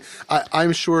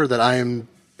 I'm sure that I am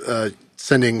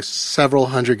sending several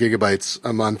hundred gigabytes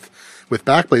a month with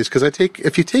Backblaze, because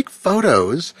if you take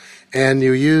photos and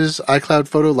you use iCloud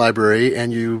Photo Library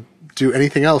and you do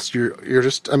anything else, you're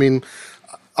just. I mean,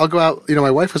 I'll go out.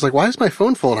 My wife was like, "Why is my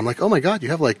phone full?" And I'm like, "Oh my God, you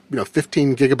have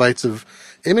 15 gigabytes of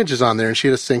images on there," and she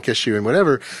had a sync issue and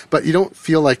whatever. But you don't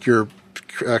feel like you're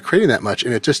creating that much,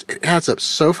 and it adds up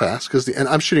so fast and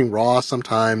I'm shooting raw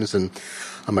sometimes and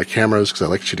on my cameras because I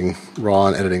like shooting raw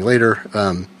and editing later.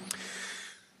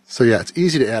 So yeah, it's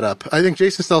easy to add up. I think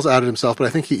Jason Snell's outed himself, but I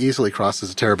think he easily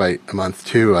crosses a terabyte a month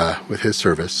too with his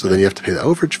service. So then you have to pay the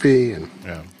overage fee. And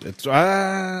yeah, it's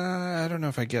I don't know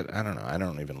if I don't know. I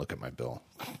don't even look at my bill,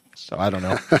 so I don't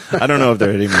know. I don't know if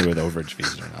they're hitting me with overage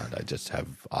fees or not. I just have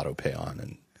auto pay on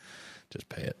and just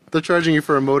pay it. They're charging you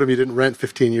for a modem you didn't rent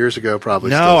 15 years ago, probably.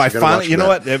 No, I finally. You know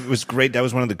what? It was great. That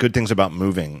was one of the good things about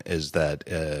moving is that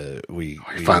we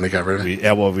finally got rid of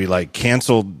it. We like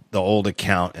canceled the old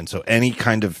account, and so any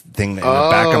kind of thing in the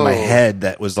back of my head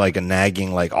that was like a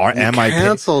nagging, like, am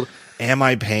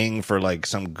I paying for like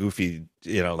some goofy,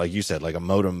 like you said, like a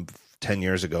modem 10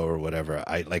 years ago or whatever?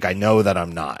 I know that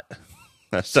I'm not.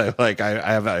 So like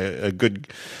I have a good,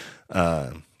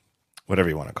 whatever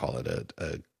you want to call it,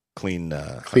 a clean.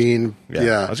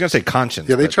 Yeah. I was gonna say conscience.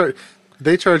 Yeah,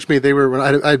 they charged me. When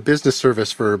I had business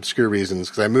service for obscure reasons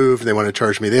because I moved. They wanted to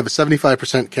charge me. They have a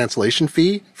 75% cancellation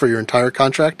fee for your entire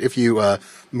contract if you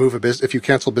if you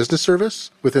cancel business service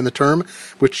within the term,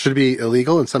 which should be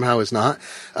illegal and somehow is not,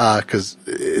 because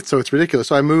it's ridiculous.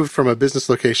 So I moved from a business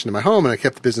location to my home, and I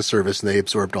kept the business service, and they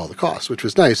absorbed all the costs, which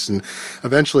was nice. And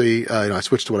eventually, I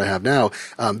switched to what I have now.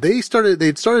 They'd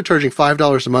started charging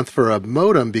 $5 a month for a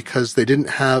modem because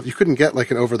you couldn't get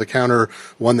like an over-the-counter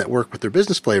one that worked with their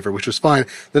business flavor, which was fine.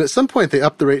 Then at some point, they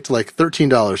upped the rate to like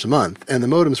 $13 a month, and the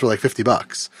modems were like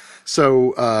 $50.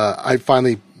 So I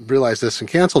finally realized this and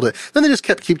canceled it. Then they just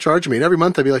keep charging me, and every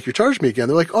month I'd be like, "You're charging me again."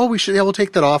 They're like, "Oh, we'll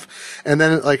take that off." And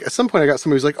then like at some point I got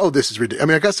somebody who's like, "Oh, this is ridiculous." I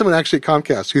mean, I got someone actually at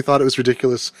Comcast who thought it was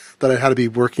ridiculous that I had to be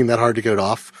working that hard to get it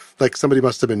off. Like somebody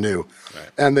must have been new, right.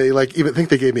 And they even think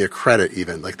they gave me a credit.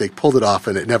 Even like they pulled it off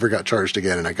and it never got charged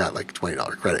again, and I got like $20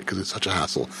 credit because it's such a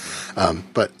hassle.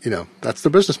 But that's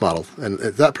the business model, and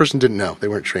that person didn't know; they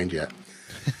weren't trained yet.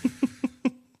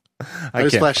 I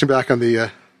was flashing back on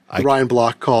the Ryan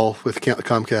Block call with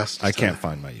Comcast. I can't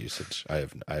find my usage. I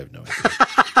have no idea.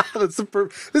 This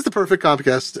is the perfect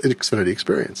Comcast Xfinity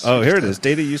experience. Oh, here it is.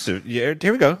 Data usage. Yeah,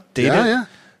 here we go. Yeah.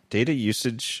 Data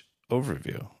usage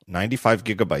overview. 95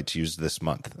 gigabytes used this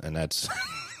month, and that's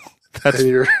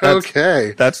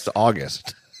okay. That's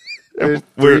August. We're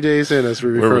 3 days in as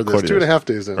we record this. 2.5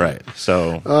 days in. Right.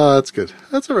 So. That's good.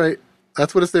 That's all right.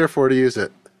 That's what it's there for, to use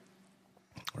it.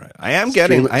 Right. I am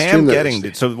getting.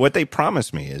 So what they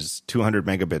promised me is 200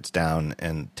 megabits down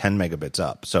and 10 megabits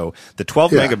up. So the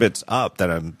 12 megabits up that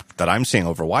I'm seeing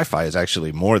over Wi-Fi is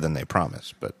actually more than they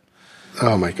promised. But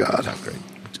oh my God, not great.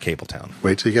 It's Cable Town.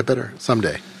 Wait till you get better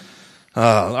someday.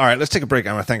 All right, let's take a break.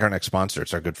 I want to thank our next sponsor.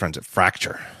 It's our good friends at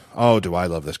Fracture. Oh, do I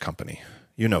love this company.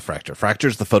 You know Fracture. Fracture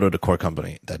is the photo decor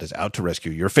company that is out to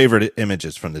rescue your favorite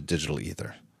images from the digital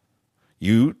ether.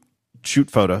 You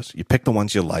shoot photos, you pick the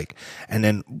ones you like, and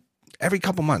then every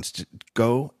couple months,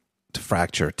 go to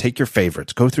Fracture, take your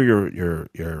favorites, go through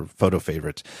your photo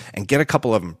favorites, and get a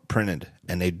couple of them printed.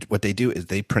 And what they do is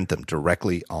they print them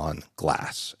directly on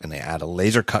glass, and they add a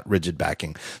laser cut rigid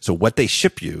backing. So what they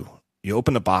ship you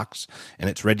open the box, and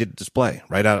it's ready to display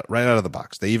right out of the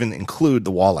box. They even include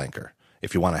the wall anchor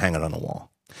if you want to hang it on the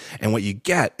wall. And what you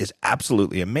get is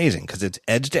absolutely amazing because it's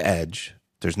edge to edge.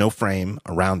 There's no frame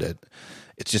around it.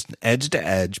 It's just an edge to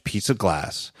edge piece of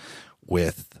glass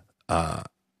with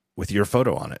your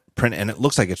photo on it. And it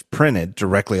looks like it's printed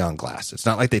directly on glass. It's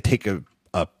not like they take a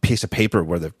piece of paper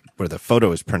where the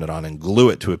photo is printed on and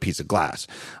glue it to a piece of glass.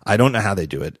 I don't know how they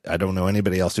do it. I don't know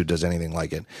anybody else who does anything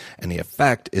like it. And the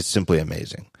effect is simply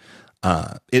amazing.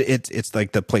 It's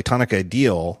like the Platonic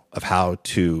ideal of how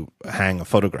to hang a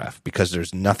photograph because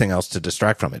there's nothing else to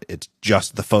distract from it. It's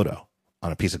just the photo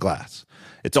on a piece of glass.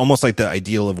 It's almost like the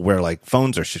ideal of where like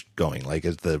phones are going. Like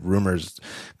as the rumors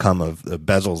come of the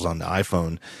bezels on the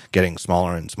iPhone getting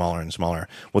smaller and smaller and smaller.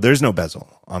 Well, there's no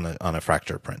bezel on a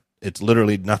Fracture print. It's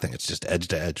literally nothing. It's just edge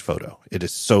to edge photo. It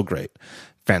is so great.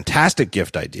 Fantastic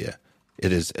gift idea.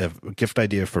 It is a gift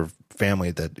idea for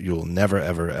family that you'll never,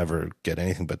 ever, ever get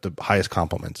anything but the highest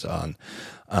compliments on.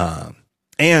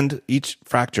 And each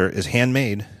Fracture is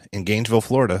handmade in Gainesville,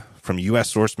 Florida, from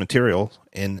U.S. sourced material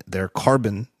in their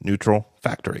carbon neutral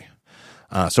factory.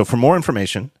 So for more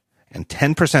information and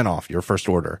 10% off your first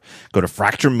order, go to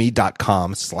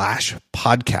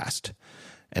fractureme.com/podcast.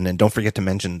 And then don't forget to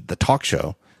mention the talk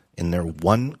show in their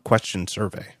 1 question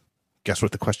survey. Guess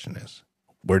what the question is?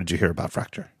 Where did you hear about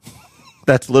Fracture?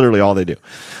 That's literally all they do.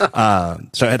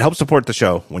 So it helps support the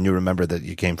show when you remember that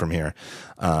you came from here.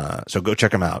 So go check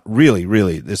them out. Really,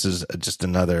 really, this is just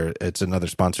another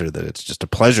sponsor that it's just a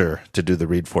pleasure to do the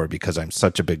read for because I'm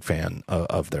such a big fan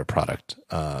of their product.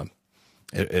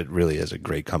 It really is a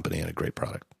great company and a great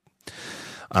product.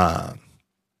 All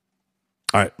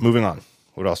right, moving on.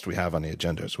 What else do we have on the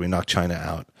agenda? So we knocked China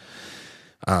out.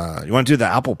 You want to do the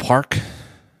Apple Park?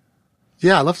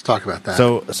 Yeah, I'd love to talk about that.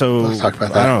 So let's talk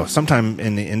about that. I don't know. Sometime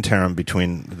in the interim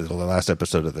between the last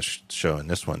episode of the show and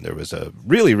this one, there was a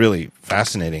really, really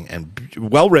fascinating and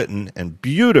well-written and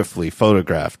beautifully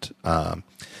photographed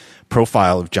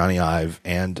profile of Johnny Ive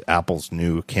and Apple's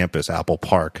new campus, Apple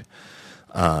Park,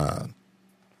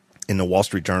 in the Wall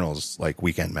Street Journal's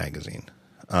weekend magazine.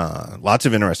 Lots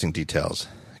of interesting details.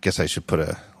 I guess I should put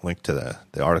a link to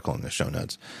the article in the show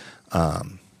notes.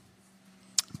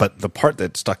 But the part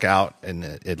that stuck out,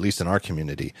 at least in our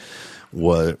community,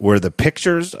 were the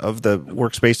pictures of the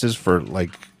workspaces for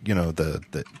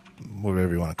the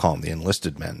whatever you want to call them, the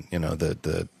enlisted men,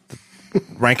 the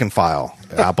rank and file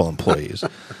Apple employees.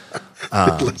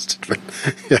 Enlisted men,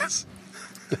 yes.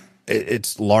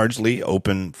 It's largely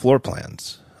open floor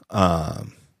plans,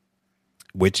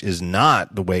 which is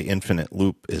not the way Infinite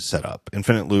Loop is set up.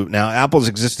 Infinite Loop, now Apple's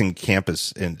existing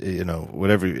campus, and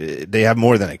whatever, they have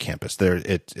more than a campus.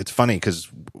 It's funny because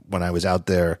when I was out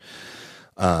there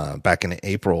back in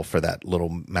April for that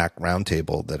little Mac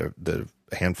roundtable that a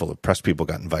handful of press people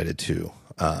got invited to,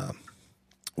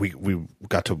 we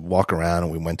got to walk around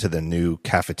and we went to the new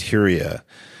cafeteria,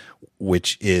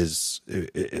 which is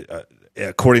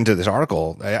according to this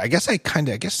article, I guess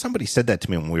somebody said that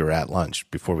to me when we were at lunch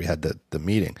before we had the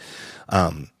meeting.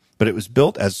 But it was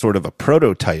built as sort of a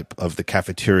prototype of the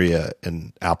cafeteria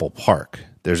in Apple Park.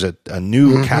 There's a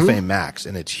new Cafe Max,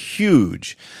 and it's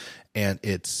huge and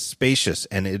it's spacious,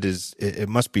 and it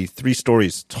must be 3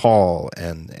 stories tall,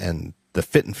 and the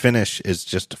fit and finish is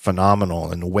just phenomenal,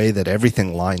 and the way that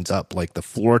everything lines up, like the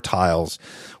floor tiles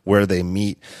where they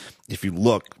meet, if you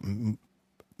look,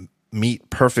 meet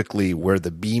perfectly where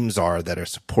the beams are that are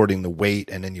supporting the weight.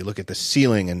 And then you look at the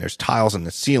ceiling and there's tiles in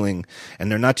the ceiling,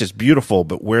 and they're not just beautiful,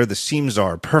 but where the seams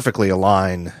are perfectly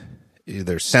aligned.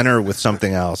 either center with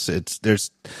something else. There's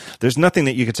nothing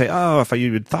that you could say, oh, if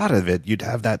you had thought of it, you'd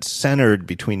have that centered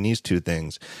between these two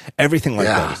things. Everything like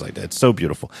that is like that. It's so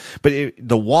beautiful. But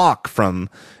the walk from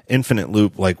Infinite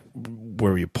Loop, like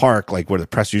where you park, like where the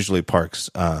press usually parks,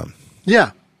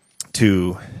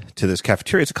 to this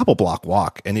cafeteria, it's a couple block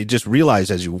walk, and you just realize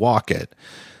as you walk it.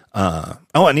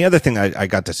 And the other thing I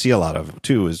got to see a lot of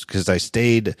too is because I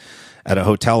stayed at a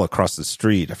hotel across the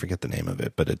street. I forget the name of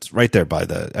it, but it's right there by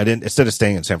instead of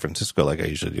staying in San Francisco like I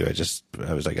usually do,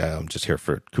 I was like, I'm just here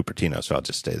for Cupertino, so I'll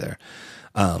just stay there.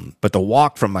 But the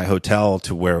walk from my hotel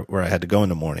to where I had to go in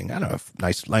the morning, I don't know,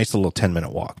 nice little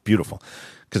 10-minute walk, beautiful,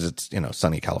 because it's,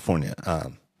 sunny California.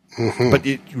 But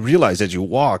you realize as you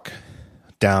walk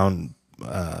down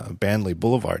Bandley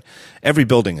Boulevard, every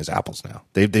building is Apple's now.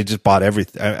 They just bought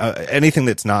everything. Anything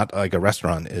that's not like a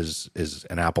restaurant is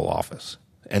an Apple office.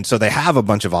 And so they have a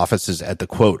bunch of offices at the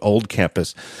quote old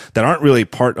campus that aren't really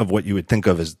part of what you would think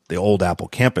of as the old Apple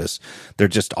campus. They're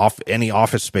just any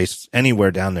office space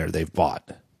anywhere down there they've bought.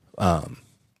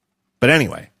 But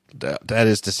anyway, that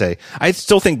is to say, I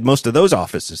still think most of those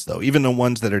offices, though, even the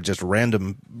ones that are just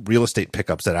random real estate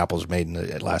pickups that Apple's made in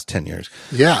the last 10 years.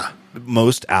 Yeah.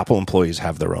 Most Apple employees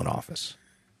have their own office.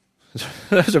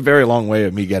 That's a very long way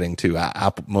of me getting to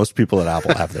Apple. Most people at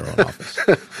Apple have their own office.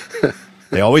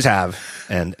 They always have,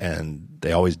 and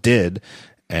they always did.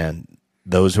 And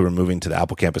those who are moving to the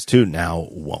Apple campus too now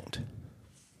won't.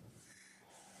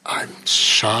 I'm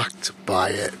shocked by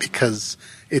it because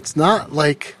it's not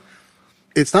like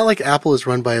Apple is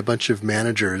run by a bunch of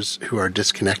managers who are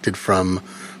disconnected from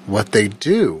what they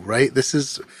do, right? This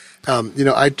is,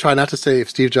 I try not to say if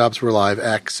Steve Jobs were alive,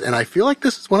 X, and I feel like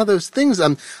this is one of those things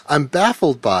I'm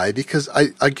baffled by because I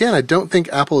don't think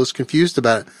Apple is confused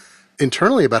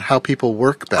internally about how people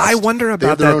work best. I wonder about they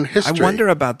have their own history. I wonder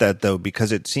about that though,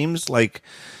 because it seems like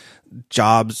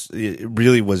Jobs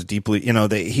really was deeply,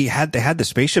 they had the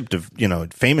spaceship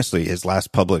famously his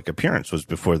last public appearance was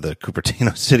before the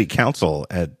Cupertino City Council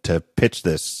to pitch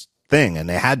this thing, and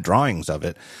they had drawings of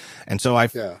it. And so I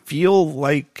feel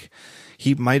like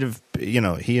he might have,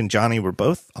 he and Johnny were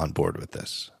both on board with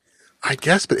this. I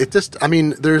guess, but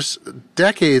there's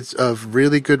decades of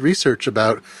really good research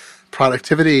about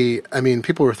productivity.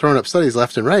 People were throwing up studies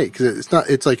left and right because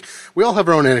it's like we all have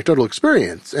our own anecdotal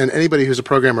experience, and anybody who's a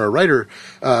programmer or writer,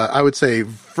 I would say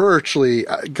virtually,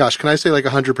 can I say like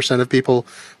 100% of people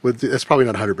that's probably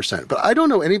not 100%, but I don't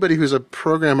know anybody who's a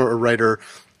programmer or writer.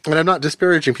 And I'm not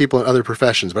disparaging people in other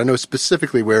professions, but I know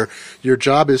specifically where your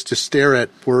job is to stare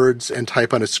at words and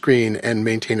type on a screen and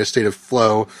maintain a state of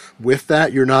flow with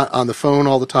that. You're not on the phone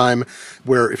all the time,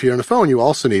 where if you're on the phone, you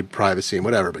also need privacy and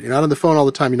whatever, but you're not on the phone all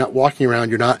the time. You're not walking around.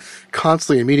 You're not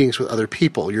constantly in meetings with other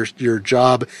people. Your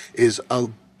job is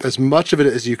as much of it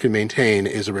as you can maintain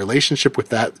is a relationship with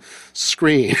that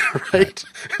screen, right?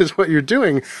 Is what you're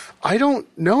doing. I don't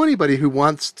know anybody who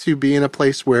wants to be in a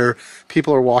place where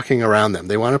people are walking around them.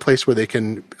 They want a place where they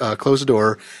can close a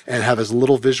door and have as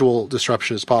little visual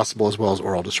disruption as possible, as well as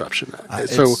oral disruption.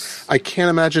 So I can't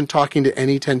imagine talking to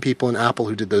any 10 people in Apple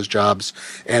who did those jobs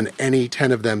and any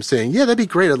 10 of them saying, yeah, that'd be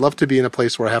great. I'd love to be in a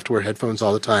place where I have to wear headphones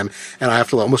all the time and I have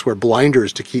to almost wear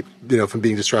blinders to keep, from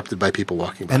being disrupted by people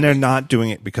walking by. And they're not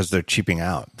doing it because they're cheaping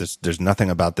out. There's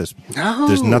nothing about this. No.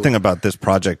 There's nothing about this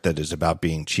project that is about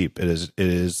being cheap. It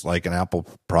is like an Apple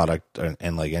product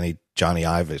and like any Johnny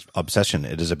Ive obsession.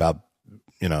 It is about,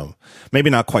 maybe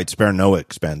not quite spare no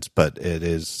expense, but it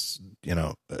is,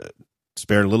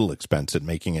 spare little expense at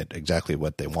making it exactly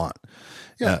what they want.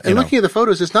 Yeah. And looking at the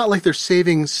photos, it's not like they're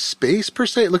saving space per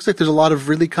se. It looks like there's a lot of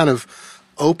really kind of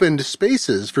opened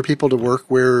spaces for people to work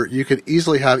where you could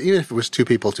easily have, even if it was 2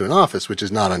 people to an office, which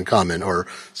is not uncommon, or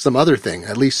some other thing,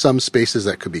 at least some spaces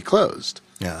that could be closed.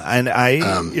 Yeah. And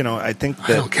I think that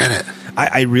I don't get it.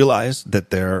 I realize that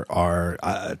there are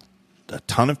a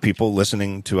ton of people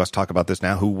listening to us talk about this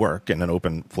now who work in an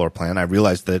open floor plan. I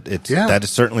realize that that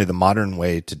is certainly the modern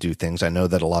way to do things. I know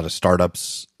that a lot of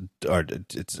startups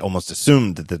it's almost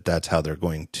assumed that that's how they're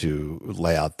going to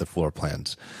lay out the floor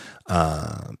plans.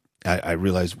 I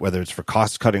realize whether it's for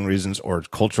cost cutting reasons or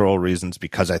cultural reasons,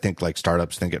 because I think like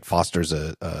startups think it fosters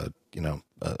a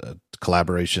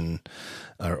collaboration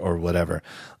or whatever.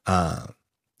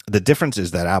 The difference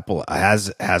is that Apple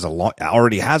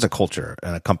already has a culture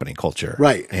and a company culture,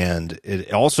 right? And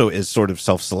it also is sort of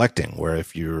self-selecting, where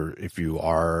if you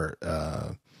are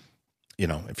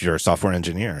if you're a software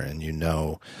engineer and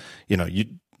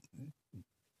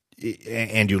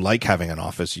and you like having an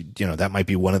office, that might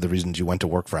be one of the reasons you went to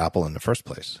work for Apple in the first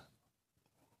place.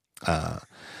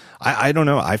 I don't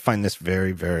know. I find this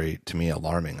very, very, to me,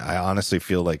 alarming. I honestly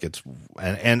feel like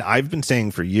and I've been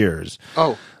saying for years.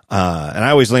 And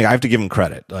I always link, I have to give him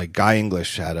credit. Like Guy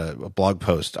English had a blog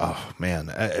post. Oh man,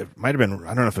 it might've been,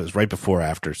 I don't know if it was right before or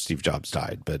after Steve Jobs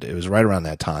died, but it was right around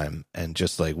that time. And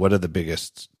just like, what's the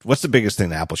biggest thing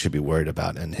that Apple should be worried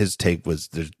about? And his take was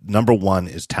number one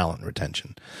is talent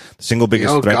retention. The single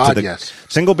biggest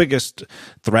single biggest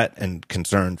threat and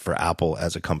concern for Apple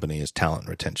as a company is talent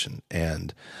retention.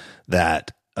 And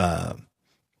that,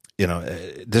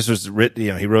 this was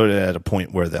written, he wrote it at a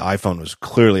point where the iPhone was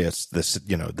clearly it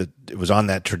was on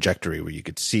that trajectory where you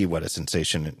could see what a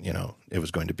sensation, it was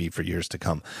going to be for years to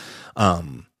come.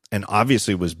 And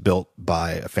obviously was built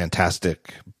by a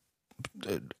fantastic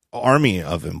army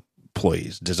of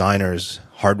employees, designers,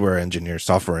 hardware engineers,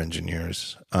 software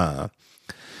engineers.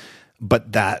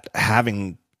 But that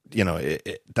having,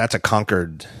 that's a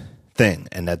conquered thing.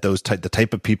 And that the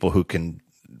type of people who can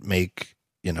make,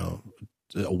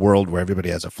 a world where everybody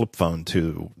has a flip phone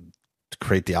to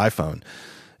create the iPhone,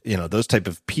 those type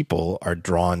of people are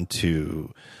drawn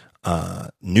to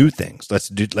new things.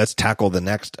 Let's tackle the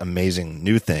next amazing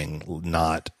new thing,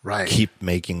 not keep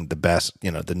making the best,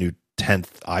 the new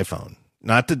 10th iPhone.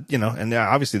 Not to, and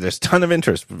obviously there's a ton of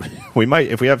interest. We might,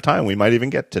 if we have time, we might even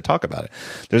get to talk about it.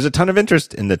 There's a ton of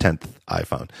interest in the 10th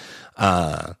iPhone.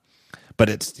 But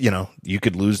it's, you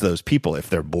could lose those people if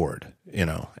they're bored,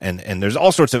 and there's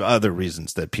all sorts of other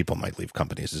reasons that people might leave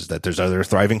companies, is that there's other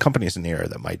thriving companies in the area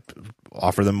that might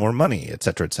offer them more money, et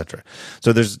cetera, et cetera.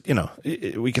 So there's,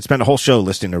 we could spend a whole show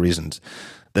listing the reasons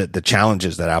that the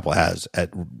challenges that Apple has at,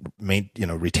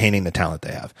 retaining the talent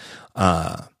they have.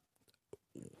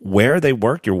 Where they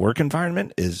work, your work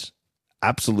environment is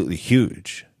absolutely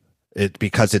huge.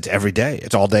 Because it's every day.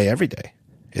 It's all day, every day.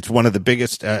 It's one of the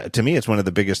biggest, to me, it's one of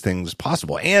the biggest things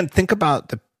possible. And think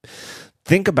about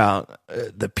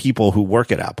the people who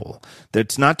work at Apple.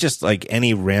 It's not just like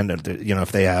any random,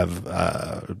 if they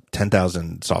have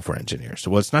 10,000 software engineers.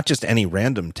 Well, it's not just any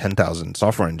random 10,000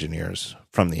 software engineers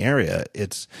from the area.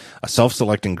 It's a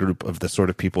self-selecting group of the sort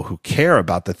of people who care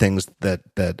about the things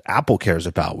that Apple cares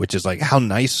about, which is like, how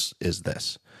nice is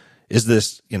this? Is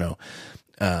this,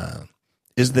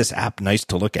 is this app nice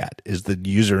to look at? Is the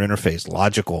user interface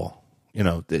logical?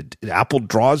 Apple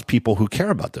draws people who care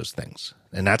about those things,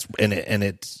 and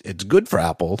it's good for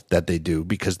Apple that they do,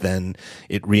 because then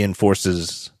it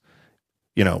reinforces,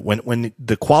 when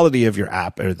the quality of your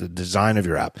app or the design of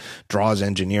your app draws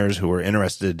engineers who are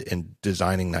interested in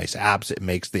designing nice apps, it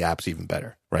makes the apps even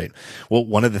better, right? Well,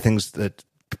 one of the things that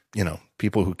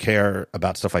people who care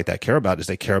about stuff like that care about is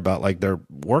they care about like their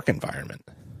work environment.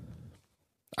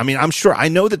 I mean, I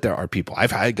know that there are people,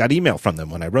 I got email from them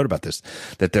when I wrote about this,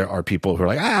 that there are people who are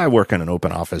like, I work in an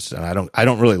open office and I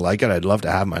don't really like it. I'd love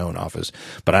to have my own office,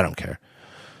 but I don't care.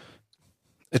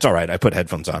 It's all right. I put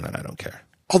headphones on and I don't care.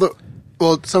 Although,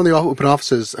 some of the open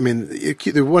offices, I mean,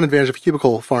 the one advantage of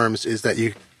cubicle farms is that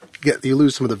you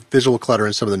lose some of the visual clutter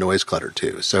and some of the noise clutter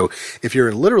too. So if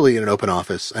you're literally in an open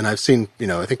office, and I've seen,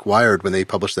 I think Wired, when they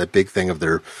published that big thing of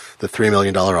the $3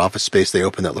 million office space they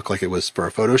opened that looked like it was for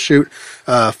a photo shoot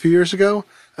a few years ago,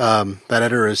 that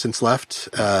editor has since left,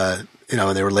 and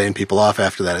they were laying people off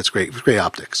after that. It's great. It was great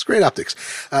optics.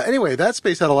 Anyway, that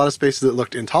space had a lot of spaces that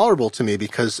looked intolerable to me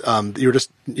because, you're just,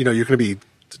 you're going to be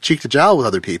cheek to jowl with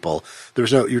other people.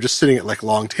 You're just sitting at like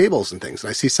long tables and things. And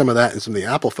I see some of that in some of the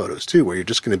Apple photos too, where you're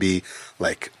just going to be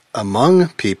like among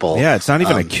people. Yeah. It's not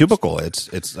even a cubicle.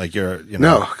 It's like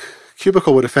No,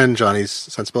 cubicle would offend Johnny's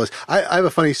sensibilities. I have a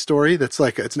funny story that's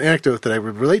like, it's an anecdote that I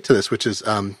would relate to this, which is,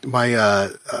 my,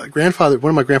 grandfather, one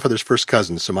of my grandfather's first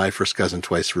cousins, so my first cousin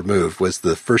twice removed, was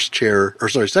the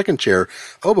second chair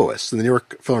oboist in the New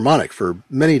York Philharmonic for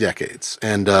many decades.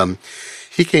 And,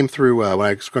 he came through, when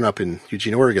I was growing up in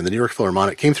Eugene, Oregon, the New York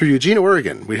Philharmonic came through Eugene,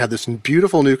 Oregon. We had this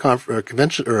beautiful new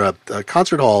convention or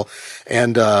concert hall,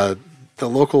 and the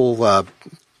local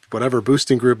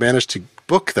boosting group managed to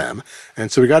book them. And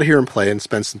so we got to hear him play and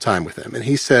spend some time with him. And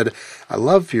he said, I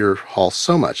love your hall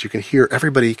so much. I can hear every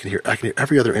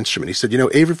other instrument. He said,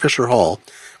 Avery Fisher Hall,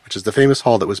 which is the famous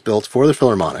hall that was built for the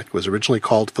Philharmonic, was originally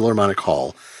called Philharmonic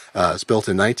Hall. It's built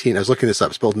in I was looking this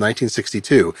up. It's built in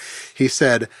 1962. He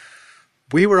said,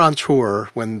 we were on tour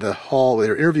when they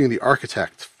were interviewing the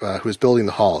architect who was building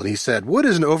the hall, and he said, wood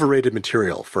is an overrated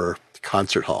material for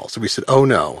concert halls. So we said, oh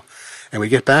no. And we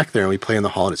get back there and we play in the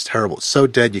hall and it's terrible. It's so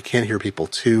dead you can't hear people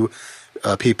 2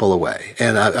 people away.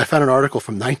 And I found an article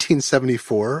from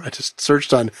 1974. I just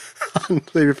searched on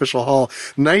Avery Fisher Hall.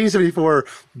 1974,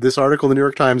 this article in the New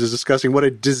York Times is discussing what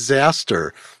a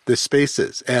disaster this space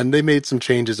is. And they made some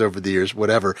changes over the years,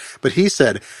 whatever. But he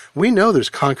said, we know there's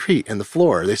concrete in the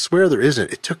floor. They swear there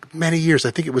isn't. It took many years. I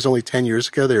think it was only 10 years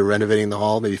ago. They were renovating the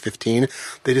hall, maybe 15.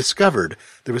 They discovered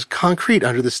there was concrete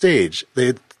under the stage. They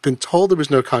had been told there was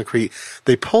no concrete.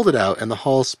 They pulled it out, and the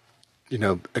hall's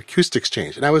acoustics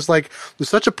changed. And I was like, there's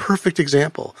such a perfect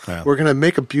example. Yeah. We're going to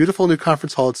make a beautiful new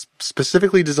conference hall. It's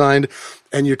specifically designed,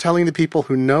 and you're telling the people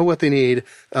who know what they need,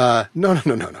 no.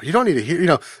 You don't need to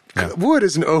hear, wood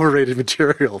is an overrated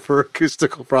material for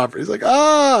acoustical properties. Like,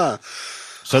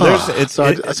 So there's,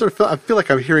 I feel like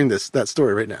I'm hearing that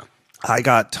story right now. I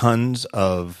got tons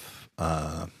of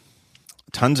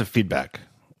feedback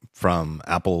from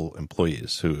Apple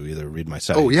employees who either read my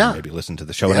site or maybe listen to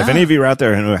the show. Yeah. And if any of you are out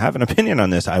there and have an opinion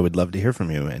on this, I would love to hear from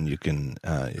you. And you can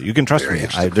trust me.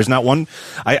 There's not one.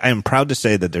 I am proud to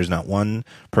say that there's not one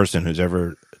person who's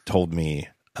ever told me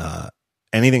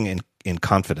anything in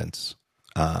confidence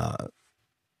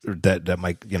that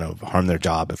might harm their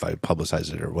job if I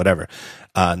publicize it or whatever.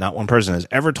 Not one person has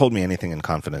ever told me anything in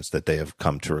confidence that they have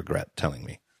come to regret telling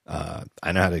me.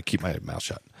 I know how to keep my mouth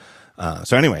shut.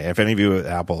 So anyway, if any of you at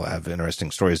Apple have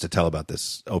interesting stories to tell about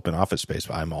this open office space,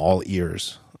 I'm all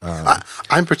ears.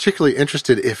 I'm particularly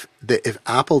interested if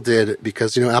Apple did,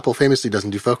 because Apple famously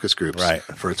doesn't do focus groups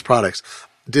for its products.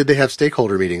 Did they have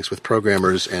stakeholder meetings with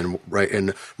programmers and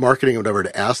marketing or whatever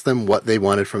to ask them what they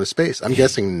wanted from a space? I'm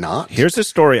guessing not. Here's a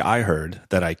story I heard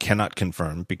that I cannot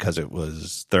confirm because it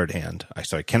was third hand.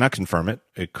 So I cannot confirm it.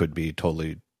 It could be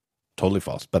totally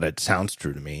false, but it sounds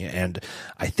true to me, and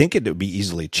I think it would be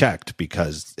easily checked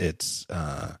because it's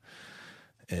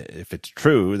if it's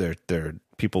true, there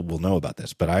people will know about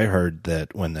this. But I heard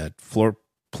that when the floor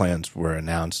plans were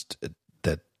announced,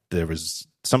 that there was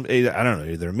either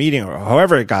a meeting or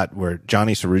however it got, where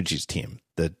Johnny Cerrugi's team,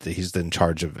 that he's in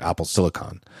charge of Apple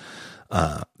Silicon,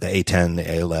 the A10, the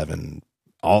A11.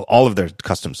 All of their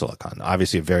custom silicon,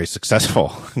 obviously a very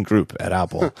successful group at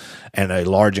Apple and a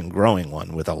large and growing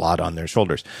one with a lot on their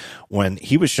shoulders. When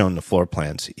he was shown the floor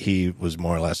plans, he was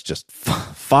more or less just,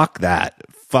 fuck that,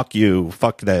 fuck you,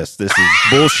 fuck this is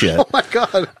bullshit. Oh my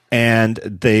God. And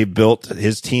they built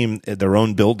his team their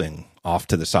own building off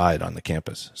to the side on the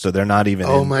campus. So they're not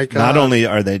even, my God. Not only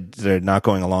are they're not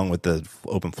going along with the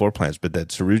open floor plans, but that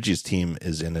Cerrugi's team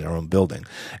is in their own building.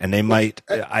 And they might,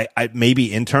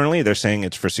 maybe internally they're saying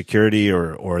it's for security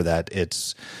or that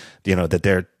it's,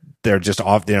 that they're just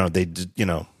off, that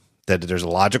there's a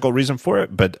logical reason for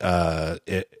it. But,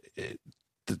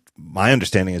 my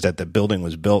understanding is that the building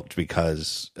was built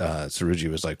because,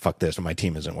 Cerrugi was like, fuck this, my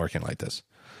team isn't working like this.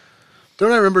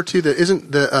 Don't I remember too that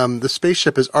isn't the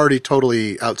spaceship is already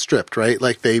totally outstripped, right?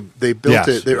 Like they built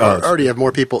it, they already have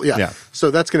more people. Yeah.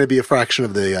 So that's going to be a fraction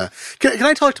of the. Can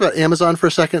I talk about Amazon for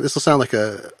a second? This will sound like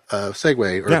a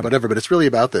segue or whatever, but it's really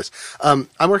about this. I'm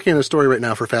working on a story right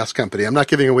now for Fast Company. I'm not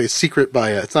giving away a secret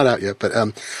by it's not out yet, but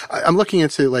I'm looking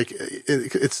into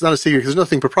it's not a secret because there's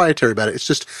nothing proprietary about it. It's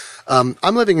just I'm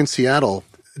living in Seattle.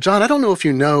 John, I don't know if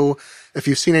if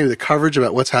you've seen any of the coverage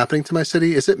about what's happening to my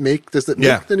city. Does it make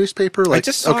the newspaper? I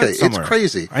just saw it somewhere. It's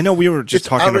crazy. I know we were just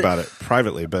talking about it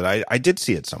privately, but I did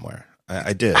see it somewhere.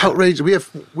 I did. Outrageous.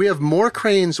 We have more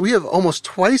cranes. We have almost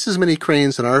twice as many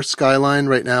cranes in our skyline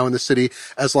right now in the city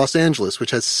as Los Angeles,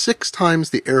 which has 6 times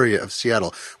the area of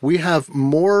Seattle. We have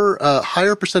more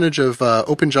higher percentage of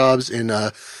open jobs in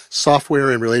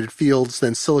software and related fields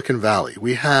than Silicon Valley.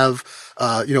 We have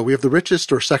we have the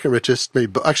richest or second richest, we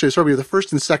have the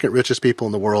first and second richest people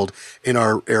in the world in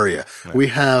our area. Right. We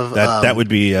have that would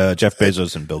be Jeff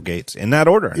Bezos and Bill Gates in that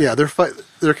order. Yeah,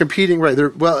 they're competing, right?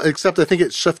 Except I think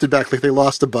it shifted back. Like they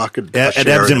lost a buck. It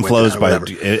ebbs and flows by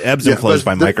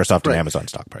Microsoft and Amazon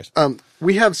stock price.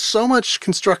 We have so much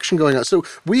construction going on. So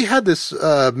we had this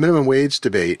minimum wage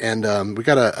debate, and we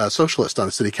got a socialist on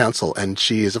the city council, and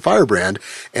she is a firebrand,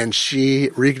 and she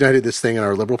reignited this thing in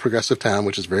our liberal progressive town,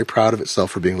 which is very proud of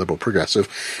itself for being liberal progressive.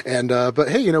 And but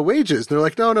hey, wages. And they're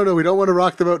like, no, we don't want to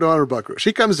rock the boat, no honor buck.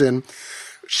 She comes in,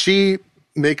 she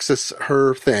makes this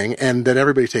her thing, and then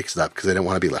everybody takes it up because they don't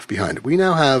want to be left behind. We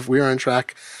are on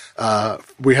track.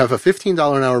 We have a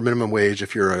 $15 an hour minimum wage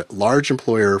if you're a large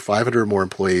employer, 500 or more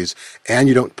employees, and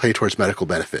you don't pay towards medical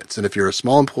benefits. And if you're a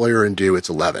small employer and do, it's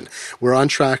 11. We're on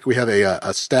track. We have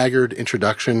a staggered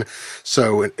introduction.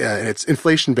 So, and it's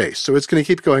inflation based. So it's going to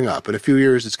keep going up. In a few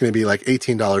years, it's going to be like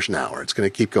 $18 an hour. It's going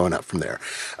to keep going up from there.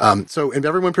 And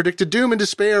everyone predicted doom and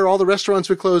despair. All the restaurants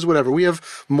would close, whatever. We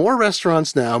have more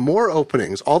restaurants now, more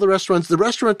openings. All the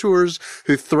restaurateurs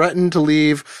who threatened to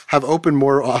leave have opened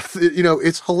more off.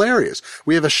 It's hilarious.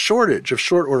 We have a shortage of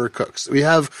short order cooks.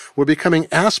 We're becoming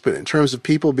Aspen in terms of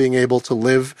people being able to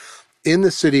live in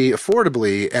the city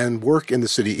affordably and work in the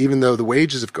city, even though the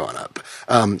wages have gone up.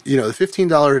 The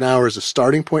 $15 an hour is a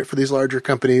starting point for these larger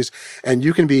companies, and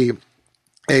you can be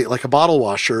like a bottle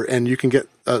washer and you can get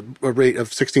a rate of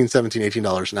 $16, $17,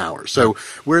 $18 an hour. So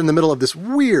we're in the middle of this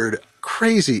weird,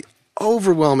 crazy,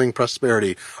 overwhelming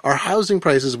prosperity. Our housing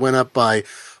prices went up by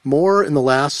more in the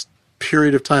last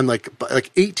period of time, like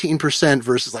 18%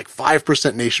 versus like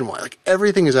 5% nationwide. Like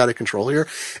everything is out of control here.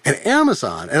 And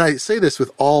Amazon, and I say this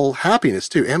with all happiness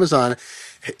too, Amazon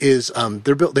is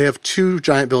they have 2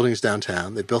 giant buildings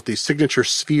downtown. They built the signature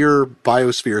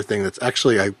biosphere thing that's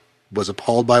actually, I was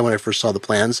appalled by when I first saw the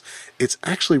plans. It's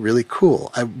actually really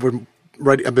cool. I've been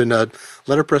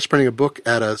letterpress printing a book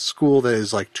at a school that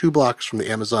is like 2 blocks from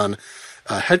the Amazon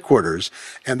headquarters,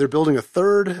 and they're building a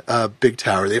third big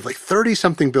tower. They have like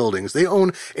 30-something buildings.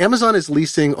 Amazon is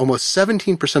leasing almost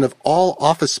 17% of all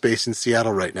office space in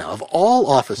Seattle right now, of all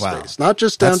office space, not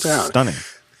just downtown. That's stunning.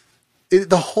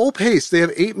 The whole pace, they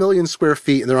have 8 million square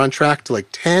feet, and they're on track to like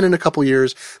 10 in a couple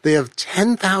years. They have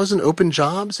 10,000 open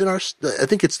jobs I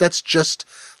think that's just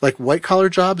like white collar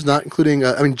jobs, not including,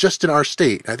 just in our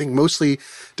state. I think mostly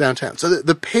downtown. So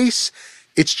the pace,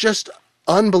 it's just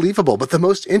unbelievable. But the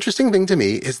most interesting thing to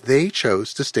me is they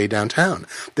chose to stay downtown.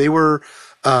 They were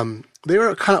kind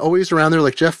of always around there.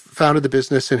 Like Jeff founded the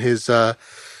business in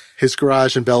his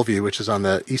garage in Bellevue, which is on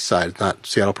the east side, not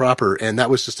Seattle proper, and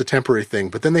that was just a temporary thing.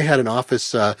 But then they had an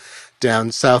office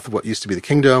down south of what used to be the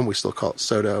Kingdom. We still call it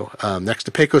Soto, next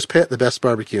to Pecos Pit, the best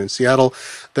barbecue in Seattle.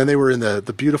 Then they were in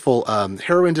the beautiful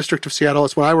heroin district of Seattle.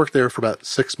 It's when I worked there for about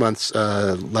 6 months,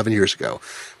 11 years ago.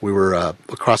 We were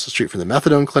across the street from the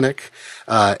methadone clinic,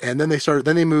 and then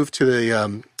they moved to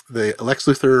the Lex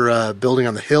Luthor building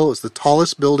on the hill. Is the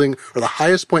tallest building or the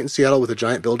highest point in Seattle with a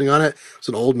giant building on it. It's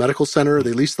an old medical center.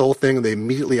 They leased the whole thing and they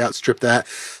immediately outstripped that.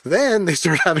 Then they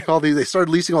started they started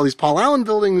leasing all these Paul Allen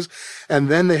buildings, and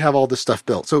then they have all this stuff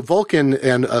built. So Vulcan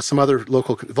and some other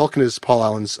Vulcan is Paul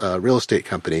Allen's real estate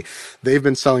company. They've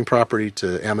been selling property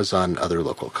to Amazon, other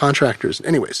local contractors.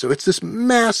 Anyway, so it's this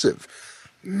massive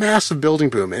building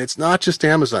boom. And it's not just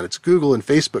Amazon. It's Google and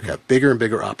Facebook have bigger and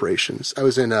bigger operations. I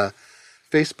was in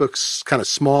Facebook's kind of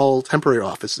small temporary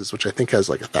offices, which I think has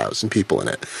like 1,000 people in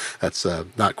it. That's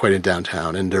not quite in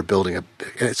downtown, and they're building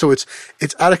so it's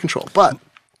out of control. But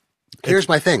here's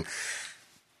my thing: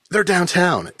 they're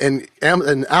downtown, and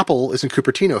Apple is in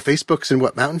Cupertino. Facebook's in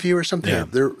Mountain View or something. Yeah.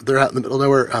 They're out in the middle of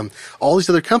nowhere. All these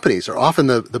other companies are off in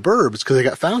the burbs because they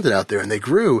got founded out there and they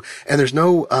grew. And there's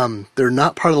no they're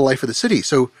not part of the life of the city.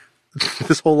 So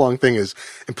this whole long thing is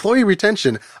employee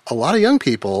retention. A lot of young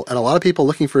people and a lot of people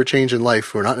looking for a change in life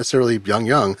who are not necessarily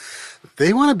young,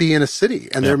 they want to be in a city,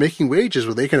 and they're making wages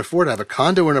where they can afford to have a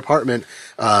condo or an apartment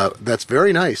that's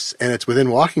very nice, and it's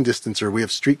within walking distance, or we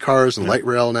have streetcars and light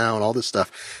rail now and all this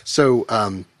stuff. So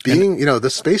the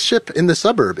spaceship in the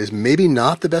suburb is maybe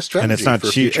not the best strategy. And it's not for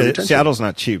cheap. future retention. Seattle's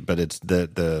not cheap, but it's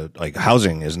the like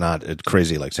housing is not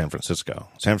crazy like San Francisco.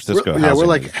 San Francisco, we're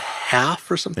like half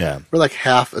or something. Yeah, we're like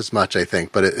half as much, I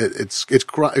think, but it's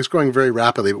growing very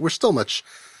rapidly. But we're still much.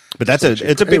 But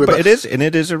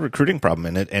it is a recruiting problem,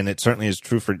 and it certainly is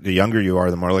true for the younger you are,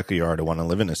 the more likely you are to want to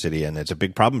live in a city, and it's a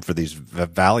big problem for these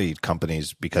valley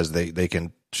companies because they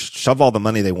can shove all the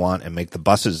money they want and make the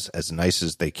buses as nice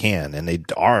as they can, and they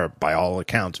are by all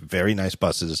accounts very nice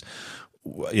buses,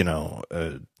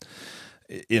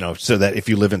 so that if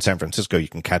you live in San Francisco, you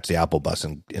can catch the Apple bus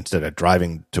and instead of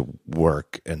driving to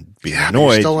work and being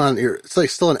annoyed. It's like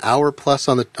still an hour plus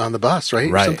on the bus, right?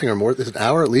 Right. Something or more. There's an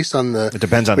hour at least on the. It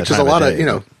depends on which the time is a lot of day.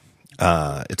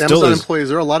 Amazon employees.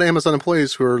 There are a lot of Amazon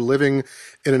employees who are living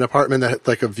in an apartment that has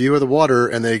like a view of the water,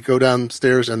 and they go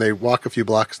downstairs and they walk a few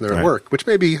blocks and they're at work, which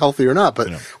may be healthy or not. But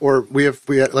or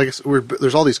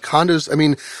there's all these condos. I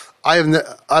mean, I've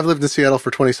lived in Seattle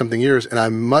for 20 something years, and I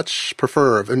much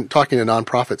prefer, and talking to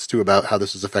nonprofits too about how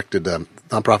this has affected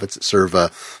nonprofits that serve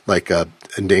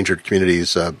endangered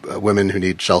communities, women who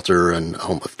need shelter and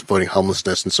avoiding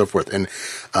homelessness and so forth. And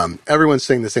everyone's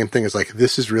saying the same thing: is like,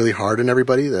 this is really hard on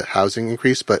everybody, the housing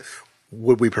increase, but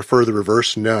would we prefer the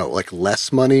reverse? No, like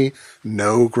less money,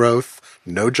 no growth,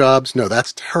 no jobs. No,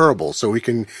 that's terrible. So we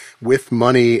can, with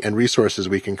money and resources,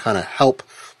 we can kind of help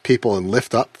people and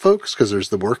lift up folks because there's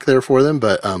the work there for them.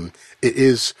 But it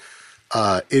is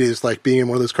like being in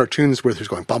one of those cartoons where there's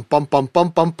going bump bump bump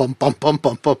bump bump bump bump bump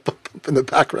bump bump bump in the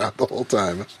background the whole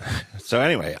time. So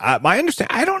anyway, my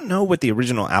understanding, I don't know what the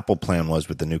original Apple plan was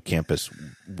with the new campus.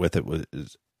 With it was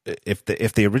if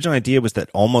the original idea was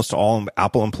that almost all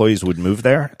Apple employees would move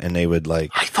there and they would like.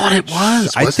 I thought it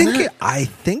was. I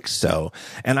think so,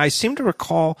 and I seem to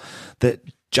recall that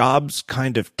Jobs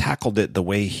kind of tackled it the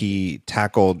way he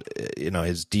tackled,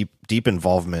 his deep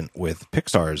involvement with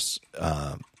Pixar's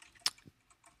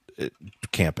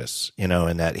campus,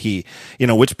 and that he,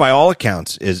 which by all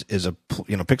accounts is a,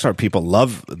 Pixar people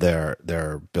love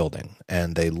their building,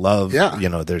 and they love,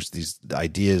 there's these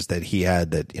ideas that he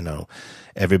had that,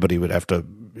 everybody would have to,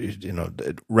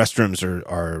 restrooms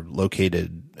are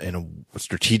located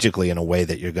strategically in a way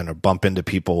that you're going to bump into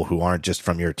people who aren't just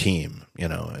from your team,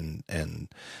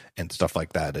 and stuff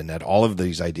like that. And that all of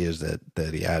these ideas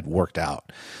that he had worked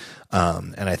out.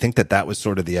 And I think that was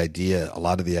sort of the idea, a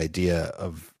lot of the idea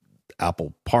of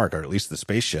Apple Park, or at least the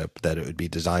spaceship, that it would be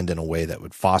designed in a way that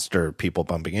would foster people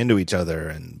bumping into each other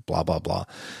and blah, blah, blah.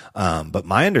 But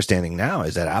my understanding now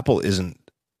is that Apple isn't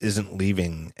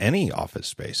leaving any office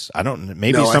space. I don't,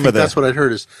 maybe no, some of the, that's what I'd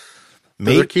heard is I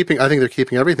think they're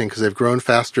keeping everything because they've grown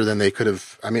faster than they could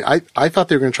have. I mean, I thought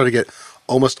they were going to try to get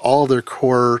almost all of their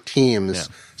core teams.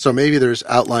 Yeah. So maybe there's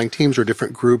outlying teams or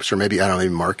different groups, or maybe, I don't know,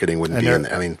 maybe marketing wouldn't be in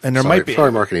there. I mean, and there might be,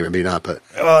 sorry, marketing, maybe not, but.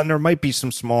 And there might be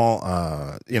some small,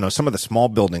 some of the small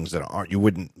buildings that you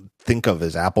wouldn't think of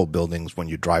as Apple buildings when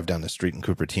you drive down the street in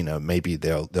Cupertino, maybe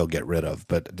they'll get rid of.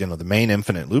 But, the main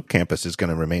Infinite Loop campus is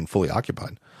going to remain fully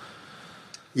occupied.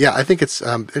 Yeah, I think it's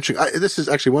interesting. This is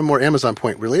actually one more Amazon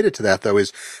point related to that, though,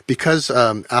 is because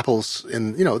Apple's they're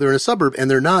in a suburb,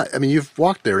 and they're not. I mean, you've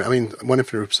walked there. I mean, one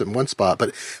Infinite Loop's in one spot,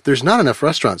 but there's not enough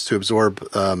restaurants to absorb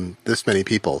this many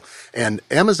people. And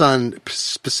Amazon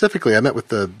specifically, I met with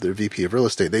their VP of real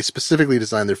estate. They specifically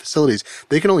designed their facilities.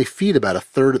 They can only feed about a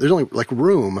third. There's only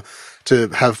room to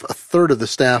have a third of the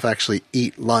staff actually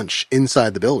eat lunch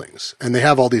inside the buildings. And they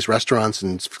have all these restaurants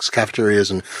and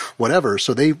cafeterias and whatever.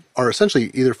 So they are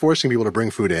essentially either forcing people to bring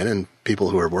food in, and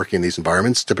people who are working in these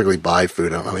environments typically buy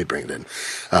food. I don't know how they bring it in.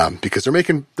 Because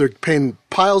they're paying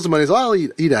piles of money. So I'll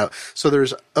eat out. So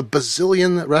there's a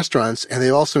bazillion restaurants, and they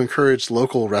also encourage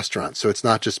local restaurants. So it's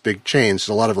not just big chains. There's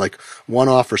a lot of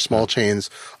one-off or small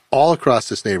chains all across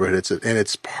this neighborhood.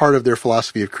 It's part of their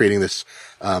philosophy of creating this,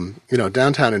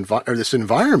 downtown or this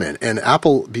environment. And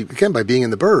Apple, again, by being in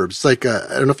the burbs, it's like, I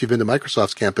don't know if you've been to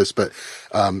Microsoft's campus, but,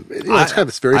 it's kind of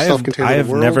this very self-contained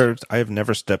world. I have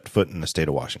never stepped foot in the state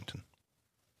of Washington.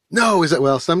 No,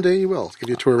 well, someday you will. I'll give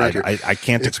you a tour around here. I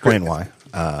can't explain why.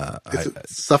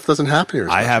 Stuff doesn't happen here.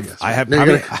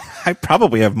 I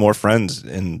probably have more friends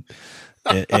and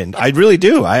I really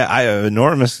do. I have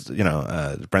enormous,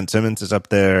 Brent Simmons is up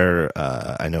there.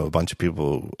 I know a bunch of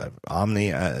people,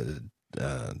 Omni,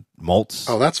 Moltz.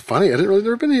 Oh, that's funny.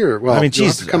 Never been here. Well, I mean, you'll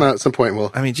have to come out at some point.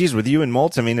 With you and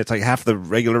Moltz, I mean, it's like half the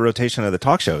regular rotation of the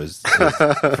talk show is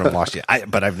from Washington.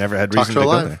 But I've never had reason to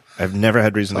go there. I've never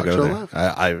had reason to go there.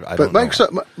 But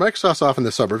Microsoft's off in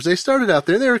the suburbs. They started out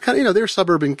there. They were kind of, they were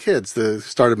suburban kids that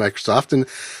started Microsoft, and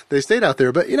they stayed out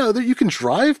there. But, you can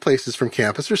drive places from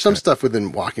campus. There's some stuff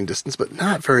within walking distance, but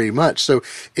not very much. So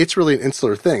it's really an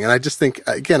insular thing. And I just think,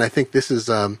 again, this is,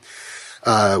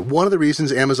 one of the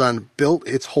reasons Amazon built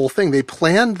its whole thing. They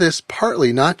planned this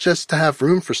partly not just to have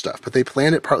room for stuff, but they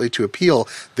planned it partly to appeal.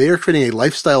 They are creating a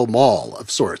lifestyle mall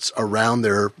of sorts around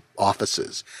their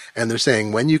offices. And they're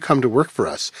saying, when you come to work for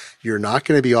us, you're not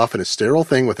going to be off in a sterile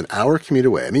thing with an hour commute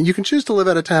away. I mean, you can choose to live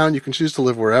out of town, you can choose to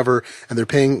live wherever, and they're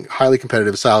paying highly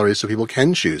competitive salaries so people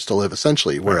can choose to live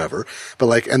essentially wherever.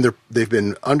 But they've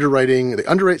been they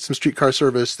underwrite some streetcar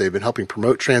service, they've been helping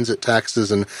promote transit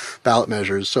taxes and ballot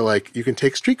measures. So you can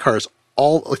take streetcars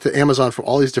all to Amazon from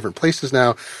all these different places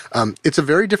now. It's a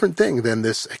very different thing than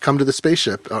this come to the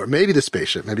spaceship, or maybe the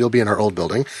spaceship. Maybe you'll be in our old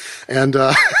building, and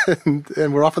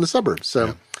and we're off in the suburbs. So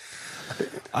yeah.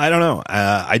 I don't know.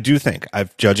 I do think,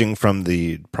 judging from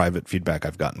the private feedback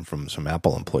I've gotten from some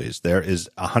Apple employees, there is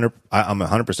I'm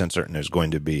 100% certain there's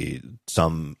going to be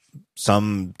some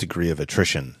degree of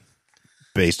attrition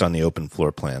based on the open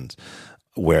floor plans,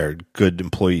 where good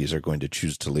employees are going to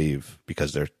choose to leave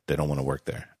because they don't want to work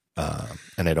there.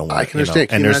 And they don't want. I can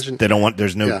understand. And they don't want.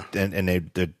 There's no. Yeah. And they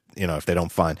if they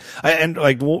don't find.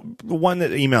 One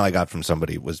email I got from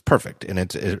somebody was perfect, and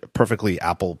it's a perfectly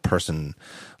Apple person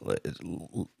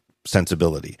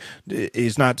sensibility.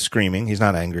 He's not screaming. He's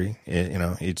not angry.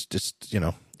 It's just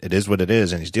it is what it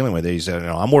is, and he's dealing with it. He said,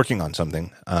 I'm working on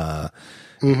something.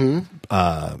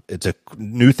 It's a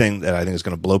new thing that I think is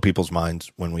going to blow people's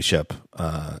minds when we ship.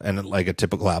 And like a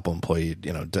typical Apple employee,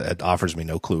 it offers me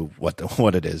no clue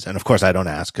what it is. And of course I don't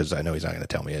ask because I know he's not going to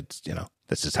tell me. It's,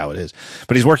 this is how it is.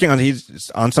 But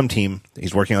he's on some team.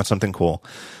 He's working on something cool.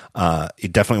 He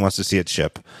definitely wants to see it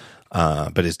ship.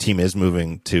 But his team is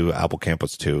moving to Apple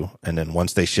Campus 2. And then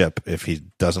once they ship, if he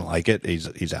doesn't like it,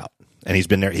 he's out. And he's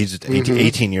been there. He's an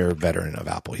 18-year veteran of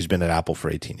Apple. He's been at Apple for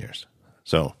 18 years.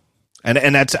 So,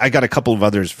 and that's, I got a couple of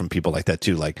others from people like that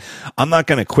too. Like, I'm not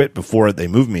going to quit before they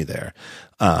move me there.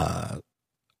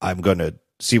 I'm going to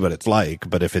see what it's like.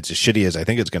 But if it's as shitty as I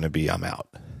think it's going to be, I'm out.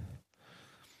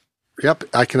 Yep,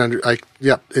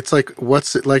 yep. It's like,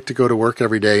 what's it like to go to work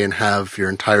every day and have your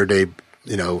entire day,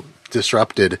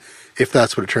 disrupted, if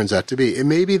that's what it turns out to be. It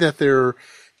may be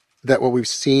that what we've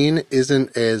seen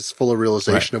isn't as full of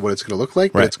realization of what it's going to look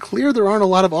like, but it's clear there aren't a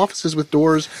lot of offices with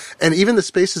doors, and even the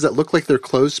spaces that look like they're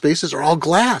closed spaces are all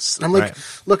glass. And I'm like,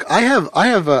 look,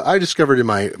 I discovered in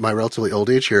my relatively old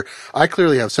age here, I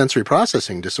clearly have sensory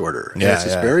processing disorder. And it's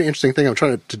this very interesting thing. I'm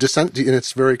trying to dissent, and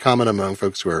it's very common among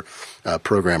folks who are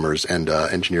programmers and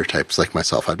engineer types like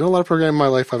myself. I've done a lot of programming in my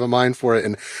life. I have a mind for it,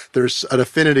 and there's an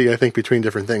affinity, I think, between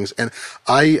different things. And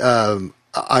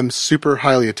I'm super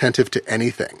highly attentive to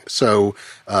anything. So,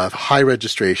 high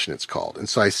registration, it's called. And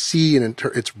so I see,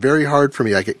 it's very hard for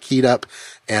me. I get keyed up,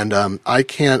 and I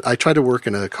try to work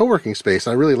in a co-working space.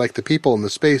 I really like the people in the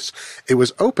space. It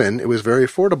was open. It was very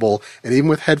affordable. And even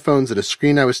with headphones and a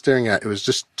screen I was staring at, it was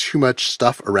just too much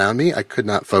stuff around me. I could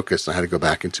not focus. I had to go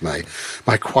back into my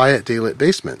quiet daylit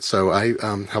basement. So I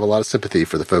have a lot of sympathy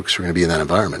for the folks who are going to be in that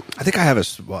environment. I think I have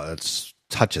it's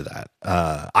touch of that.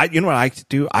 You know what I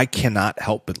do? I cannot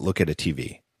help but look at a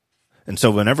TV. And so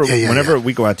whenever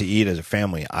we go out to eat as a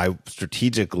family, I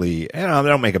strategically, I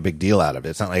don't make a big deal out of it.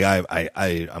 It's not like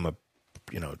I'm a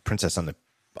princess on the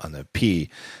P,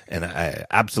 and I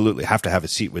absolutely have to have a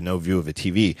seat with no view of a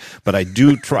TV. But I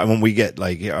do try, when we get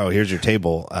like, here's your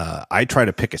table, I try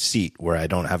to pick a seat where I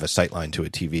don't have a sight line to a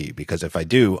TV, because if I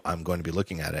do, I'm going to be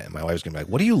looking at it, and my wife's going to be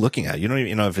like, what are you looking at? You don't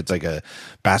even, if it's like a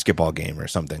basketball game or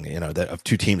something, that of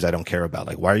two teams I don't care about,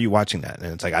 like, why are you watching that?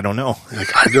 And it's like, I don't know.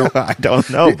 Like, I don't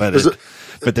know, but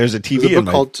there's a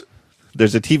TV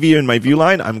there's a TV in my view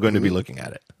line. I'm going to be looking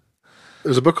at it.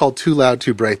 There's a book called Too Loud,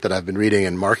 Too Bright that I've been reading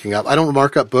and marking up. I don't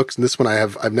mark up books, and this one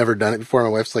I've never done it before. My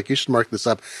wife's like, you should mark this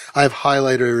up. I have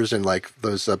highlighters and like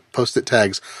those post-it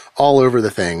tags all over the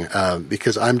thing,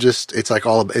 because I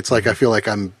feel like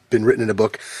I'm been written in a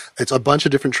book. It's a bunch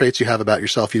of different traits you have about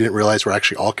yourself you didn't realize were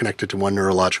actually all connected to one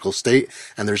neurological state,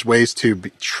 and there's ways to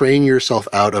train yourself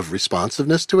out of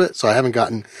responsiveness to it. So I haven't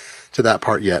gotten to that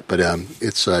part yet, but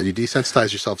it's you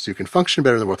desensitize yourself so you can function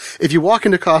better in the world. If you walk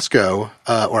into Costco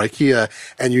or IKEA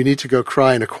and you need to go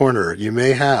cry in a corner, you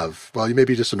may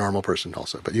be just a normal person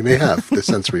also, but you may have the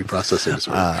sensory processing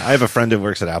disorder. I have a friend who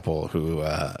works at Apple who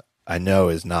I know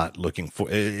is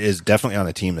definitely on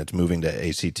a team that's moving to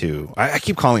AC2. I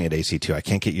keep calling it AC2. I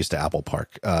can't get used to Apple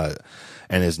Park,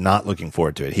 and is not looking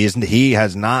forward to it. He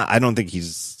has not. I don't think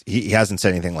he hasn't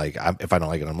said anything like, if I don't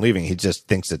like it, I'm leaving. He just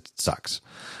thinks it sucks.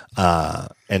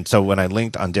 And so when I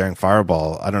linked on Daring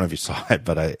Fireball, I don't know if you saw it,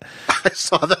 but I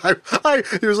saw that.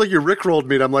 It was like you rickrolled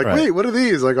me, and I'm like, wait, what are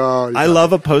these? Like, I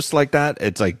love a post like that.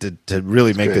 It's like to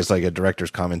really make this like a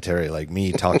director's commentary, like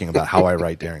me talking about how I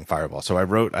write Daring Fireball. So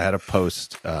I had a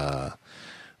post,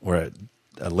 where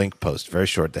a link post, very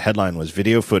short. The headline was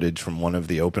video footage from one of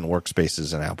the open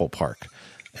workspaces in Apple Park.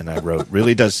 And I wrote,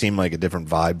 really does seem like a different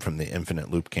vibe from the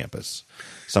Infinite Loop campus.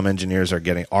 Some engineers are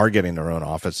getting their own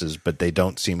offices, but they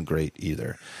don't seem great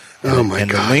either. Oh my God.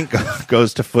 And the link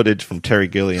goes to footage from Terry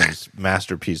Gilliam's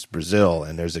masterpiece Brazil,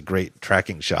 and there's a great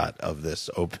tracking shot of this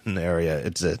open area.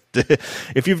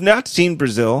 If you've not seen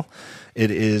Brazil,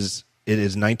 it is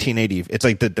 1980. It's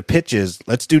like the pitch is,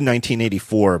 let's do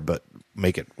 1984, but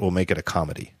we'll make it a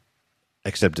comedy.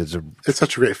 Except it's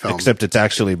such a great film. Except it's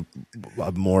actually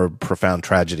a more profound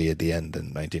tragedy at the end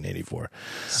than 1984.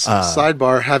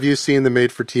 Sidebar: have you seen the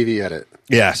made-for-TV edit?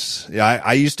 Yes. Yeah,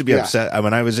 I used to be upset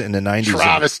when I was in the 90s.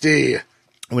 Travesty.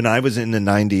 When I was in the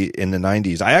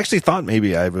 90s, I actually thought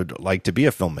maybe I would like to be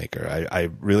a filmmaker. I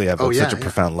really have such a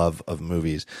profound love of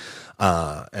movies.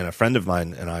 And a friend of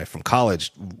mine and I from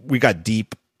college, we got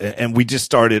deep, and we just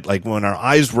started, like, when our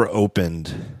eyes were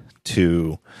opened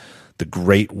to the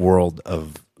great world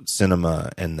of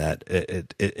cinema, and that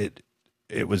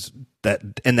it was that,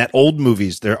 and that old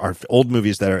movies, there are old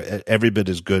movies that are every bit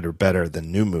as good or better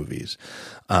than new movies.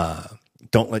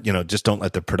 Don't let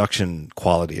the production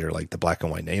quality, or like the black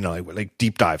and white, like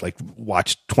deep dive, like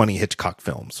watch 20 Hitchcock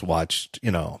films,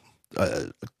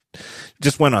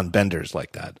 just went on benders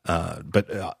like that.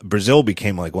 But Brazil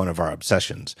became like one of our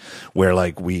obsessions, where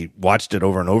like we watched it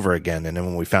over and over again. And then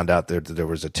when we found out that there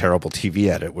was a terrible TV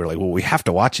edit, we're like, well, we have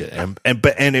to watch it. And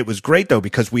it was great though,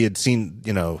 because we had seen,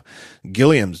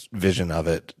 Gilliam's vision of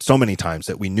it so many times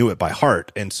that we knew it by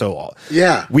heart. And so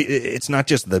it's not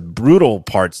just the brutal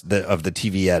parts of the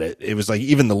TV edit. It was like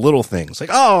even the little things, like,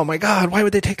 oh my God, why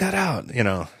would they take that out?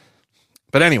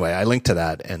 But anyway, I linked to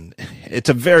that, and it's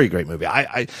a very great movie.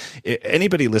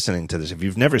 Anybody listening to this, if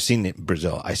you've never seen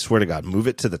Brazil, I swear to God, move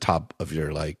it to the top of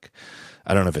your, like,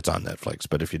 I don't know if it's on Netflix,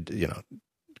 but if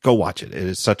go watch it. It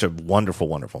is such a wonderful,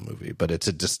 wonderful movie, but it's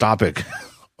a dystopic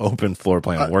open floor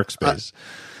plan workspace.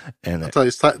 And I'll tell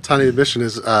you, tiny admission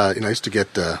is, I used to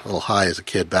get a little high as a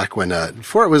kid back when,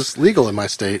 before it was legal in my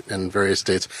state and various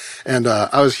states. And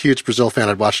I was a huge Brazil fan.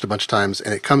 I'd watched it a bunch of times,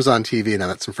 and it comes on TV, and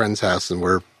I'm at some friend's house, and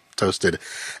we're toasted.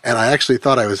 And I actually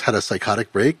thought I had a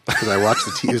psychotic break because I watched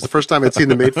it was the first time I'd seen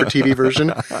the made-for-TV version,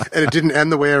 and it didn't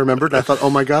end the way I remembered. And I thought, oh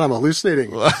my God, I'm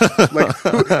hallucinating. And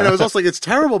I was also like, it's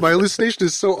terrible. My hallucination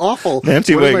is so awful.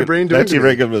 Nancy what is my brain doing? Nancy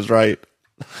Reagan was right.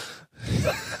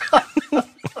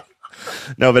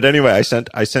 No, but anyway, I sent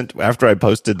after I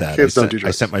posted that,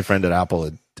 I sent my friend at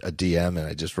Apple a DM, and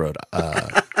I just wrote,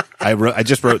 I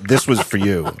just wrote, this was for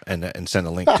you, and sent a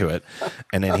link to it.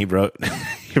 And then he wrote,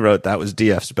 that was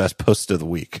DF's best post of the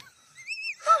week.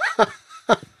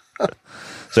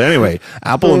 So anyway,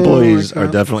 Apple employees are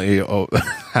definitely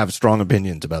have strong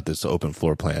opinions about this open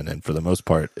floor plan. And for the most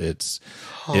part, it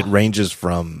ranges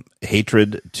from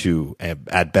hatred to,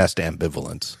 at best,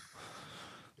 ambivalence.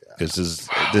 This is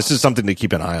something to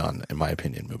keep an eye on, in my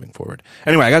opinion, moving forward.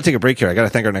 Anyway, I got to take a break here. I got to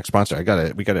thank our next sponsor.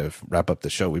 We got to wrap up the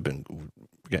show. We're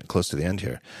getting close to the end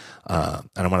here, and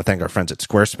I want to thank our friends at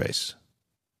Squarespace.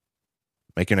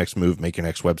 Make your next move. Make your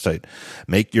next website.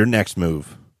 Make your next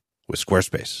move with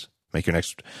Squarespace. Make your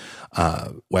next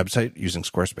website using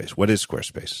Squarespace. What is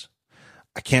Squarespace?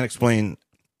 I can't explain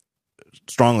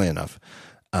strongly enough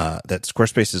that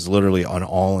Squarespace is literally an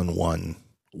all-in-one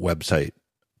website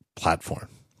platform.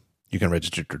 You can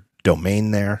register your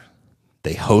domain there.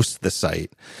 They host the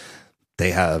site.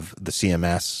 They have the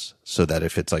CMS so that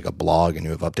if it's like a blog and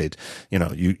you have updates,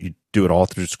 you do it all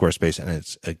through Squarespace, and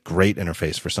it's a great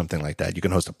interface for something like that. You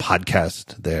can host a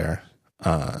podcast there.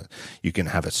 You can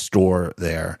have a store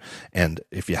there. And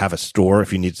if you have a store,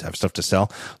 if you need to have stuff to sell,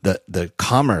 the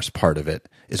commerce part of it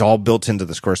is all built into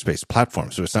the Squarespace platform.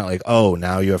 So it's not like, oh,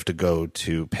 now you have to go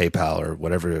to PayPal or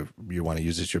whatever you want to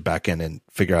use as your backend and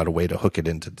figure out a way to hook it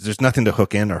into. There's nothing to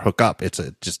hook in or hook up.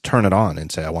 Just turn it on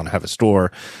and say, I want to have a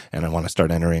store and I want to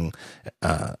start entering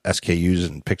SKUs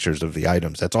and pictures of the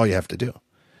items. That's all you have to do.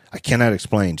 I cannot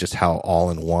explain just how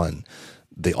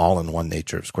the all-in-one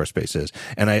nature of Squarespace is.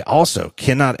 And I also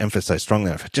cannot emphasize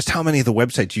strongly enough just how many of the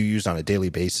websites you use on a daily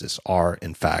basis are,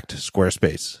 in fact,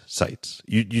 Squarespace sites.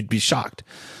 You'd be shocked.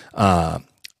 I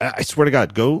swear to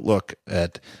God, go look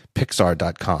at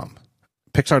Pixar.com,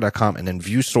 and then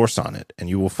view source on it, and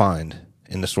you will find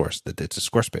in the source that it's a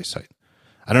Squarespace site.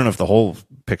 I don't know if the whole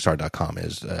Pixar.com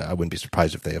is. I wouldn't be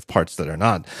surprised if they have parts that are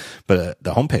not. But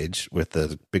the homepage with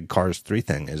the big Cars 3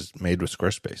 thing is made with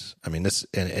Squarespace. I mean, this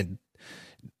and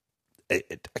I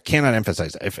cannot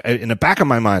emphasize. In the back of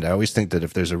my mind, I always think that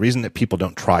if there's a reason that people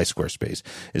don't try Squarespace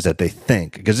is that they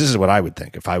think, because this is what I would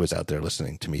think if I was out there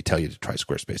listening to me tell you to try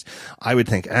Squarespace. I would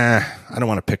think, I don't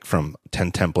want to pick from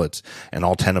 10 templates and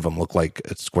all 10 of them look like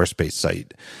a Squarespace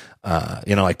site.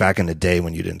 Like back in the day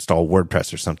when you'd install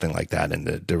WordPress or something like that, and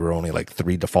there were only like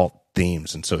 3 default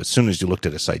themes. And so as soon as you looked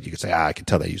at a site, you could say, I can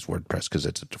tell they use WordPress because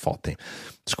it's a default theme.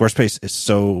 Squarespace is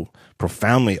so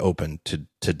profoundly open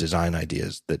to design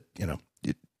ideas that,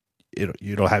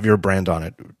 you'll have your brand on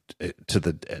it to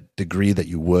the degree that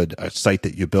you would a site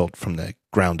that you built from the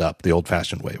ground up, the old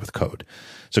fashioned way with code.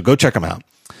 So go check them out.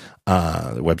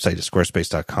 The website is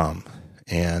squarespace.com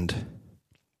and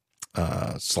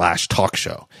 /talk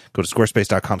show. Go to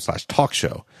squarespace.com/talk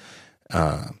show.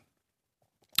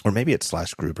 Or maybe it's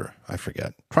 /Gruber. I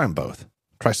forget. Try them both.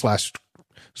 Try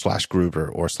 /Gruber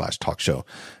or /talk show.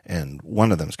 And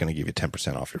one of them is going to give you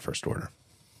 10% off your first order.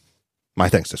 My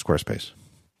thanks to Squarespace.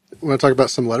 Want to talk about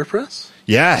some letterpress?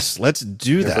 Yes, let's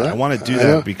do that. I want to do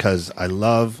that because I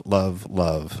love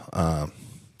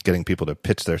getting people to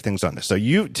pitch their things on this. So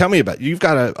you tell me you've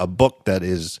got a book that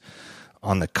is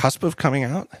on the cusp of coming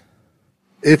out.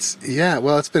 It's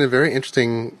been a very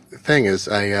interesting thing.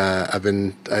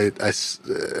 I'm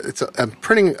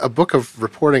printing a book of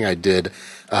reporting I did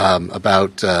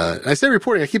about. I say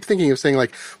reporting. I keep thinking of saying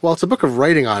like, well, it's a book of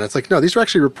writing on. It's like, no, these are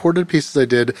actually reported pieces I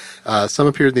did. Some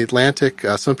appeared in the Atlantic.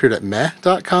 Some appeared at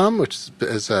meh.com, which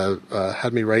has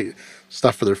had me write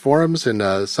stuff for their forums,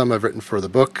 and some I've written for the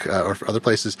book or for other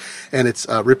places. And it's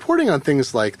reporting on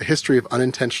things like the history of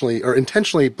unintentionally or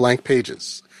intentionally blank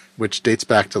pages, which dates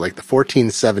back to like the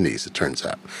 1470s, it turns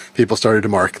out. People started to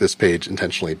mark this page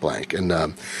intentionally blank. And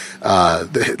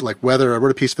whether I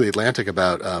wrote a piece for The Atlantic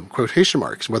about quotation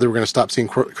marks, whether we're going to stop seeing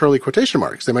curly quotation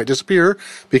marks. They might disappear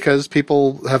because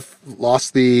people have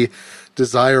lost the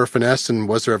desire or finesse, and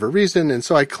was there ever a reason? And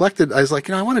so I was like,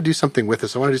 I want to do something with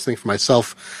this. I want to do something for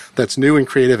myself that's new and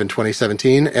creative in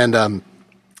 2017. And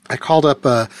I called up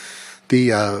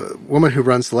the woman who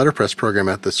runs the letterpress program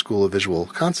at the School of Visual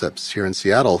Concepts here in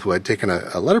Seattle, who I'd taken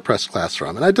a letterpress class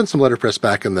from, and I'd done some letterpress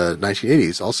back in the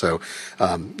 1980s also.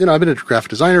 I've been a graphic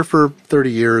designer for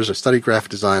 30 years. I studied graphic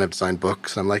design. I've designed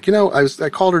books. And I'm like, I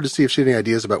called her to see if she had any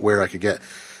ideas about where I could get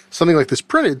something like this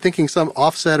printed, thinking some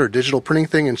offset or digital printing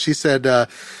thing. And she said,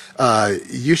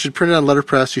 you should print it on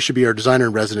letterpress. You should be our designer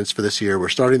in residence for this year. We're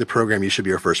starting the program. You should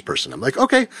be our first person. I'm like,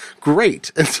 okay,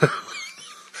 great. And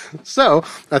so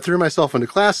I threw myself into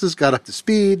classes, got up to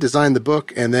speed, designed the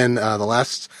book, and then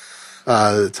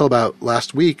till about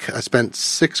last week, I spent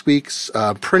 6 weeks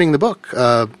printing the book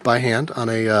by hand on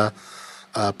a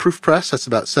proof press that's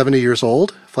about 70 years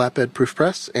old, flatbed proof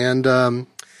press, and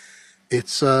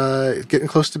it's getting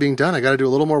close to being done. I got to do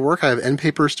a little more work. I have end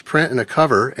papers to print and a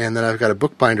cover, and then I've got a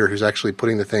bookbinder who's actually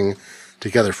putting the thing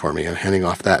together for me and handing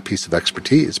off that piece of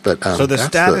expertise. But so the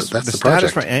status, that's the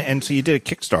project. And so you did a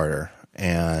Kickstarter.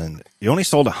 And you only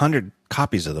sold 100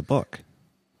 copies of the book.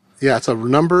 Yeah, it's a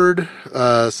numbered,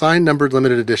 signed, numbered,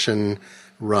 limited edition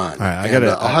run. All right,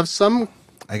 I'll have some.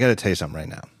 I got to tell you something right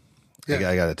now. Yeah.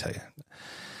 I got to tell you.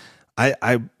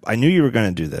 I knew you were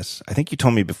going to do this. I think you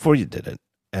told me before you did it,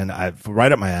 and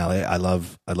right up my alley. I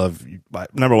love.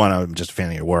 Number one, I'm just a fan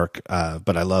of your work,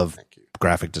 but I love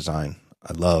graphic design.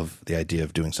 I love the idea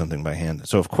of doing something by hand.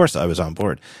 So of course I was on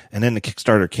board. And then the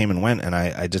Kickstarter came and went, and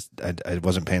I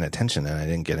wasn't paying attention, and I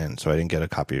didn't get in, so I didn't get a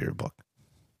copy of your book.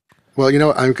 Well,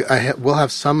 we'll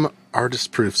have some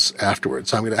artist proofs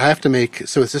afterwards. So I have to make.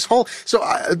 So it's this whole. So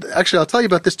actually, I'll tell you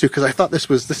about this too, because I thought this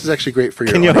is actually great for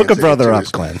your. Can you hook a brother up,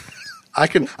 Glenn?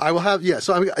 I will have, yeah.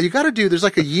 So you got to there's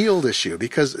like a yield issue,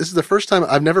 because this is the first time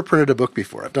I've never printed a book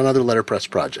before. I've done other letterpress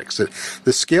projects.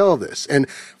 The scale of this, and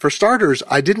for starters,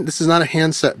 this is not a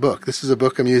hand set book. This is a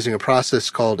book I'm using a process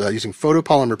called using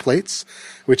photopolymer plates,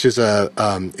 which is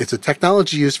it's a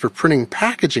technology used for printing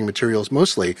packaging materials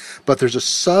mostly, but there's a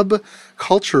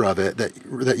subculture of it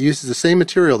that uses the same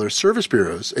material. There's service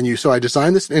bureaus, so I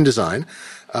designed this in InDesign.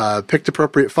 Picked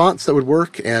appropriate fonts that would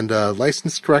work and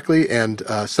licensed correctly, and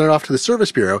sent it off to the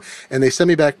service bureau, and they send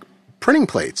me back printing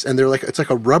plates, and it's like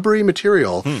a rubbery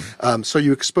material. So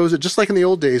you expose it just like in the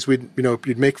old days.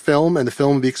 You'd make film, and the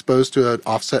film would be exposed to an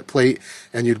offset plate,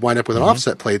 and you'd wind up with an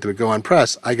offset plate that would go on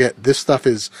press. This stuff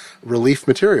is relief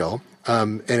material.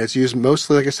 And it's used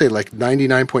mostly, like I say, like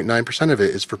 99.9% of it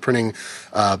is for printing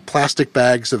plastic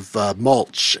bags of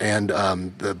mulch and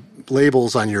the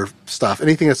labels on your stuff.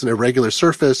 Anything that's an irregular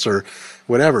surface or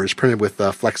whatever is printed with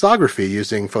flexography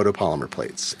using photopolymer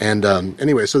plates. And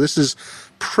anyway, so this is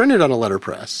printed on a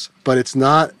letterpress, but it's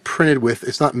not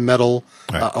it's not metal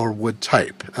or wood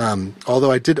type.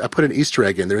 Although I put an Easter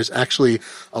egg in. There is actually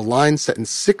a line set in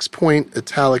 6-point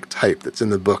italic type that's in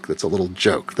the book. That's a little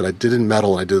joke that I did in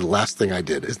metal. And the last thing I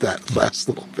did is that last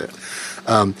little bit.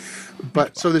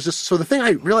 But so the thing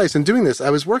I realized in doing this,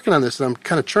 I was working on this and I'm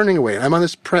kind of churning away. And I'm on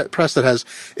this press that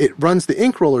it runs the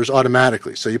ink rollers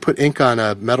automatically. So you put ink on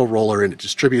a metal roller and it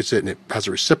distributes it, and it has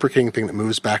a reciprocating thing that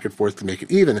moves back and forth to make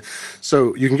it even.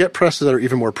 So you can get presses that are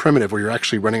even more primitive, where you're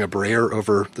actually running a brayer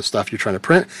over the stuff you're trying to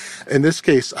print. In this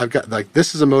case, I've got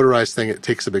this is a motorized thing. It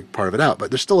takes a big part of it out, but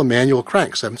there's still a manual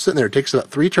crank. So I'm sitting there. It takes about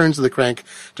 3 turns of the crank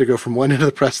to go from one end of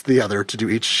the press to the other to do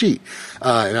each sheet.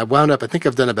 And I wound up, I think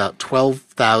I've done about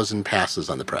 12,000 passes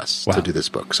on the press to do this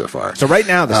book so far. So right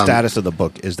now, the status of the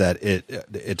book is that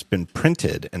it's been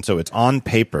printed, and so it's on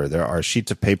paper. There are sheets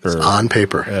of paper. It's on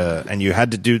paper. And you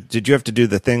had to did you have to do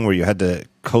the thing where you had to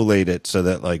collate it so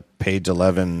that like page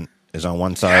 11 is on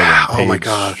one side and page oh my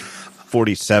God.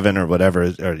 47 or whatever,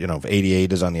 or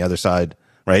 88 is on the other side,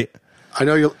 right? I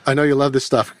know you love this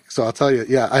stuff, so I'll tell you.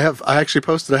 Yeah, I actually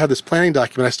posted. I had this planning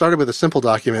document. I started with a simple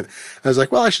document. I was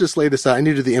like, well, I should just lay this out. I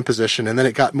needed the imposition, and then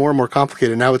it got more and more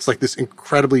complicated. Now it's like this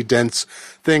incredibly dense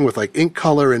thing with like ink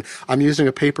color, and I'm using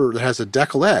a paper that has a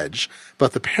decal edge,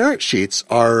 but the parent sheets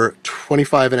are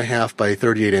 25.5 by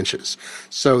 38 inches.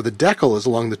 So the decal is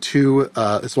along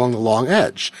it's along the long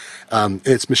edge.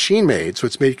 It's machine made, so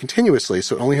it's made continuously.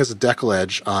 So it only has a decal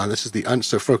edge on. This is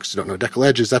so folks who don't know decal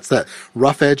edges, that's that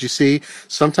rough edge you see.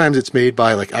 Sometimes it's made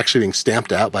by like actually being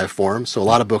stamped out by a form. So a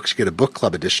lot of books, you get a book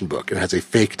club edition book, and it has a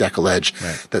fake decal edge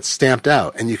that's stamped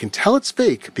out, and you can tell it's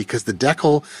fake because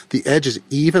the edge is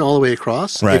even all the way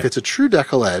across. Right. If it's a true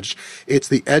decal edge, it's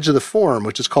the edge of the form,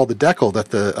 which is called the decal, that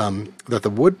the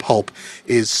wood pulp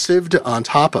is sieved on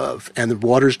top of, and the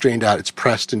water's drained out. It's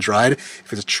pressed and dried.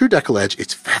 If it's a true decal edge,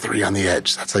 it's feathery on the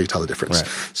edge. That's how you tell the difference.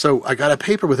 Right. So I got a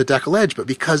paper with a decal edge, but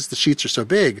because the sheets are so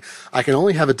big, I can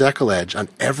only have a decal edge on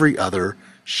every other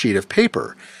sheet of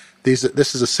paper. This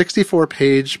is a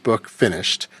 64-page book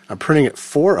finished. I'm printing it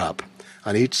 4 up.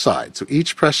 on each side. So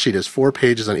each press sheet has 4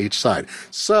 pages on each side.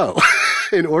 So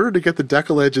in order to get the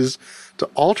decal edges to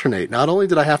alternate, not only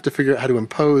did I have to figure out how to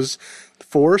impose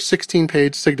 4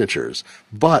 16-page signatures,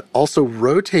 but also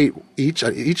rotate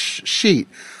on each sheet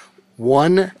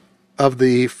one of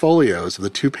the folios of the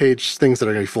 2-page things that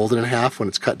are going to be folded in half when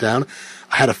it's cut down.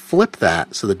 I had to flip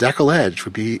that so the decal edge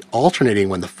would be alternating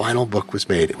when the final book was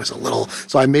made. It was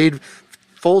so I made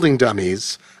folding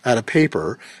dummies out of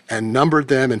paper and numbered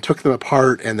them and took them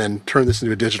apart and then turned this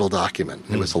into a digital document.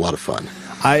 It was a lot of fun.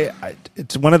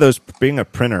 It's one of those, being a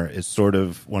printer is sort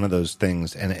of one of those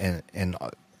things, and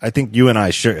I think you and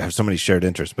I have so many shared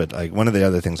interests, but like one of the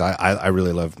other things, I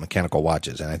really love mechanical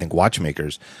watches, and I think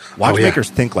watchmakers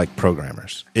think like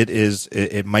programmers.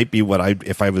 It might be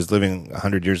if I was living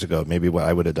 100 years ago, maybe what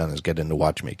I would have done is get into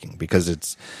watchmaking, because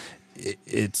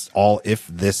it's all if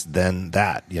this then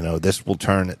that, this will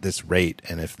turn at this rate,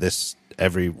 and if this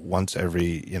once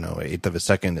every eighth of a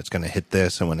second it's going to hit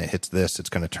this, and when it hits this it's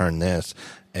going to turn this,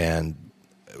 and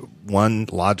one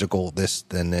logical this,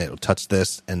 then it'll touch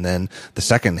this, and then the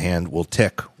second hand will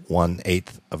tick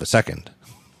 1/8 of a second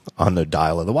on the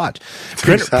dial of the watch.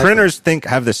 Printers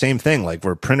have the same thing, like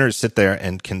where printers sit there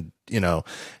and can,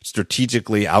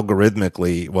 strategically,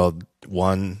 algorithmically, well,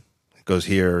 1 goes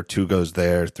here, 2 goes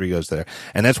there, 3 goes there.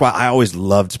 And that's why I always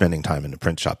loved spending time in the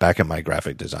print shop back in my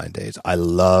graphic design days. I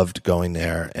loved going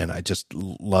there, and I just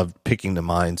loved picking the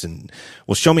minds and,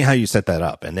 well, show me how you set that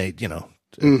up. And they,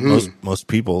 most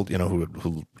people,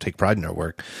 who take pride in their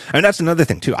work. And that's another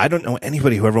thing too. I don't know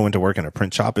anybody who ever went to work in a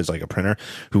print shop as like a printer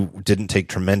who didn't take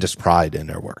tremendous pride in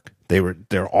their work.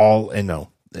 They're all, and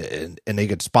they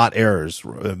could spot errors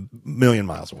a million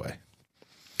miles away.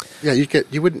 Yeah,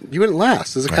 you wouldn't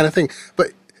last. Is the kind of thing.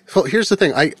 But well, here's the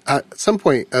thing. At some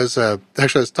point, I was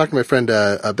talking to my friend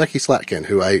Becky Slatkin,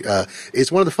 who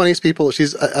is one of the funniest people.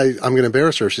 I'm going to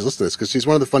embarrass her if she's listening to this, because she's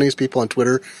one of the funniest people on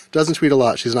Twitter. Doesn't tweet a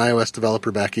lot. She's an iOS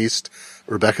developer back east.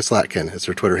 Rebecca Slatkin is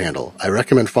her Twitter handle. I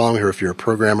recommend following her if you're a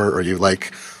programmer or you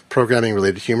like programming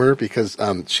related humor, because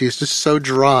she's just so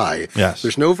dry. Yes.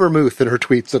 There's no vermouth in her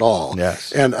tweets at all.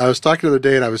 Yes. And I was talking the other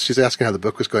day, and she's asking how the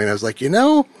book was going. I was like,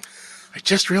 I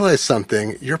just realized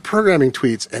something. Your programming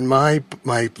tweets and my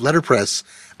letterpress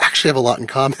actually have a lot in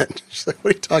common. She's like,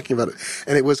 what are you talking about?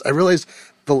 And I realized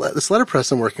this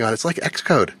letterpress I'm working on, it's like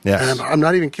Xcode. Yes. And I'm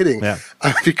not even kidding. Yeah.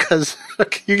 Because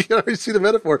you can already see the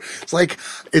metaphor.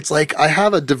 It's like I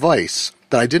have a device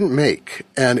that I didn't make,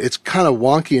 and it's kind of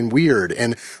wonky and weird.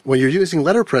 And when you're using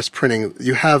letterpress printing,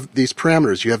 you have these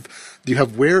parameters. You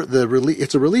have where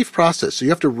it's a relief process. So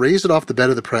you have to raise it off the bed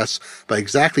of the press by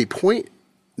exactly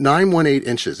 0.918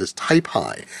 inches is type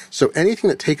high. So anything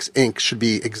that takes ink should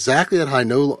be exactly that high,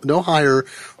 no higher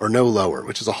or no lower,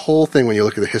 which is a whole thing when you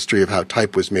look at the history of how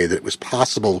type was made, that it was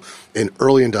possible in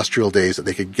early industrial days that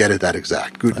they could get it that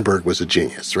exact. Gutenberg was a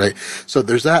genius, right? So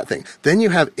there's that thing. Then you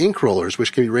have ink rollers,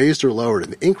 which can be raised or lowered,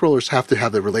 and the ink rollers have to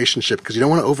have the relationship, because you don't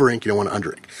want to over ink, you don't want to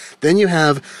under ink. Then you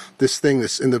have this thing,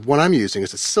 and the one I'm using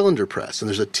is a cylinder press, and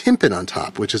there's a tympan on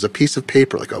top, which is a piece of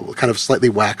paper, like a kind of slightly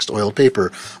waxed oiled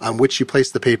paper, on which you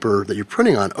place the paper that you're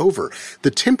printing on over.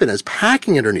 The tympan is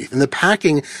packing underneath, and the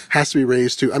packing has to be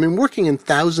raised to, working in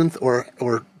thousandth or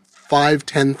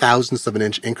 5/10,000ths of an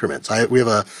inch increments. We have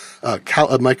a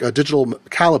digital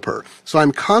caliper. So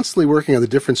I'm constantly working on the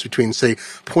difference between, say,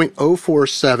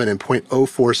 0.047 and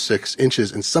 0.046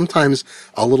 inches, and sometimes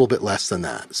a little bit less than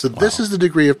that. So This is the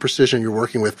degree of precision you're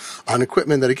working with on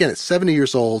equipment that, again, it's 70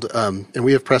 years old, and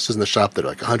we have presses in the shop that are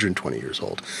like 120 years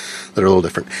old that are a little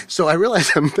different. So I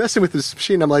realized I'm messing with this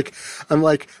machine. I'm like,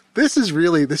 this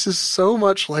is so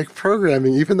much like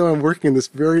programming, even though I'm working in this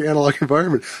very analog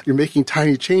environment. You're making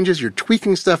tiny changes, you're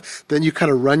tweaking stuff, then you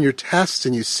kind of run your tests,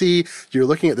 and you're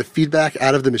looking at the feedback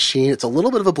out of the machine. It's a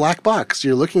little bit of a black box.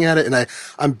 You're looking at it, and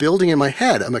I'm building in my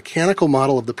head a mechanical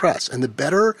model of the press. And the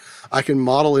better I can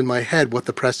model in my head what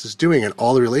the press is doing and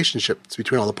all the relationships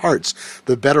between all the parts,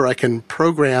 the better I can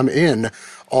program in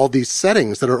all these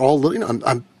settings that are all,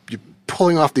 I'm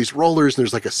pulling off these rollers, and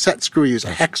there's like a set screw. You use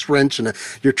a hex wrench, and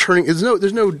you're turning.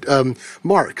 There's no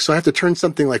mark, so I have to turn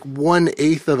something like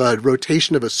 1/8 of a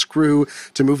rotation of a screw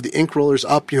to move the ink rollers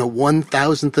up,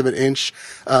 1,000th of an inch.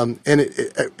 And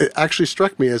it actually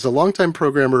struck me as a longtime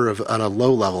programmer on a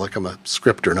low level, like I'm a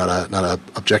scripter, not a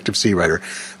Objective-C writer.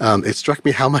 It struck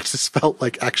me how much this felt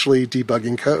like actually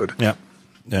debugging code.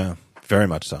 Yeah. Very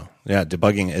much so. Yeah,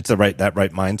 debugging, it's that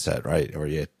right mindset, right? Or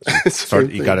you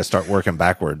got to start working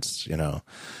backwards,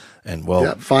 And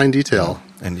fine detail.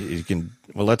 And you can,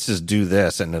 let's just do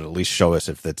this, and it'll at least show us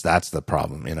if that's the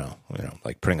problem.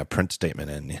 Like putting a print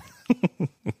statement in.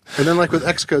 And then, like with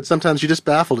Xcode, sometimes you're just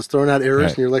baffled, it's throwing out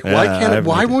errors, and you're like,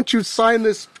 why won't you sign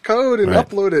this code and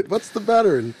upload it? What's the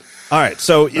matter? And all right,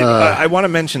 so I want to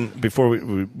mention before we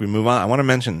move on. I want to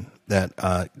mention that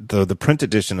the print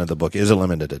edition of the book is a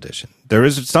limited edition. There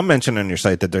is some mention on your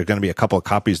site that there are going to be a couple of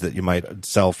copies that you might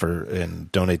sell and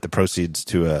donate the proceeds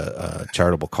to a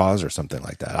charitable cause or something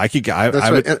like that.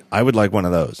 I would like one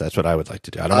of those. That's what I would like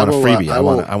to do. I don't want a freebie. I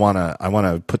want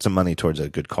to put some money towards a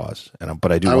good cause.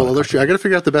 But I do. I got to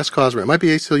figure out the best cause. It might be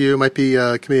ACLU. It might be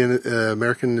Committee on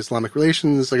American Islamic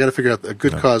Relations. I got to figure out a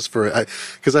good cause for it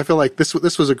because I feel like this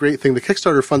was a great thing. The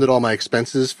Kickstarter funded all my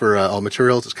expenses for all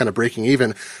materials. It's kind of breaking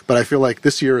even, but I feel like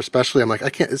this year especially, I'm like,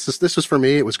 I can't. This was for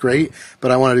me. It was great,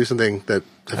 but I want to do something that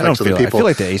affects other people. I feel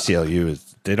like the ACLU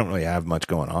they don't really have much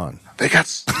going on. I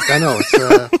know it's.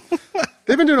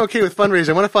 They've been doing okay with fundraising.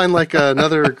 I want to find like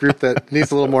another group that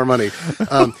needs a little more money,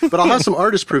 but I'll have some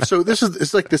artist proof. So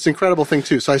it's like this incredible thing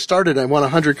too. So I want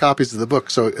 100 copies of the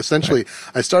book. So essentially,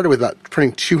 I started with about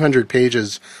printing 200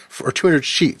 pages or 200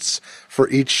 sheets for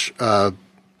each.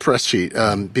 Press sheet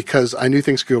because I knew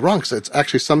things could go wrong. So it's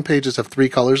actually some pages have 3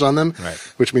 colors on them,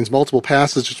 which means multiple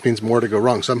passes, which means more to go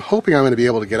wrong. So I'm hoping I'm going to be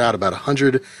able to get out about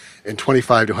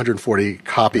 125 to 140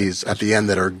 copies at the end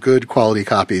that are good quality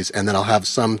copies, and then I'll have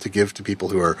some to give to people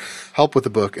who help with the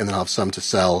book, and then I'll have some to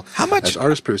sell as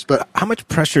artist proofs. But how much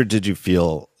pressure did you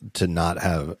feel to not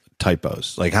have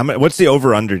typos? Like what's the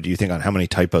over under, do you think, on how many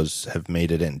typos have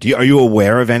made it in? Are you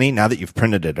aware of any now that you've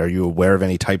printed it? Are you aware of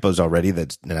any typos already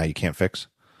that now you can't fix?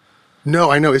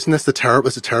 No, I know. Isn't this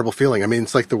it's a terrible feeling? I mean,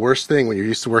 it's like the worst thing when you're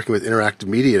used to working with interactive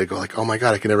media to go like, oh my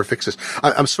God, I can never fix this.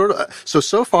 I'm sort of,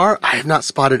 so far I have not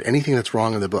spotted anything that's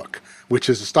wrong in the book, which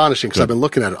is astonishing because I've been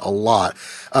looking at it a lot.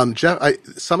 Jeff,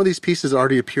 some of these pieces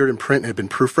already appeared in print and had been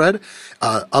proofread.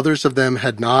 Others of them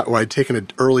had not, or I'd taken an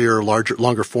earlier,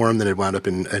 longer form than had wound up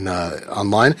in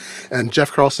online. And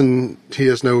Jeff Carlson, he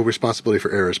has no responsibility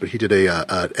for errors, but he did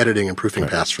a editing and proofing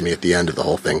pass for me at the end of the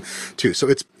whole thing too. So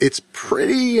it's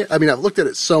pretty. I mean, I've looked at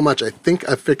it so much. I think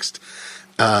I fixed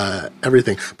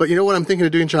everything. But you know what I'm thinking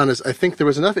of doing, John, is I think there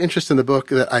was enough interest in the book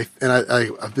that I've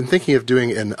been thinking of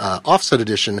doing an offset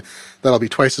edition that'll be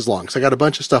twice as long. So I got a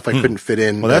bunch of stuff I couldn't fit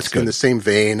in. Well, that's good. In the same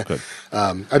vein.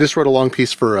 I just wrote a long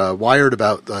piece for Wired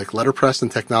about like letterpress and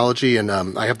technology, and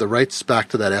I have the rights back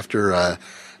to that after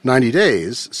 90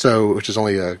 days, which is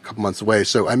only a couple months away.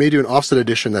 So I may do an offset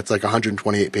edition that's like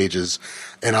 128 pages,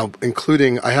 and I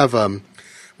have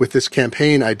with this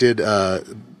campaign I did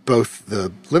both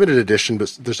the limited edition,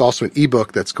 but there's also an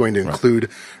ebook that's going to include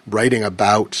writing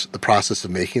about the process of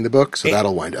making the book. So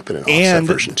that'll wind up in an offset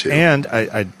version too. And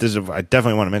I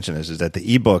definitely want to mention this, is that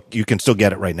the ebook, you can still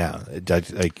get it right now. Or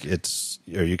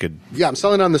you could. Yeah, I'm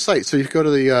selling it on the site. So you go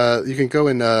to you can go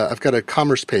in, I've got a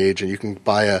commerce page and you can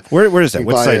buy where is that?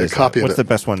 What site is that? What's the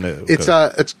best one to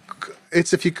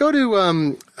It's if you go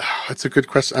to, it's a good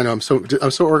question. I know I'm so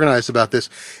organized about this.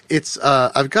 It's,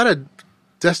 I've got a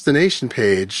destination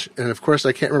page, and of course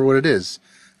I can't remember what it is.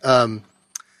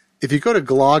 If you go to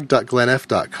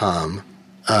glog.glennf.com,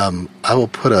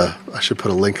 I should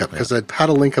put a link up because I had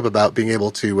a link up about being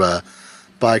able to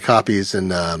buy copies,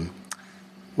 and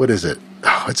what is it?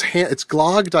 Oh, it's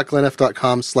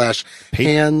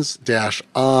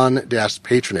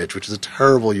glog.glennf.com/hands-on-patronage, which is a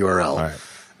terrible URL. All right.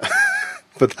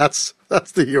 But that's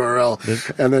the URL.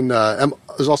 And then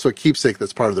there's also a keepsake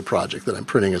that's part of the project that I'm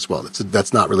printing as well.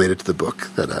 That's not related to the book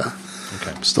that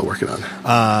I'm still working on.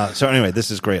 So anyway,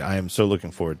 this is great. I am so looking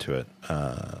forward to it.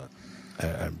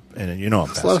 And you know,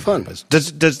 it's a lot of fun.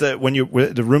 Does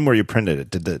the room where you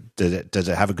printed it, does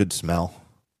it have a good smell?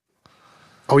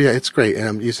 Oh yeah, it's great. And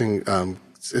I'm using the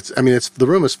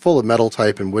room is full of metal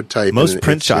type and wood type. Most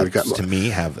print shops to me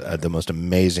have the most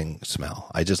amazing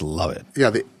smell. I just love it. Yeah,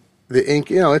 the ink,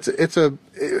 you know, it's an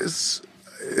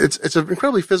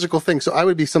incredibly physical thing. So I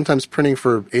would be sometimes printing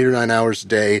for 8 or 9 hours a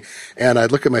day, and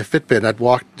I'd look at my Fitbit and I'd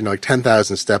walk, like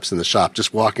 10,000 steps in the shop,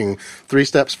 just walking 3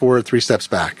 steps forward, 3 steps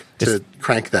back to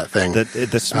crank that thing.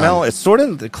 The smell, it's sort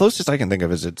of the closest I can think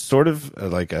of is it's sort of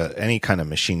like any kind of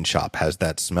machine shop has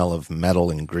that smell of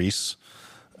metal and grease.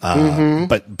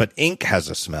 But ink has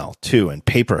a smell too, and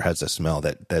paper has a smell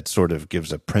that sort of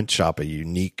gives a print shop a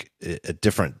unique,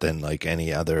 different than like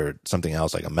any other something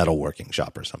else, like a metalworking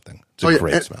shop or something. It's a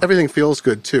great smell. Everything feels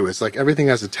good too. It's like everything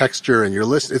has a texture, and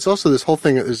it's also this whole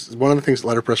thing. Is one of the things that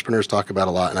letterpress printers talk about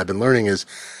a lot, and I've been learning is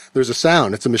there's a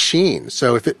sound. It's a machine.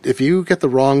 So if you get the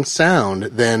wrong sound,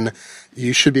 then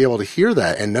you should be able to hear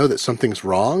that and know that something's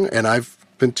wrong. And I've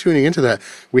been tuning into that.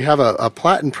 We have a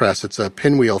platen press. It's a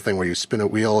pinwheel thing where you spin a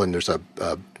wheel, and there's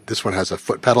this one has a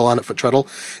foot pedal on it, foot treadle.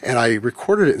 And I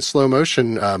recorded it in slow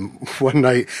motion one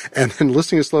night, and then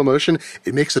listening to slow motion,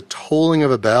 it makes a tolling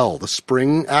of a bell. The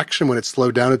spring action, when it's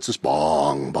slowed down, it's just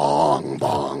bong, bong,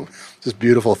 bong. It's this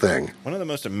beautiful thing. One of the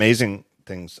most amazing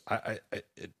things, I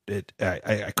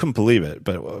couldn't believe it,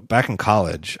 but back in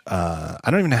college, I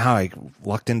don't even know how I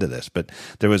lucked into this, but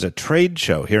there was a trade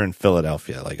show here in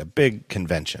Philadelphia, like a big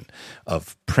convention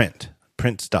of print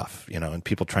stuff, and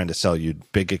people trying to sell you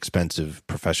big, expensive,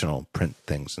 professional print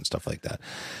things and stuff like that.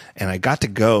 And I got to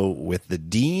go with the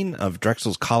dean of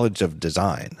Drexel's College of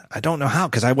Design. I don't know how,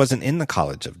 because I wasn't in the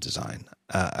College of Design.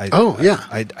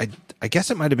 I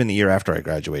guess it might have been the year after I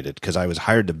graduated, because I was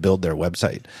hired to build their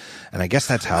website, and I guess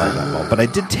that's how I got involved. But I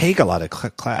did take a lot of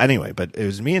class anyway. But it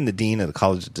was me and the dean of the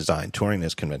College of Design touring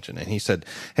this convention, and he said,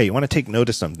 "Hey, you want to take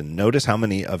notice of something? Notice how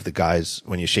many of the guys,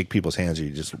 when you shake people's hands or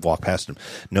you just walk past them,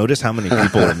 notice how many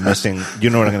people are missing." You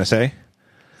know what I'm going to say?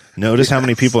 Notice how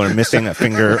many people are missing a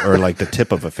finger or like the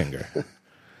tip of a finger.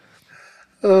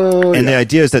 And the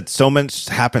idea is that so much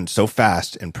happens so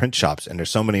fast in print shops, and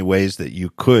there's so many ways that you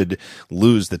could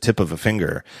lose the tip of a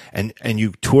finger. And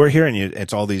you tour here, and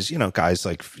it's all these, guys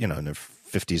like, in their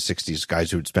 50s, 60s,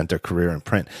 guys who had spent their career in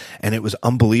print. And it was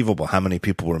unbelievable how many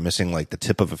people were missing like the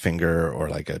tip of a finger or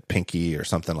like a pinky or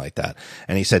something like that.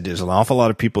 And he said there's an awful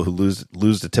lot of people who lose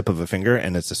the tip of a finger,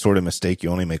 and it's the sort of mistake you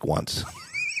only make once.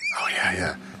 Oh,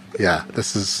 yeah. Yeah,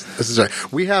 this is right.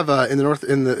 We have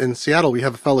in Seattle, we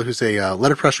have a fellow who's a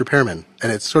letterpress repairman,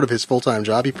 and it's sort of his full-time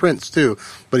job. He prints too,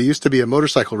 but he used to be a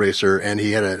motorcycle racer, and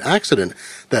he had an accident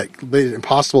that made it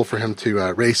impossible for him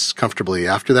to race comfortably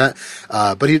after that.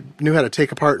 But he knew how to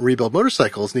take apart and rebuild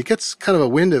motorcycles, and he gets kind of a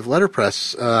wind of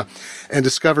letterpress and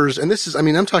discovers. And this is,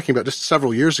 I'm talking about just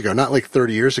several years ago, not like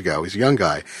 30 years ago. He's a young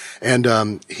guy,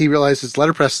 and he realizes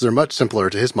letterpresses are much simpler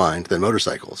to his mind than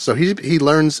motorcycles. So he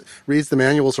reads the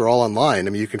manuals are all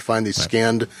online. You can find these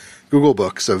scanned Google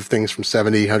books of things from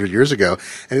 70, 100 years ago,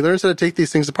 and he learns how to take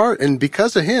these things apart. And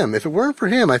because of him, if it weren't for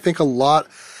him, I think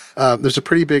there's a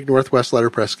pretty big Northwest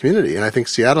letterpress community, and I think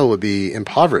Seattle would be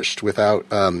impoverished without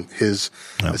his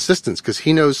assistance, because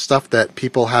he knows stuff that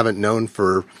people haven't known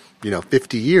for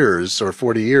 50 years or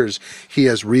 40 years. He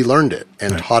has relearned it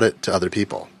and taught it to other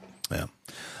people.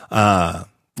 Yeah.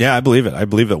 Yeah, I believe it. I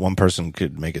believe that one person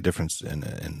could make a difference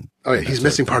he's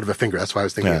missing part of a finger. That's why I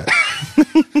was thinking that.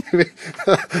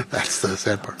 That's the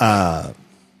sad part.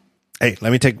 Hey,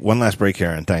 let me take one last break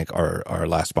here and thank our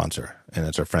last sponsor, and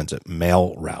it's our friends at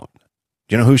MailRoute.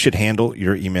 Do you know who should handle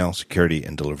your email security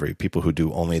and delivery? People who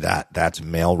do only that. That's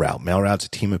MailRoute. MailRoute's a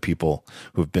team of people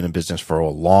who have been in business for a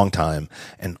long time,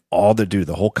 and all they do,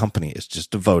 the whole company, is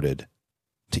just devoted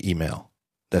to email.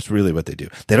 That's really what they do.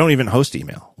 They don't even host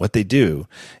email. What they do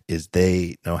is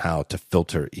they know how to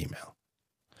filter email.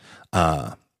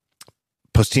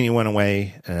 Postini went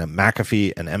away,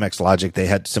 McAfee and MX Logic, they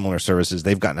had similar services.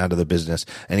 They've gotten out of the business.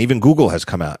 And even Google has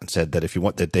come out and said that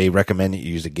that they recommend that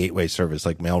you use a gateway service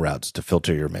like MailRoutes to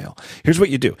filter your mail. Here's what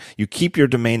you do. You keep your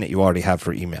domain that you already have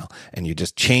for email, and you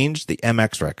just change the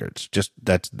MX records.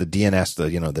 That's the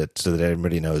DNS, so that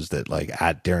everybody knows that, like,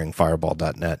 at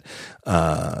daringfireball.net,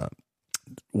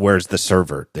 where's the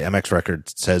server? The MX record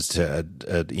says to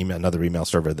another email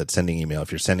server that's sending email.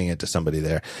 If you're sending it to somebody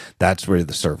there, that's where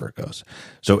the server goes.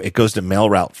 So it goes to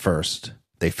MailRoute first.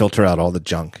 They filter out all the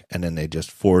junk, and then they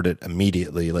just forward it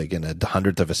immediately, like in a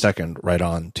hundredth of a second, right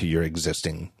on to your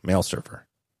existing mail server.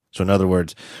 So in other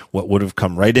words, what would have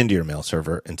come right into your mail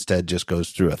server instead just goes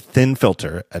through a thin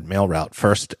filter at MailRoute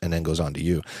first and then goes on to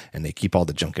you, and they keep all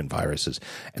the junk and viruses.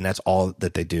 And that's all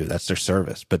that they do. That's their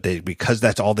service. But because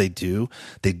that's all they do,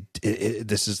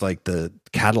 this is like the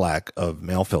Cadillac of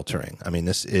mail filtering.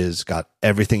 This is got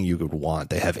everything you would want.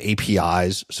 They have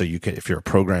APIs, so you can, if you're a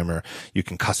programmer, you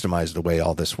can customize the way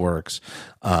all this works.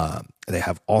 They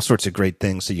have all sorts of great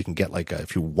things. So you can get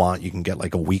if you want, you can get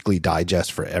like a weekly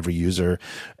digest for every user,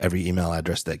 every email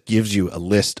address that gives you a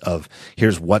list of,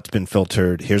 here's what's been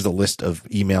filtered. Here's a list of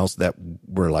emails that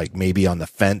were like maybe on the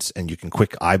fence, and you can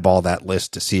quick eyeball that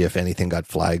list to see if anything got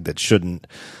flagged that shouldn't.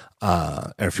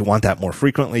 And if you want that more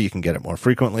frequently, you can get it more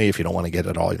frequently. If you don't want to get it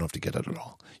at all, you don't have to get it at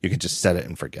all. You can just set it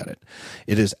and forget it.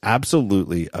 It is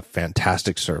absolutely a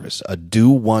fantastic service, a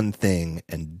do one thing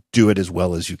and do it as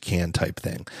well as you can type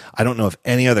thing. I don't know of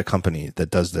any other company that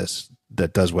does this,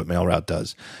 that does what MailRoute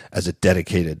does as a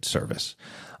dedicated service.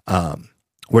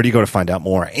 Where do you go to find out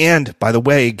more? And by the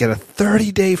way, get a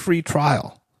 30-day free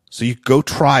trial. So you go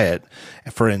try it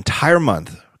for an entire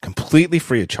month. completely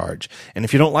free of charge. And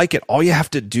if you don't like it, all you have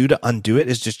to do to undo it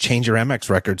is just change your MX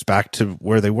records back to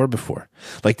where they were before.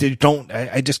 Like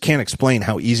I just can't explain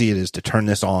how easy it is to turn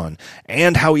this on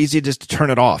and how easy it is to turn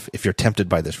it off if you're tempted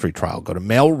by this free trial. Go to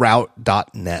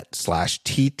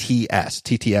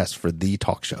mailroute.net/TTS for the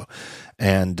talk show.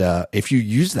 And if you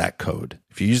use that code,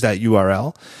 if you use that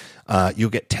URL, you'll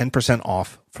get 10%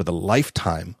 off for the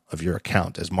lifetime of your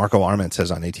account. As Marco Arment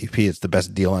says on ATP, it's the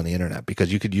best deal on the internet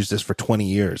because you could use this for 20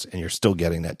 years and you're still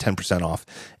getting that 10% off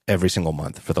every single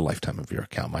month for the lifetime of your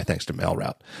account. My thanks to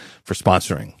MailRoute for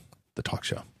sponsoring the talk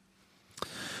show.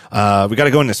 We got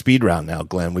to go into speed round now,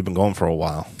 Glenn. We've been going for a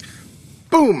while.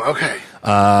 Boom. Okay.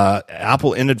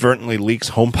 Apple inadvertently leaks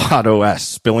HomePod OS,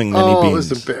 spilling many beans. Oh, it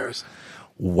was embarrassing.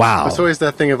 Wow. It's always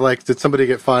that thing of like, did somebody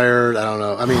get fired? I don't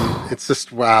know. I mean, it's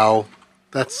just, wow.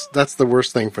 That's the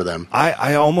worst thing for them.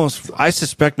 I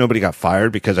suspect nobody got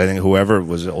fired because I think whoever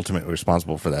was ultimately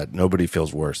responsible for that, nobody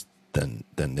feels worse than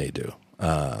they do.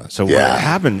 What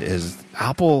happened is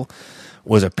Apple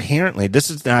was apparently,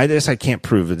 I can't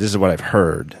prove it. This is what I've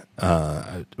heard.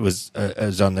 It was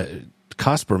on the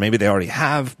cusp, or maybe they already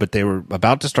have, but they were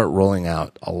about to start rolling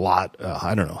out a lot,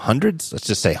 hundreds, let's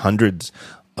just say hundreds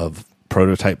of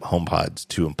prototype HomePods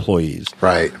to employees.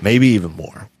 Right. Maybe even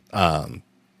more.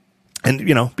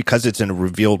 And, because it's in a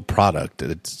revealed product,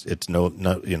 it's no,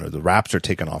 the wraps are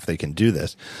taken off. They can do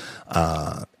this.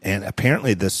 And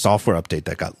apparently this software update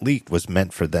that got leaked was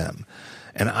meant for them.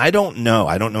 And I don't know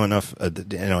enough,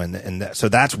 so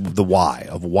that's the why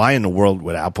of why in the world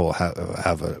would Apple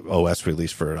have an OS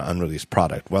release for an unreleased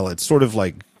product? Well, it's sort of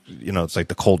like, it's like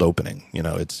the cold opening,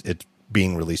 it's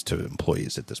being released to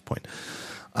employees at this point.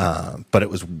 But it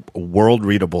was a world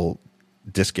readable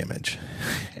disk image.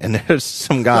 And there's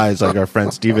some guys like our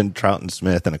friend Stephen Troughton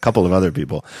Smith and a couple of other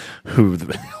people who,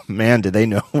 man, did they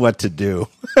know what to do.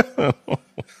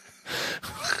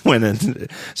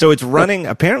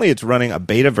 Apparently it's running a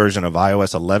beta version of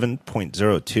iOS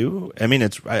 11.02. I mean,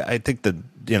 I think the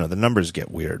numbers get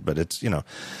weird, but it's,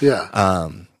 yeah.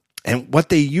 And what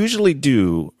they usually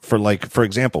do for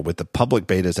example, with the public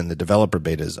betas and the developer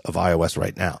betas of iOS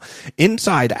right now,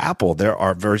 inside Apple, there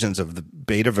are the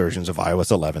beta versions of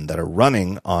iOS 11 that are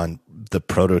running on the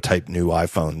prototype new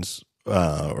iPhones,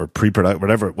 or pre-product,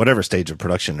 whatever stage of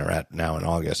production they're at now in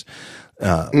August.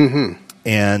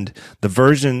 And the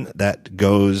version that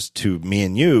goes to me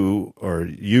and you, or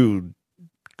you,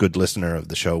 good listener of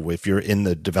the show, if you're in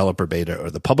the developer beta or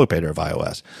the public beta of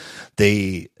iOS,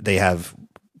 they have,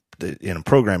 in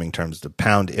programming terms, the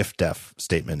pound if def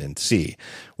statement in C,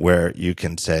 where you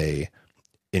can say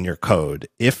in your code,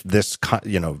 if this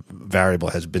variable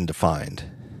has been defined,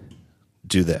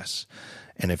 do this,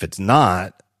 and if it's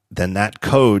not, then that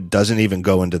code doesn't even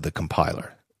go into the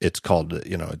compiler. It's called I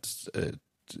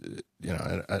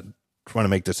want to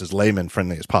make this as layman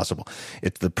friendly as possible.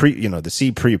 It's the the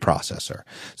C preprocessor.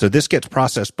 So this gets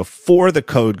processed before the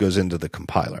code goes into the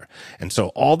compiler, and so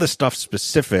all the stuff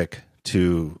specific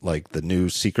to like the new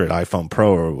secret iPhone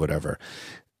Pro or whatever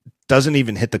doesn't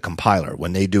even hit the compiler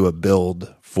when they do a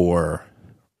build for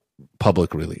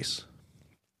public release.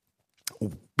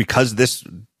 Because this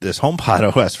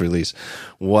HomePod OS release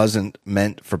wasn't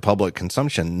meant for public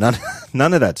consumption, none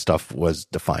of that stuff was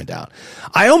defined out.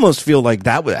 I almost feel like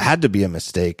that had to be a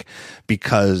mistake,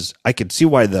 because I could see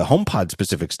why the HomePod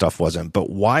specific stuff wasn't, but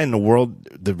why in the world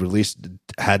the release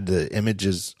had the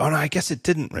images? Oh no, I guess it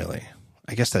didn't really.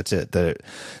 I guess that's it. That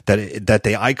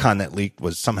the icon that leaked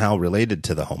was somehow related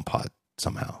to the HomePod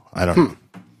somehow. I don't know.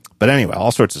 But anyway,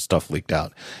 all sorts of stuff leaked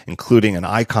out, including an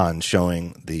icon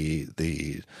showing the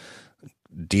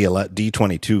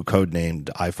D22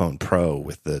 codenamed iPhone Pro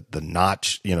with the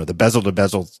notch, the bezel to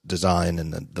bezel design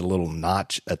and the little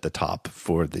notch at the top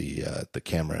for the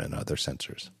camera and other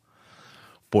sensors.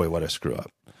 Boy, what a screw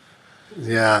up.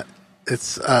 Yeah,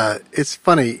 it's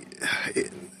funny.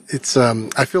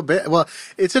 I feel bad. Well,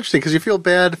 it's interesting because you feel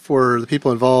bad for the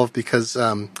people involved because,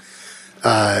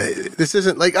 this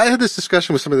isn't like, I had this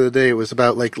discussion with somebody the other day. It was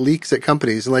about like leaks at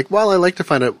companies, and like, while I like to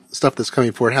find out stuff that's coming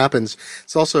before it happens,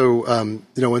 it's also,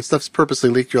 when stuff's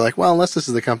purposely leaked, you're like, well, unless this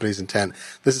is the company's intent,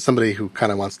 this is somebody who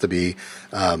kind of wants to be,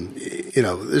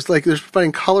 there's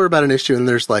finding color about an issue, and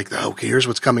there's like, okay, here's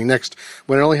what's coming next.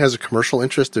 When it only has a commercial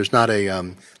interest, there's not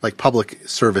a, public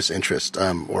service interest,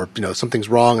 or, something's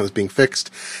wrong and it's being fixed.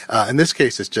 In this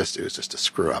case, it was just a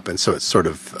screw up. And so it's sort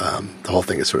of, the whole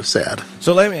thing is sort of sad.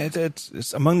 So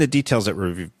it's among the details that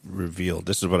were revealed.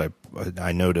 This is what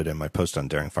I noted in my post on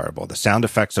Daring Fireball: the sound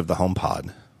effects of the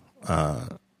HomePod.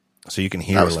 So you can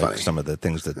hear like some of the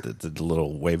things that the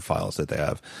little wave files that they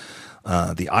have.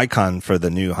 the icon for the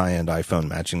new high-end iPhone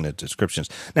matching the descriptions.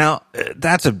 Now,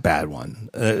 that's a bad one.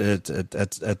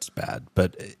 That's bad.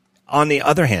 But on the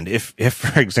other hand, if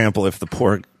for example, if the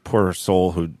poor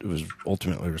soul who was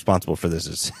ultimately responsible for this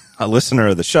is a listener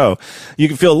of the show, you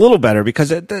can feel a little better because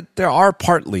there are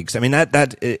part leaks. I mean,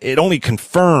 it only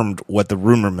confirmed what the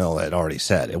rumor mill had already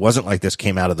said. It wasn't like this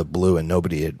came out of the blue and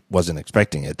nobody wasn't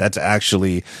expecting it. That's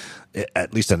actually,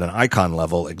 at least at an icon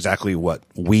level, exactly what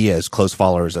we as close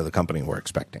followers of the company were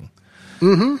expecting.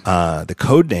 Mm-hmm. The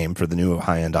code name for the new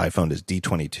high-end iPhone is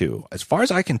D22. As far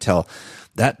as I can tell,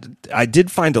 that I did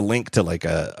find a link to like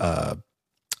an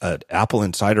Apple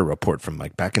Insider report from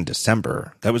like back in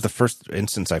December. That was the first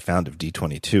instance I found of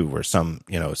D22, where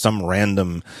some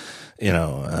random,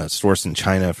 source in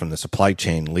China from the supply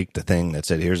chain leaked a thing that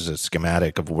said, here's a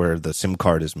schematic of where the SIM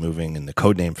card is moving, and the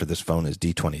code name for this phone is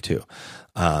D22.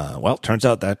 Well, turns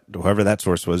out that whoever that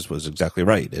source was exactly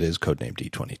right. It is codenamed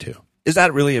D22. Is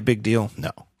that really a big deal? No,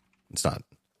 it's not.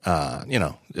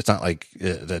 It's not like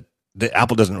that. The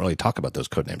Apple doesn't really talk about those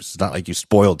code names. It's not like you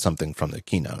spoiled something from the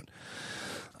keynote.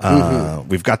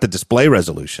 We've got the display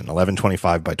resolution,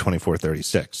 1125 by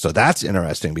 2436. So that's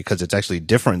interesting because it's actually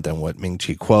different than what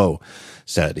Ming-Chi Kuo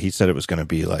said. He said it was going to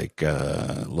be like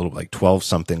a little like 12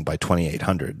 something by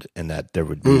 2800, and that there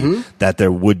would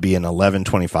be an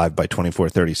 1125 by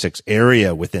 2436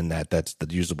 area within that's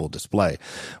the usable display.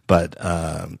 But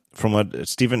from what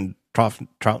Stephen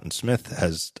Troughton Smith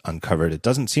has uncovered, it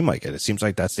doesn't seem like it. It seems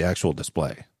like that's the actual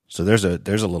display. So there's a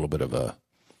little bit of a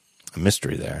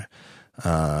mystery there.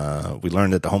 We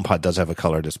learned that the HomePod does have a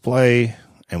color display,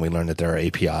 and we learned that there are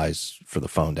APIs for the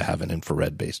phone to have an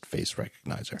infrared-based face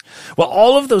recognizer. Well,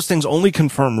 all of those things only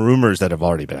confirm rumors that have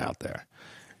already been out there.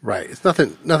 Right. It's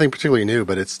nothing particularly new,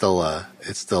 but it's still,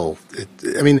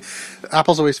 I mean,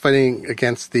 Apple's always fighting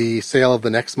against the sale of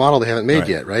the next model they haven't made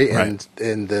yet, right?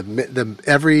 And the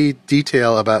every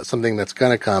detail about something that's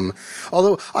going to come.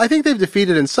 Although I think they've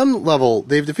defeated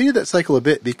that cycle a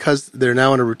bit because they're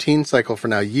now in a routine cycle for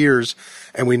now years.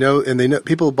 And they know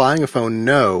people buying a phone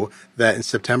know that in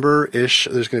September-ish,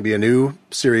 there's going to be a new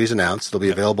series announced. It'll be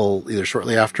available either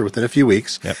shortly after, within a few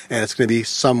weeks, and it's going to be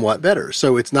somewhat better.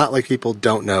 So it's not like people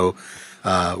don't know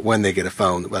when they get a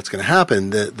phone what's going to happen.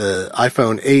 The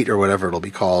iPhone 8 or whatever it'll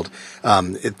be called,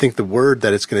 I think the word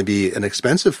that it's going to be an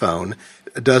expensive phone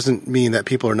doesn't mean that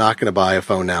people are not going to buy a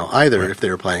phone now either if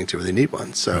they're planning to or they need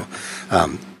one. So,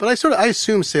 but I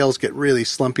assume sales get really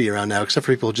slumpy around now, except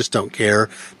for people who just don't care.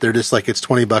 They're just like, it's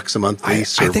 $20 a month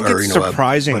lease. I think it's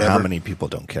surprising how many people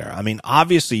don't care. I mean,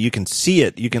 obviously you can see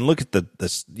it. You can look at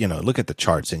look at the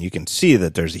charts, and you can see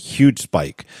that there's a huge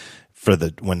spike for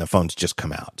when the phones just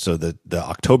come out. So the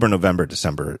October, November,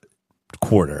 December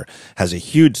quarter has a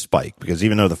huge spike because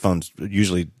even though the phones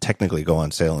usually technically go on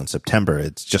sale in September,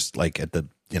 it's just like at the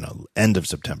end of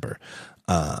September.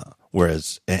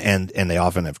 Whereas and they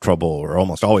often have trouble, or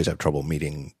almost always have trouble,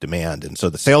 meeting demand, and so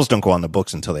the sales don't go on the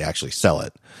books until they actually sell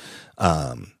it.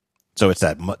 So it's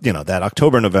that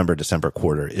October, November, December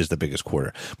quarter is the biggest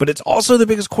quarter, but it's also the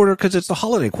biggest quarter because it's the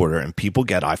holiday quarter and people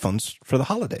get iPhones for the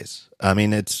holidays. I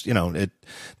mean, it's the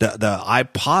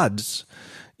iPods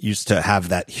used to have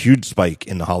that huge spike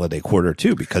in the holiday quarter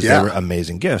too, because they were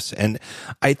amazing gifts. And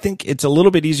I think it's a little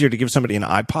bit easier to give somebody an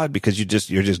iPod because you're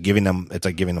just giving them, it's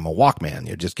like giving them a Walkman.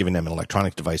 You're just giving them an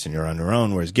electronic device and you're on your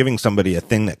own. Whereas giving somebody a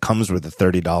thing that comes with a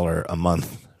 $30 a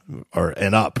month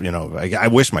and up, I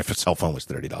wish my cell phone was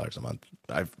 $30 a month.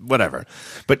 Whatever.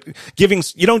 But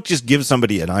you don't just give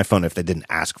somebody an iPhone if they didn't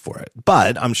ask for it.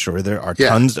 But I'm sure there are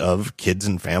tons of kids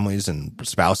and families and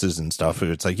spouses and stuff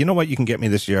who it's like, you know what, you can get me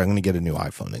this year. I'm going to get a new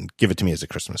iPhone and give it to me as a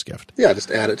Christmas gift. Yeah,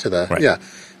 just add it to the,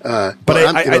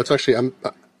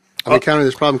 I'm encountering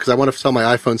this problem because I want to sell my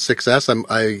iPhone 6S.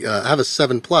 I have a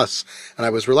 7 Plus, and I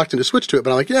was reluctant to switch to it,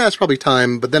 but I'm like, it's probably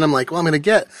time. But then I'm like, well, I'm going to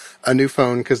get a new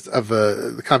phone because of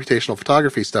the computational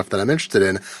photography stuff that I'm interested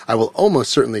in. I will almost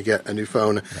certainly get a new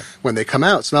phone when they come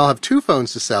out. So now I'll have two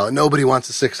phones to sell, and nobody wants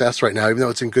a 6S right now, even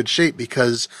though it's in good shape,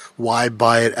 because why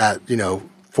buy it at,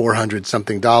 $400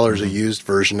 something a used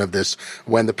version of this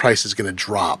when the price is going to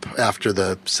drop after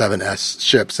the 7S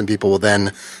ships, and people will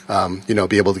then,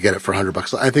 be able to get it for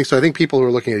 $100. I think so. I think people who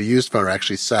are looking at a used phone are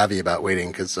actually savvy about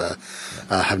waiting because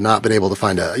have not been able to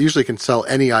find I usually can sell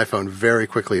any iPhone very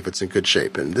quickly if it's in good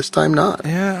shape, and this time not.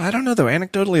 Yeah, I don't know though.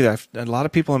 Anecdotally, a lot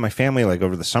of people in my family, like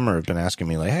over the summer, have been asking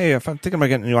me like, "Hey, if I'm thinking about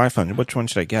getting a new iPhone, which one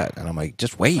should I get?" And I'm like,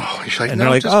 "Just wait." And they're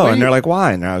like, "Oh," and they're like,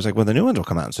 "Why?" And I was like, "Well, the new ones will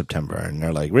come out in September." And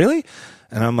they're like, "Really?"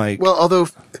 And I'm like, well, although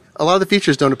a lot of the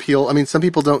features don't appeal. I mean, some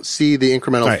people don't see the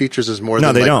incremental features as more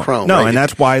than they like don't. Chrome. No, right? and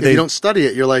that's why if you don't study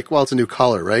it, you're like, well, it's a new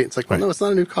color, right? It's like, well, no, it's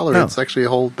not a new color. No. It's actually a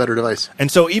whole better device.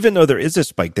 And so even though there is a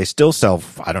spike, they still sell,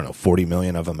 I don't know, 40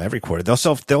 million of them every quarter. They'll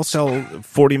sell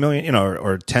 40 million,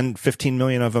 or 10, 15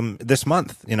 million of them this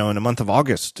month, in the month of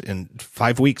August, in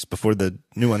 5 weeks before the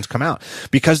new ones come out,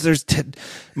 because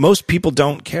most people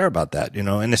don't care about that,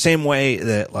 in the same way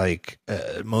that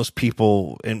most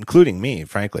people, including me,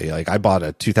 frankly, like I bought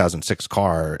a 2006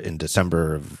 car in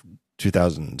December of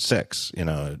 2006,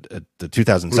 the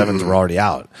 2007s were already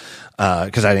out,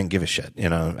 cause I didn't give a shit,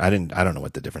 I don't know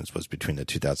what the difference was between the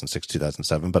 2006,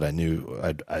 2007, but I knew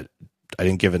I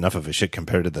didn't give enough of a shit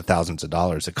compared to the thousands of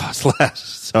dollars it cost less.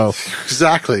 So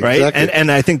exactly. Right. Exactly.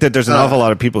 And I think that there's an awful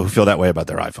lot of people who feel that way about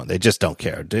their iPhone. They just don't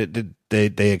care.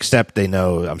 They accept, they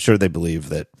know, I'm sure they believe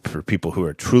that for people who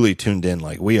are truly tuned in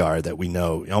like we are, that we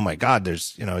know, oh my God,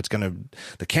 there's,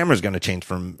 the camera's going to change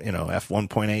from,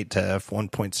 f1.8 to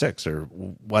f1.6 or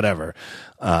whatever.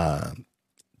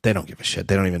 They don't give a shit.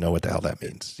 They don't even know what the hell that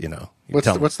means,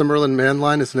 What's the Merlin Mann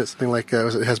line? Isn't it something like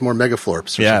it has more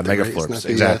megaflorps? Or something, megaflorps. Right?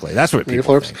 Exactly. That's what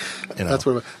people think. That's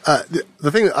what.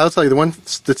 The thing I'll tell you, the one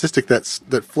statistic that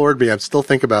floored me, I still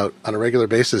think about on a regular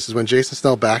basis, is when Jason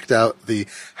Snell backed out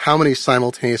how many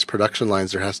simultaneous production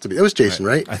lines there has to be. It was Jason,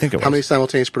 right? I think it was. How many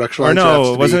simultaneous production lines? Or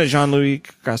no, wasn't it Jean-Louis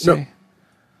Gasset? No.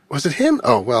 Was it him?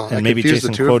 Oh well, and I maybe confused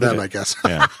Jason the two quoted of them, it. I guess.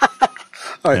 Yeah.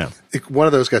 All right, one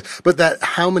of those guys. But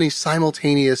how many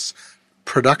simultaneous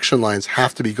production lines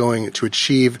have to be going to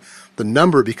achieve the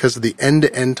number because of the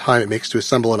end-to-end time it makes to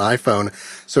assemble an iPhone.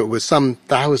 So it was some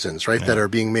thousands, right, that are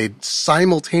being made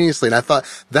simultaneously. And I thought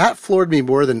that floored me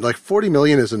more than 40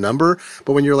 million is a number.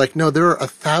 But when you're like, no, there are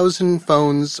 1,000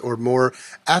 phones or more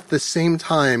at the same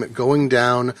time going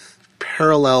down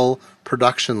parallel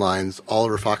production lines all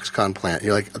over Foxconn plant.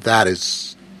 You're like, that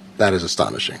is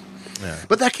astonishing. Yeah.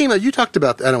 But that came out, you talked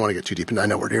about, I don't want to get too deep, and I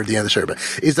know we're near the end of the show, but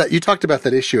is that you talked about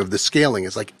that issue of the scaling.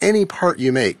 It's like any part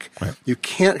you make, you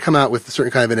can't come out with a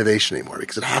certain kind of innovation anymore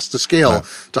because it has to scale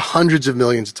to hundreds of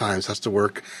millions of times, has to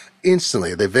work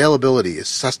instantly. The availability is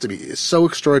so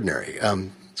extraordinary.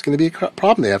 It's going to be a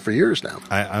problem they have for years now.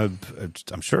 I'm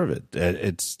sure of it.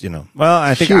 It's, well,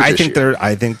 I think they're,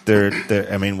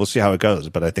 I mean, we'll see how it goes,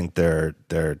 but I think they're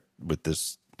with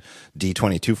this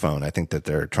D22 phone, I think that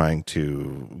they're trying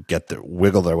to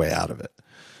wiggle their way out of it.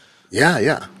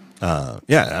 Yeah.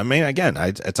 I mean, again,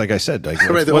 it's like I said, right.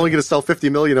 They're only going to sell 50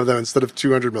 million of them instead of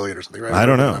 200 million or something, right? I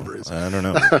don't know.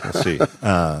 We'll see.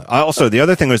 Also, the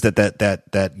other thing was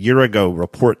that year ago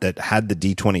report that had the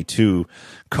D22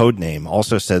 code name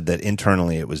also said that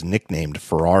internally it was nicknamed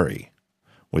Ferrari,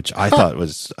 which I thought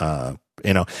was,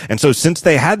 and so since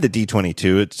they had the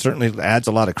D22, it certainly adds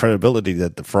a lot of credibility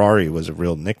that the Ferrari was a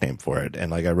real nickname for it. And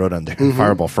like I wrote on there,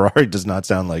 Fireball, Ferrari does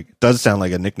sound like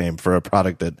a nickname for a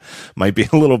product that might be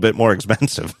a little bit more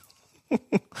expensive.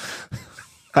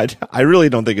 I really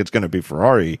don't think it's going to be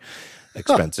Ferrari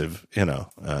expensive,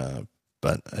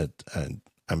 but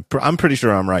I'm pretty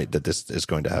sure I'm right that this is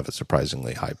going to have a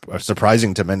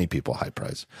surprising to many people, high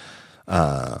price.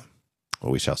 Well,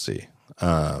 we shall see.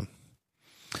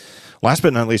 Last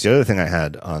but not least, the other thing I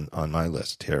had on my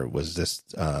list here was this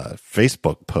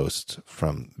Facebook post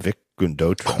from Vic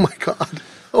Gundotra.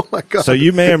 Oh my god! So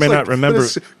you may or may not remember.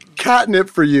 Catnip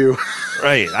for you,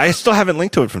 right? I still haven't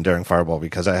linked to it from Daring Fireball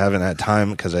because I haven't had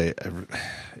time. Because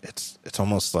it's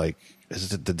almost like,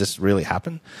 did this really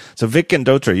happen? So Vic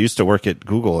Gundotra used to work at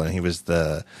Google, and he was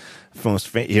the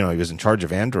most, he was in charge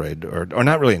of Android, or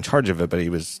not really in charge of it, but he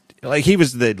was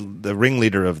the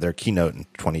ringleader of their keynote in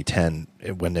 2010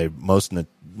 when they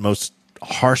most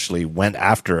harshly went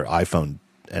after iPhone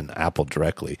and Apple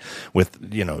directly with,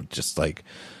 just like,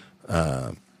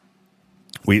 if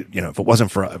it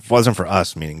wasn't for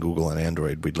us, meaning Google and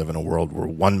Android, we'd live in a world where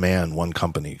one man, one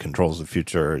company controls the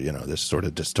future, this sort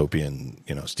of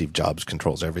dystopian, Steve Jobs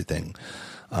controls everything.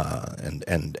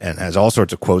 And has all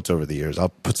sorts of quotes over the years. I'll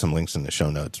put some links in the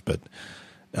show notes, but,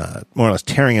 more or less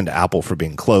tearing into Apple for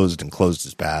being closed, and closed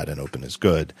is bad and open is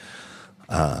good.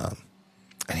 And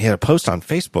he had a post on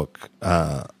Facebook,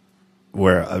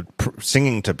 where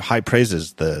singing to high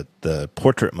praises the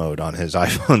portrait mode on his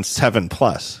iPhone 7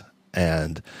 Plus.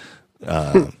 And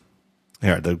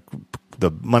here,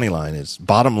 the money line is,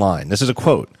 bottom line. This is a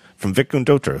quote from Vic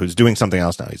Gundotra, who's doing something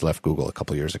else now. He's left Google a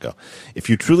couple years ago. If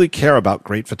you truly care about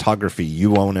great photography,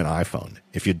 you own an iPhone.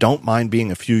 If you don't mind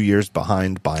being a few years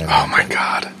behind, buy an iPhone. Oh my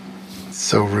God.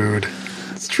 So rude.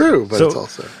 It's true, but it's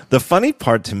also the funny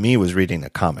part to me was reading the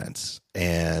comments.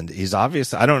 And he's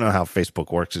obvious. I don't know how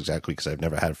Facebook works exactly because I've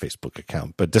never had a Facebook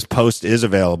account. But this post is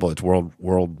available. It's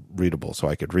world readable, so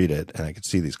I could read it and I could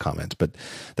see these comments. But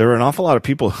there are an awful lot of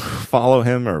people who follow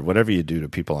him, or whatever you do to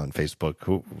people on Facebook,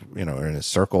 who are in his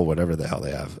circle, whatever the hell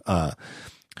they have,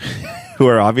 who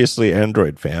are obviously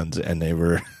Android fans, and they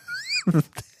were.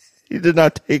 He did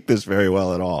not take this very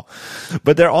well at all.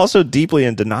 But they're also deeply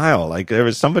in denial. Like, there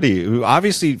was somebody who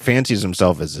obviously fancies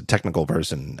himself as a technical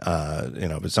person,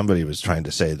 but somebody was trying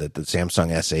to say that the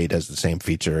Samsung S8 has the same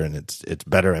feature and it's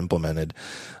better implemented.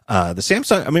 The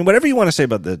Samsung, I mean, whatever you want to say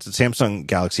about the Samsung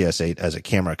Galaxy S8 as a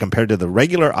camera compared to the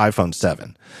regular iPhone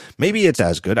 7, maybe it's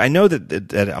as good. I know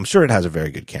that I'm sure it has a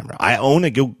very good camera. I own a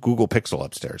Google Pixel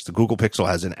upstairs. The Google Pixel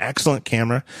has an excellent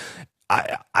camera.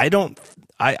 I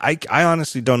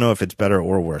honestly don't know if it's better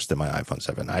or worse than my iPhone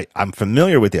 7. I'm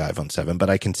familiar with the iPhone 7, but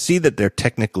I can see that they're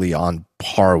technically on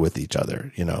par with each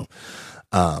other,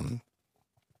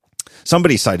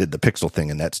 Somebody cited the Pixel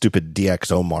thing and that stupid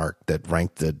DxO mark that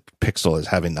ranked the Pixel as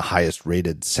having the highest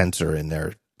rated sensor in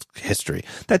their history.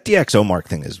 That DxO mark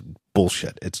thing is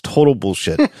bullshit. It's total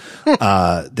bullshit.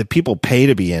 The people pay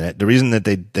to be in it. The reason that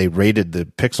they rated the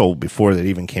Pixel before it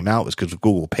even came out was because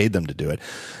Google paid them to do it.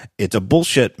 It's a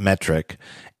bullshit metric.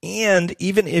 And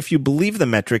even if you believe the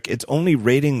metric, it's only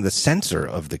rating the sensor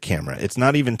of the camera. It's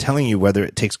not even telling you whether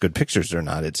it takes good pictures or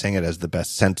not. It's saying it as the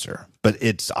best sensor. But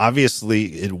it's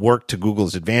obviously, it worked to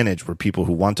Google's advantage, where people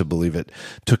who want to believe it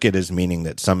took it as meaning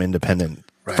that some independent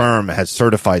firm has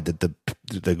certified that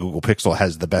the Google Pixel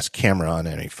has the best camera on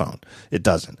any phone. It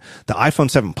doesn't. The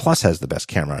iPhone 7 Plus has the best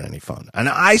camera on any phone. And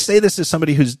I say this as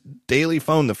somebody whose daily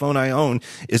phone, the phone I own,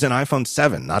 is an iPhone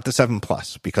 7, not the 7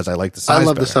 Plus, because I like the size I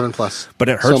love better. the 7 Plus. But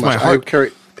it hurts my heart.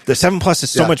 The 7 Plus is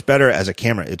so Yeah. much better as a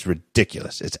camera. It's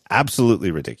ridiculous. It's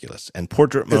absolutely ridiculous. And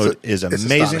portrait mode is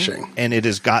amazing. Astonishing. And it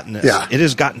has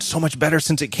gotten so much better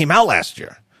since it came out last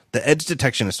year. The edge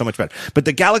detection is so much better. But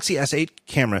the Galaxy S8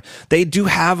 camera, they do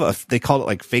have they call it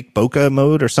like fake bokeh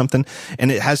mode or something, and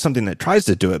it has something that tries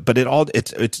to do it, but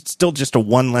it's still just a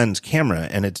one lens camera,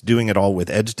 and it's doing it all with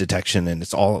edge detection, and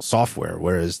it's all software,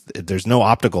 whereas there's no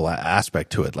optical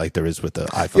aspect to it like there is with the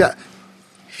iPhone. Yeah.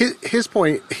 His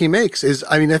point he makes is,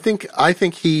 I mean, I actually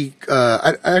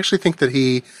think that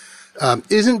he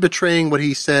isn't betraying what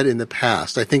he said in the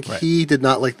past. I think he did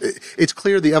not like. It's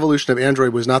clear the evolution of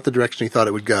Android was not the direction he thought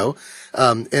it would go.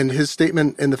 And his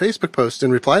statement in the Facebook post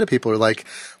in reply to people are like,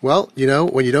 well,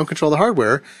 when you don't control the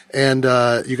hardware and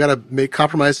you got to make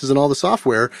compromises in all the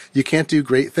software, you can't do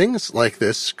great things like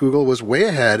this. Google was way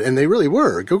ahead, and they really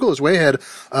were. Google is way ahead.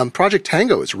 Project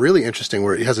Tango is really interesting,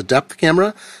 where it has a depth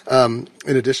camera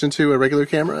in addition to a regular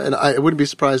camera. And I wouldn't be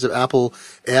surprised if Apple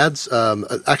adds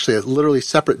actually a literally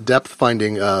separate depth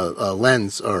finding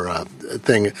lens or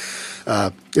thing.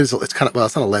 It's kind of, well,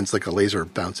 it's not a lens, like a laser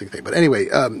bouncing thing. But anyway,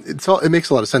 it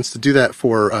makes a lot of sense to do that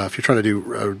for if you're trying to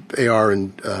do AR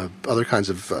and other kinds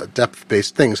of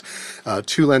depth-based things.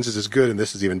 Two lenses is good, and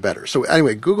this is even better. So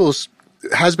anyway,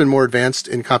 has been more advanced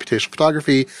in computational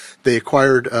photography. They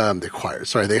hired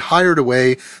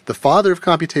away the father of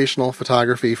computational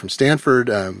photography from Stanford,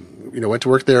 went to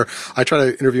work there. I tried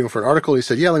to interview him for an article. He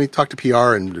said, yeah, let me talk to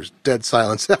PR, and there's dead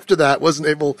silence after that. Wasn't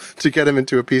able to get him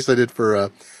into a piece I did for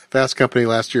Fast Company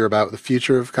last year about the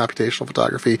future of computational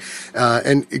photography.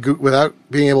 And without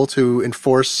being able to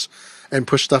enforce and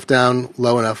push stuff down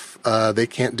low enough, they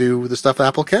can't do the stuff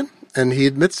Apple can. And he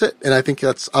admits it. And I think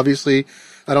that's obviously,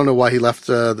 I don't know why he left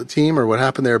the team or what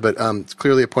happened there, but it's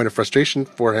clearly a point of frustration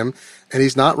for him. And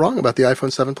he's not wrong about the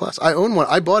iPhone 7 Plus. I own one.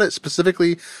 I bought it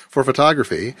specifically for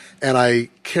photography, and I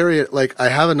carry it like I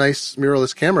have a nice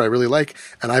mirrorless camera I really like,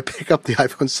 and I pick up the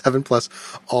iPhone 7 Plus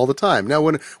all the time. Now,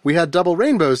 when we had double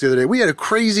rainbows the other day, we had a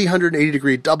crazy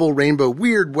 180-degree double rainbow,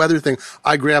 weird weather thing.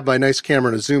 I grabbed my nice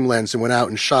camera and a zoom lens and went out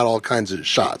and shot all kinds of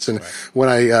shots. And when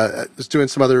I was doing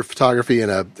some other photography in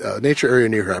a nature area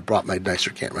near here, I brought my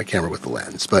nicer camera, my camera with the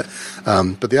lens. But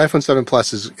the iPhone 7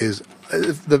 Plus is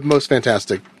the most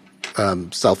fantastic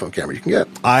cell phone camera you can get.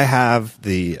 I have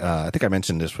I think I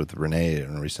mentioned this with Renee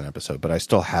in a recent episode, but I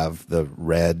still have the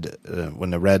red,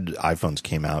 when the red iPhones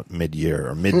came out mid-year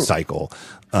or mid-cycle,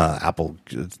 Apple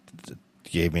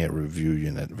gave me a review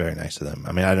unit. Very nice of them.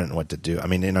 I mean, I don't know what to do. I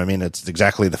mean, it's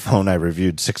exactly the phone I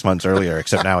reviewed 6 months earlier,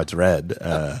 except now it's red.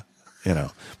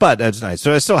 But that's nice.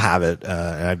 So I still have it.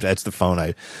 That's the phone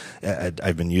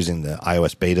I've been using the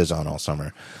iOS betas on all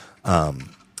summer.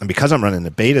 And because I'm running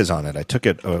the betas on it, I took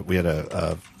it. We had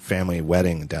a family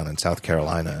wedding down in South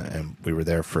Carolina, and we were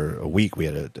there for a week. We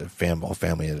had whole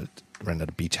family rented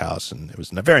a beach house, and it was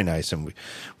very nice. And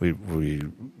we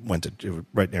went to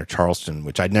right near Charleston,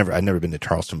 which I'd never been to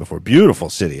Charleston before. Beautiful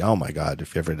city. Oh my God.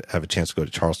 If you ever have a chance to go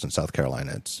to Charleston, South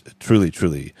Carolina, it's truly,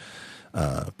 truly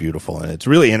beautiful. And it's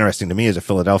really interesting to me as a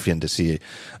Philadelphian to see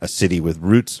a city with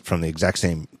roots from the exact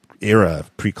same era,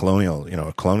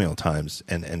 pre-colonial, colonial times,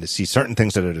 and to see certain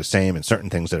things that are the same and certain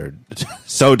things that are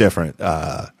so different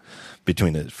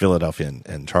between Philadelphia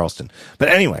and Charleston. But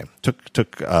anyway,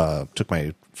 took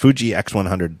my Fuji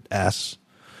X100S,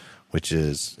 which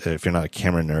is, if you're not a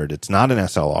camera nerd, it's not an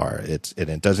SLR.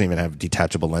 It doesn't even have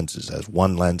detachable lenses. It has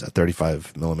one lens, a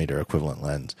 35 millimeter equivalent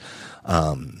lens.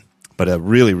 But a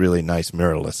really, really nice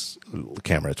mirrorless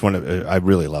camera. It's I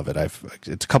really love it.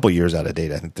 It's a couple years out of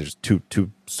date. I think there's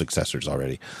two successors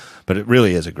already, but it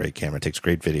really is a great camera. It takes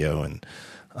great video and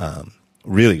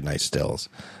really nice stills.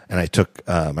 And I took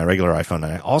my regular iPhone,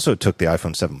 and I also took the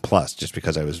iPhone 7 Plus just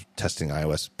because I was testing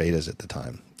iOS betas at the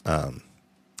time. And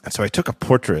so I took a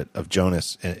portrait of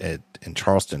Jonas in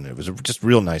Charleston. It was just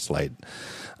real nice light.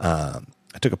 I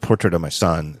took a portrait of my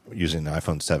son using the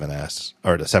iPhone 7S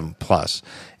or the 7 Plus,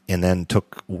 and then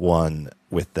took one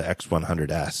with the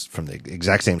X100S from the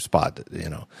exact same spot,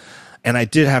 And I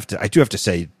do have to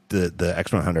say the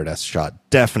X100S shot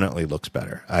definitely looks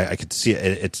better. I could see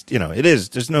it. It's, it is.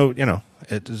 There's no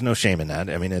shame in that.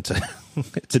 I mean, it's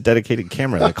a dedicated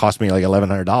camera that cost me like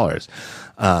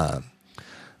 $1,100.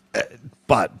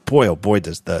 But boy, oh boy,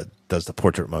 does the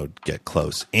portrait mode get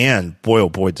close, and boy, oh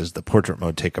boy, does the portrait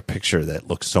mode take a picture that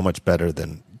looks so much better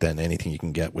than anything you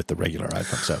can get with the regular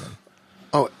iPhone 7.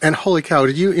 Oh, and holy cow!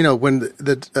 Did you when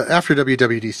after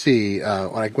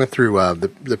WWDC, when I went through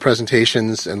the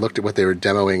presentations and looked at what they were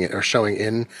demoing or showing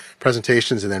in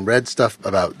presentations, and then read stuff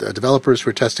about developers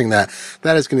who are testing that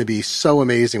is going to be so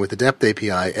amazing with the depth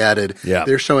API added. Yeah.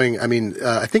 They're showing. I mean,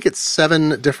 I think it's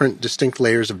 7 different distinct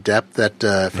layers of depth that,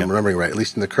 if I'm remembering right, at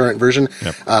least in the current version.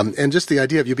 Yep. And just the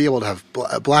idea of you'll be able to have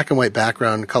black and white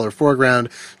background, color foreground,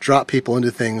 drop people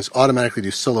into things, automatically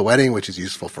do silhouetting, which is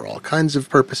useful for all kinds of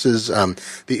purposes.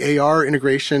 The AR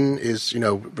integration is,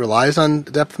 relies on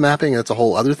depth mapping. That's a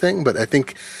whole other thing. But I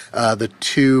think the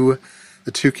two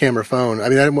camera phone. I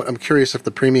mean, I'm curious if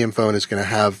the premium phone is going to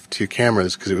have 2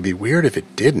 cameras, because it would be weird if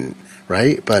it didn't,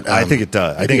 right? But I think it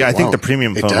does. I think the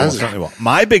premium phone will certainly will.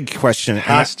 My big question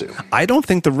has to. I don't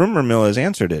think the rumor mill has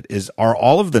answered it. Are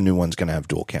all of the new ones going to have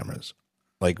dual cameras?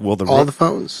 Like, will all the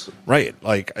phones? Right.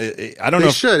 Like, I don't know.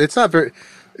 They should. It's not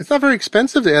very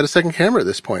expensive to add a second camera at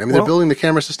this point. I mean, they're building the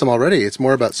camera system already. It's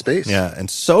more about space. Yeah, and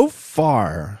so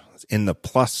far in the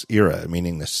Plus era,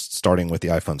 meaning starting with the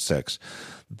iPhone 6,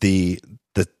 the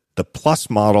Plus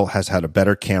model has had a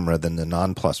better camera than the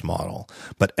non-Plus model.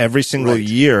 But every single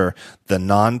year, the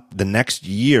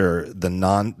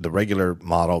regular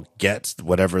model gets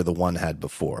whatever the one had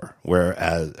before.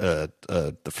 Whereas the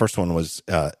first one was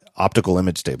optical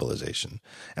image stabilization,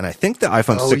 and I think the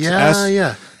iPhone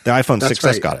 6S, the iPhone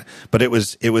 6S got it, but it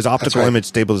was optical image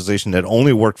stabilization that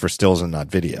only worked for stills and not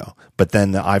video. But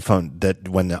then the iPhone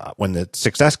when the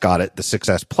 6S got it, the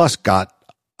 6S Plus got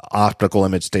optical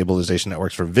image stabilization that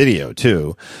works for video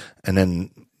too, and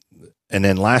then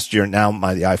last year, now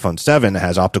the iPhone 7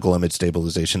 has optical image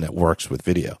stabilization that works with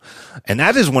video, and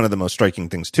that is one of the most striking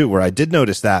things too. Where I did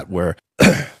notice that where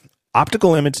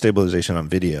optical image stabilization on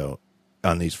video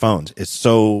on these phones is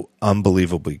so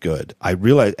unbelievably good. I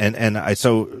realize,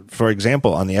 so for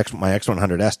example, on my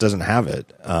X100S doesn't have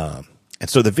it, and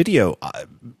so the video,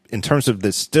 in terms of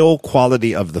the still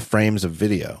quality of the frames of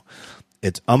video,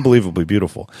 it's unbelievably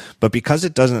beautiful. But because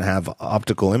it doesn't have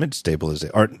optical image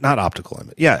stabilization, or not optical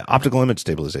image, optical image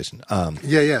stabilization.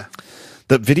 The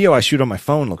video I shoot on my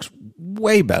phone looks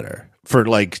way better for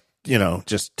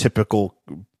just typical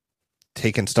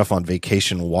taking stuff on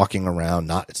vacation, walking around.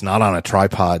 It's not on a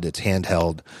tripod. It's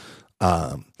handheld.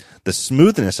 The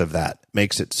smoothness of that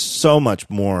makes it so much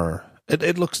more.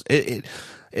 It looks.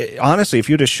 Honestly, if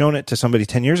you'd have shown it to somebody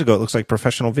 10 years ago, it looks like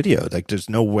professional video. Like, there's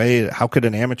no way. How could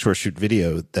an amateur shoot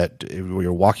video that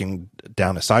you're walking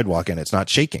down a sidewalk and it's not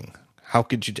shaking? How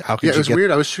could you? It was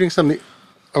weird. I was shooting something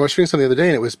the other day,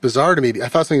 and it was bizarre to me. I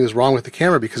thought something was wrong with the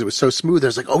camera because it was so smooth. I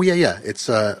was like, oh yeah, it's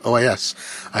OIS.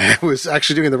 I was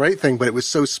actually doing the right thing, but it was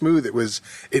so smooth.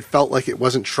 It felt like it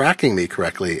wasn't tracking me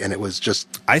correctly, and it was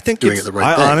just doing it the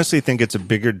right thing. I honestly think it's a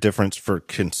bigger difference for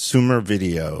consumer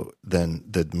video than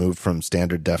the move from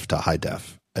standard def to high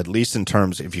def. At least in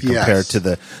terms, if you compare to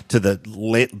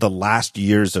the last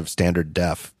years of standard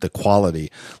def, the quality.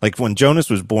 Like when Jonas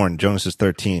was born, Jonas is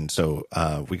 13, so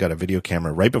we got a video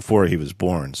camera right before he was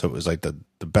born. So it was like the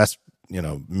best,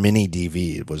 mini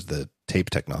DV was the tape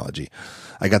technology.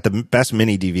 I got the best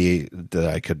mini DV that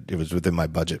I could. It was within my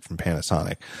budget from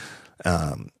Panasonic.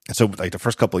 And so like the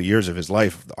first couple of years of his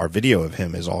life, our video of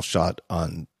him is all shot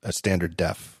on a standard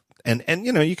def. And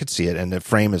you could see it. And the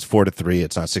frame is 4:3.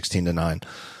 It's not 16:9.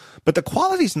 But the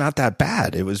quality's not that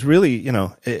bad. It was really,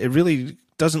 it really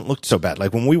doesn't look so bad.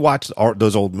 Like when we watch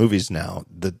those old movies now,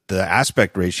 the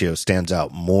aspect ratio stands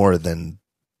out more than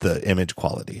the image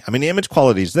quality. I mean, the image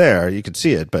quality is there. You can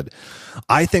see it. But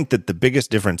I think that the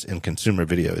biggest difference in consumer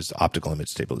video is optical image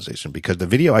stabilization, because the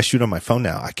video I shoot on my phone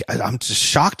now, I'm just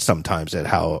shocked sometimes at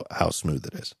how smooth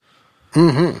it is.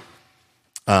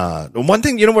 Mm-hmm. One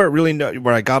thing,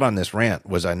 where I got on this rant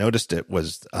was I noticed it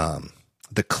was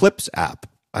the Clips app.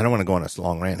 I don't want to go on a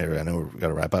long rant here. I know we've got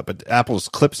to wrap up, but Apple's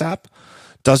Clips app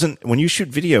when you shoot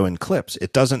video in Clips,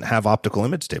 it doesn't have optical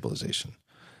image stabilization.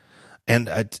 And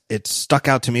it stuck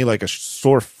out to me like a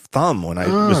sore thumb when I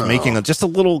was making just a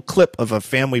little clip of a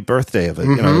family birthday of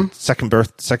a second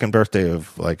birthday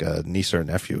of like a niece or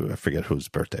nephew. I forget whose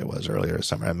birthday it was earlier this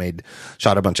summer.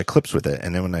 Shot a bunch of clips with it,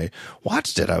 and then when I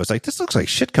watched it, I was like, this looks like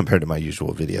shit compared to my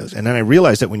usual videos. And then I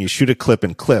realized that when you shoot a clip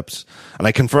in Clips, and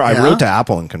I wrote to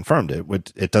Apple and confirmed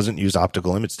it doesn't use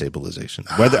optical image stabilization.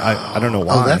 Whether I don't know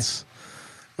why.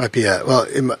 Might be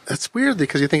it's weird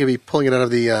because you think it'd be pulling it out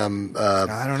of the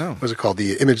I don't know. What's it called?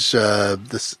 The image the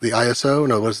ISO?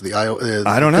 No, what is it? The I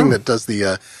don't know. Thing that does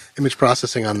the image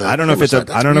processing on the I don't know if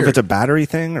it's a battery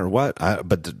thing or what.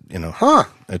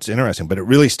 It's interesting, but it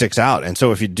really sticks out. And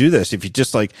so if you do this, if you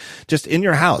just in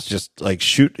your house, just like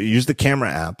use the camera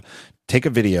app, take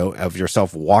a video of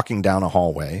yourself walking down a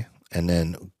hallway, and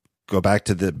then go back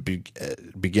to the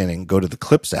beginning, go to the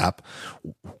Clips app,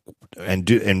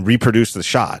 and reproduce the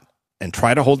shot, and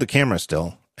try to hold the camera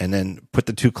still, and then put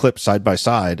the two clips side by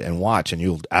side and watch,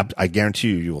 and I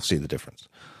guarantee you will see the difference.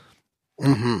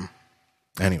 Mm-hmm.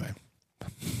 Anyway,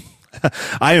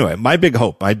 my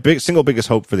single biggest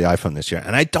hope for the iPhone this year,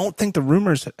 and I don't think the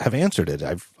rumors have answered it.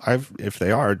 If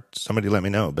they are, somebody let me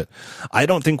know, but I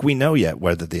don't think we know yet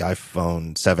whether the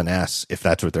iPhone 7S, if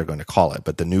that's what they're going to call it,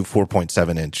 but the new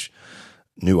 4.7 inch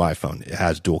new iPhone, it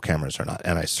has dual cameras or not,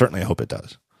 and I certainly hope it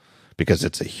does, because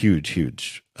it's a huge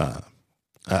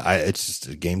it's just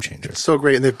a game changer. It's so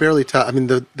great, and they've barely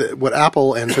what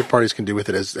Apple and third parties can do with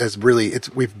it is really,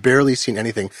 we've barely seen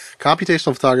anything.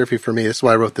 Computational photography, for me, this is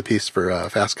why I wrote the piece for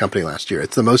Fast Company last year.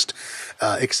 It's the most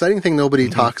exciting thing nobody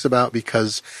talks about,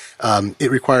 because it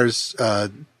requires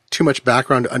too much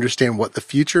background to understand what the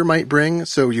future might bring.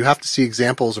 So you have to see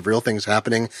examples of real things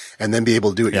happening and then be able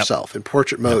to do it yourself. And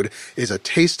portrait mode is a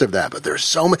taste of that. But there's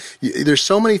so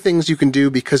many things you can do,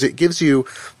 because it gives you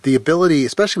the ability,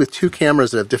 especially with two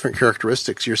cameras that have different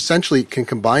characteristics, you essentially can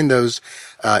combine those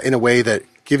in a way that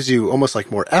gives you almost like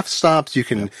more f-stops. You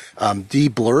can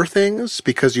de-blur things,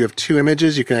 because you have two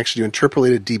images. You can actually do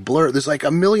interpolated de-blur. There's like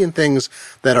a million things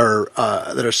that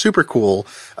are super cool.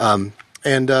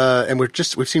 And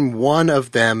we've seen one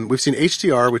of them. We've seen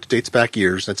HDR, which dates back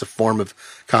years. That's a form of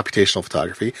computational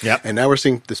photography. Yep. And now we're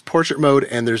seeing this portrait mode,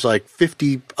 and there's like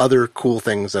 50 other cool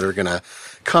things that are going to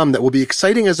come that will be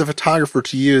exciting as a photographer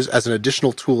to use as an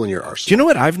additional tool in your arsenal. Do you know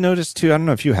what I've noticed too? I don't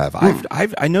know if you have.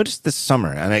 I noticed this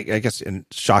summer, and I guess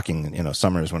shocking,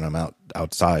 summer is when I'm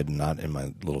outside and not in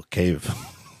my little cave.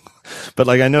 But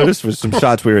like I noticed with some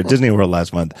shots, we were at Disney World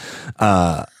last month.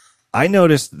 I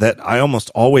noticed that I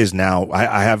almost always now,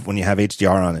 I have, when you have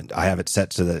HDR on it, I have it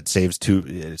set so that it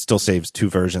still saves two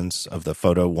versions of the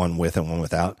photo, one with and one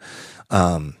without.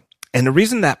 And the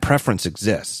reason that preference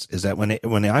exists is that when the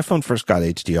iPhone first got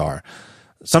HDR,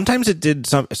 sometimes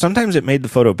it made the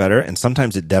photo better, and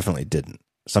sometimes it definitely didn't.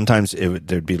 Sometimes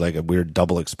there'd be like a weird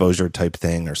double exposure type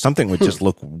thing, or something would just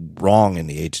look wrong in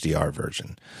the HDR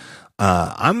version.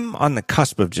 I'm on the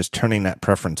cusp of just turning that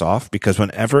preference off, because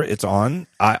whenever it's on,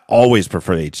 I always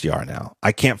prefer HDR now.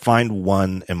 I can't find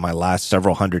one in my last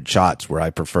several hundred shots where I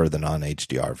prefer the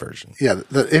non-HDR version. Yeah,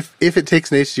 if it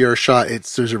takes an HDR shot,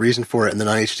 there's a reason for it, and the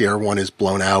non-HDR one is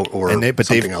blown out or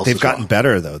something else. They've gotten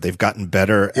better, though. They've gotten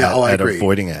better at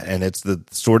avoiding it, and it's the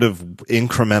sort of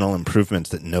incremental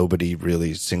improvements that nobody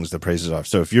really sings the praises of.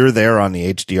 So if you're there on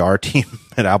the HDR team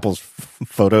at Apple's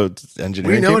photo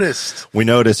engineering we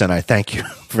noticed, and I thank you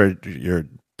for your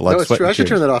blood, it's sweat, true. I should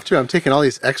turn that off too. I'm taking all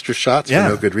these extra shots for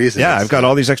no good reason. Yeah, I've got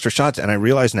all these extra shots, and I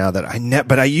realize now that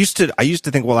but I used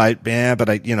to think, well,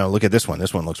 look at this one.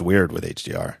 This one looks weird with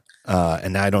HDR,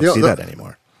 and now I don't see that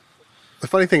anymore. The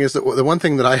funny thing is that the one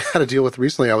thing that I had to deal with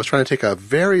recently, I was trying to take I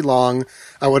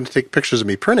wanted to take pictures of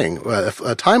me printing,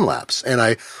 a time lapse, and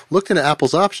I looked into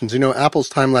Apple's options. Apple's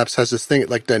time lapse has this thing, it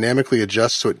like dynamically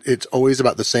adjusts, so it's always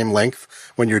about the same length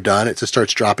when you're done. It just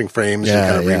starts dropping frames and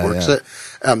kind of reworks it.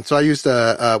 So I used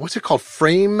what's it called?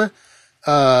 Frame,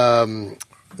 not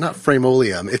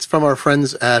Frameolium. It's from our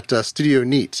friends at Studio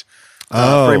Neat.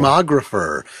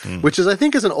 Framographer, which is, I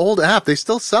think, is an old app. They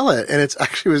still sell it, and it's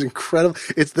actually was incredible.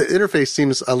 The interface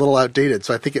seems a little outdated,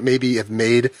 so I think it maybe have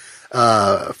made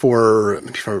for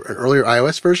an earlier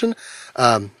iOS version.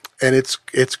 And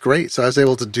it's great. So I was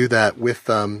able to do that with,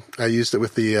 I used it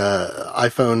with the,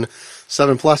 iPhone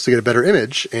 7 Plus to get a better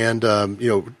image. And,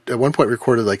 at one point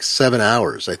recorded like 7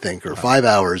 hours, I think, or 5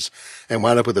 hours, and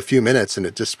wound up with a few minutes. And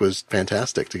it just was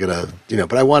fantastic to get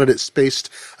but I wanted it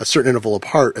spaced a certain interval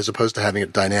apart as opposed to having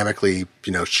it dynamically,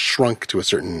 shrunk to a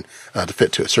certain, to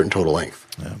fit to a certain total length.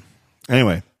 Yeah.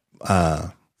 Anyway,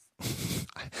 I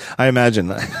imagine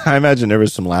there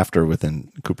was some laughter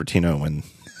within Cupertino when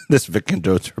this Vic and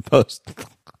Dozer post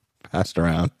passed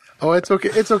around. Oh, it's okay.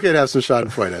 It's okay to have some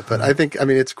schadenfreude, but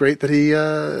it's great that he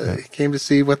came to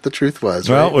see what the truth was.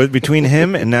 Well, right? Between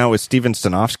him and now with Steven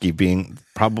Stanofsky being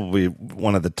probably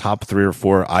one of the top 3 or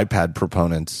 4 iPad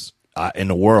proponents in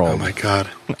the world. Oh my God.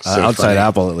 So outside funny.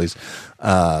 Apple, at least.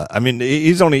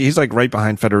 He's like right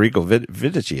behind Federico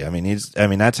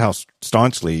Vidici. That's how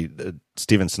staunchly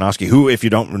Steven Stanofsky, who, if you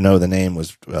don't know the name,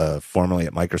 was formerly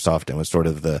at Microsoft and was sort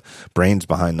of the brains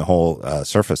behind the whole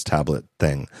Surface tablet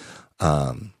thing,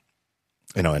 and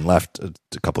left a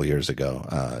couple of years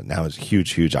ago. Now is a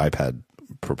huge iPad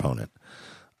proponent.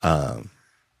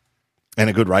 And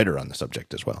a good writer on the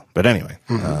subject as well. But anyway,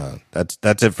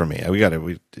 that's it for me. We're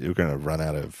going to run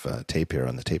out of tape here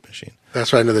on the tape machine.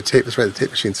 That's right. The tape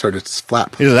machine started to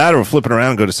flap. Either that or we're flipping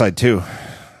around and go to side 2.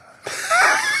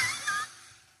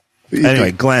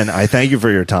 Anyway, Glenn, I thank you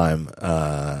for your time. It's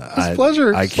a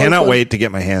pleasure. I cannot wait to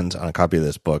get my hands on a copy of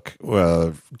this book.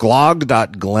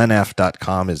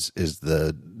 Glog.glennf.com is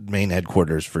the main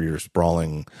headquarters for your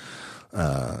sprawling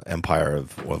empire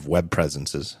of web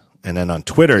presences. And then on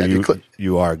Twitter,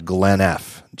 you are Glenn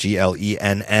F.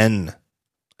 GLENNF.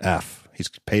 He's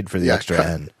paid for the extra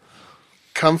N.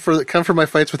 Come for my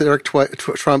fights with Eric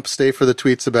Trump. Stay for the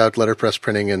tweets about letterpress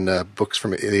printing and books from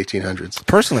the 1800s.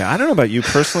 Personally, I don't know about you.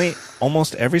 Personally,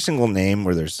 almost every single name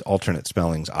where there's alternate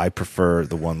spellings, I prefer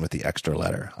the one with the extra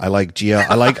letter. I like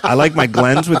I like my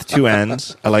Glens with 2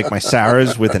 N's. I like my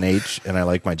Sarahs with an H, and I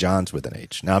like my Johns with an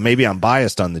H. Now, maybe I'm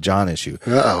biased on the John issue,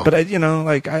 but I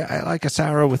like a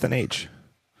Sarah with an H.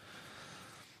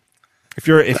 If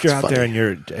you're out funny. there and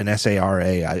you're an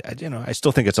SARA, I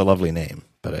still think it's a lovely name,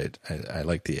 but I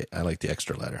like the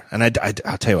extra letter. And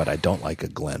I'll tell you what, I don't like a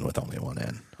Glenn with only 1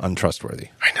 N. Untrustworthy.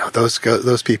 I know those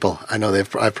people. I know I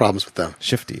have problems with them.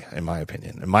 Shifty, in my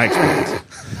opinion, in my experience.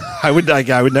 I would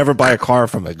never buy a car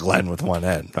from a Glenn with 1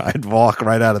 N. I'd walk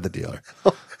right out of the dealer.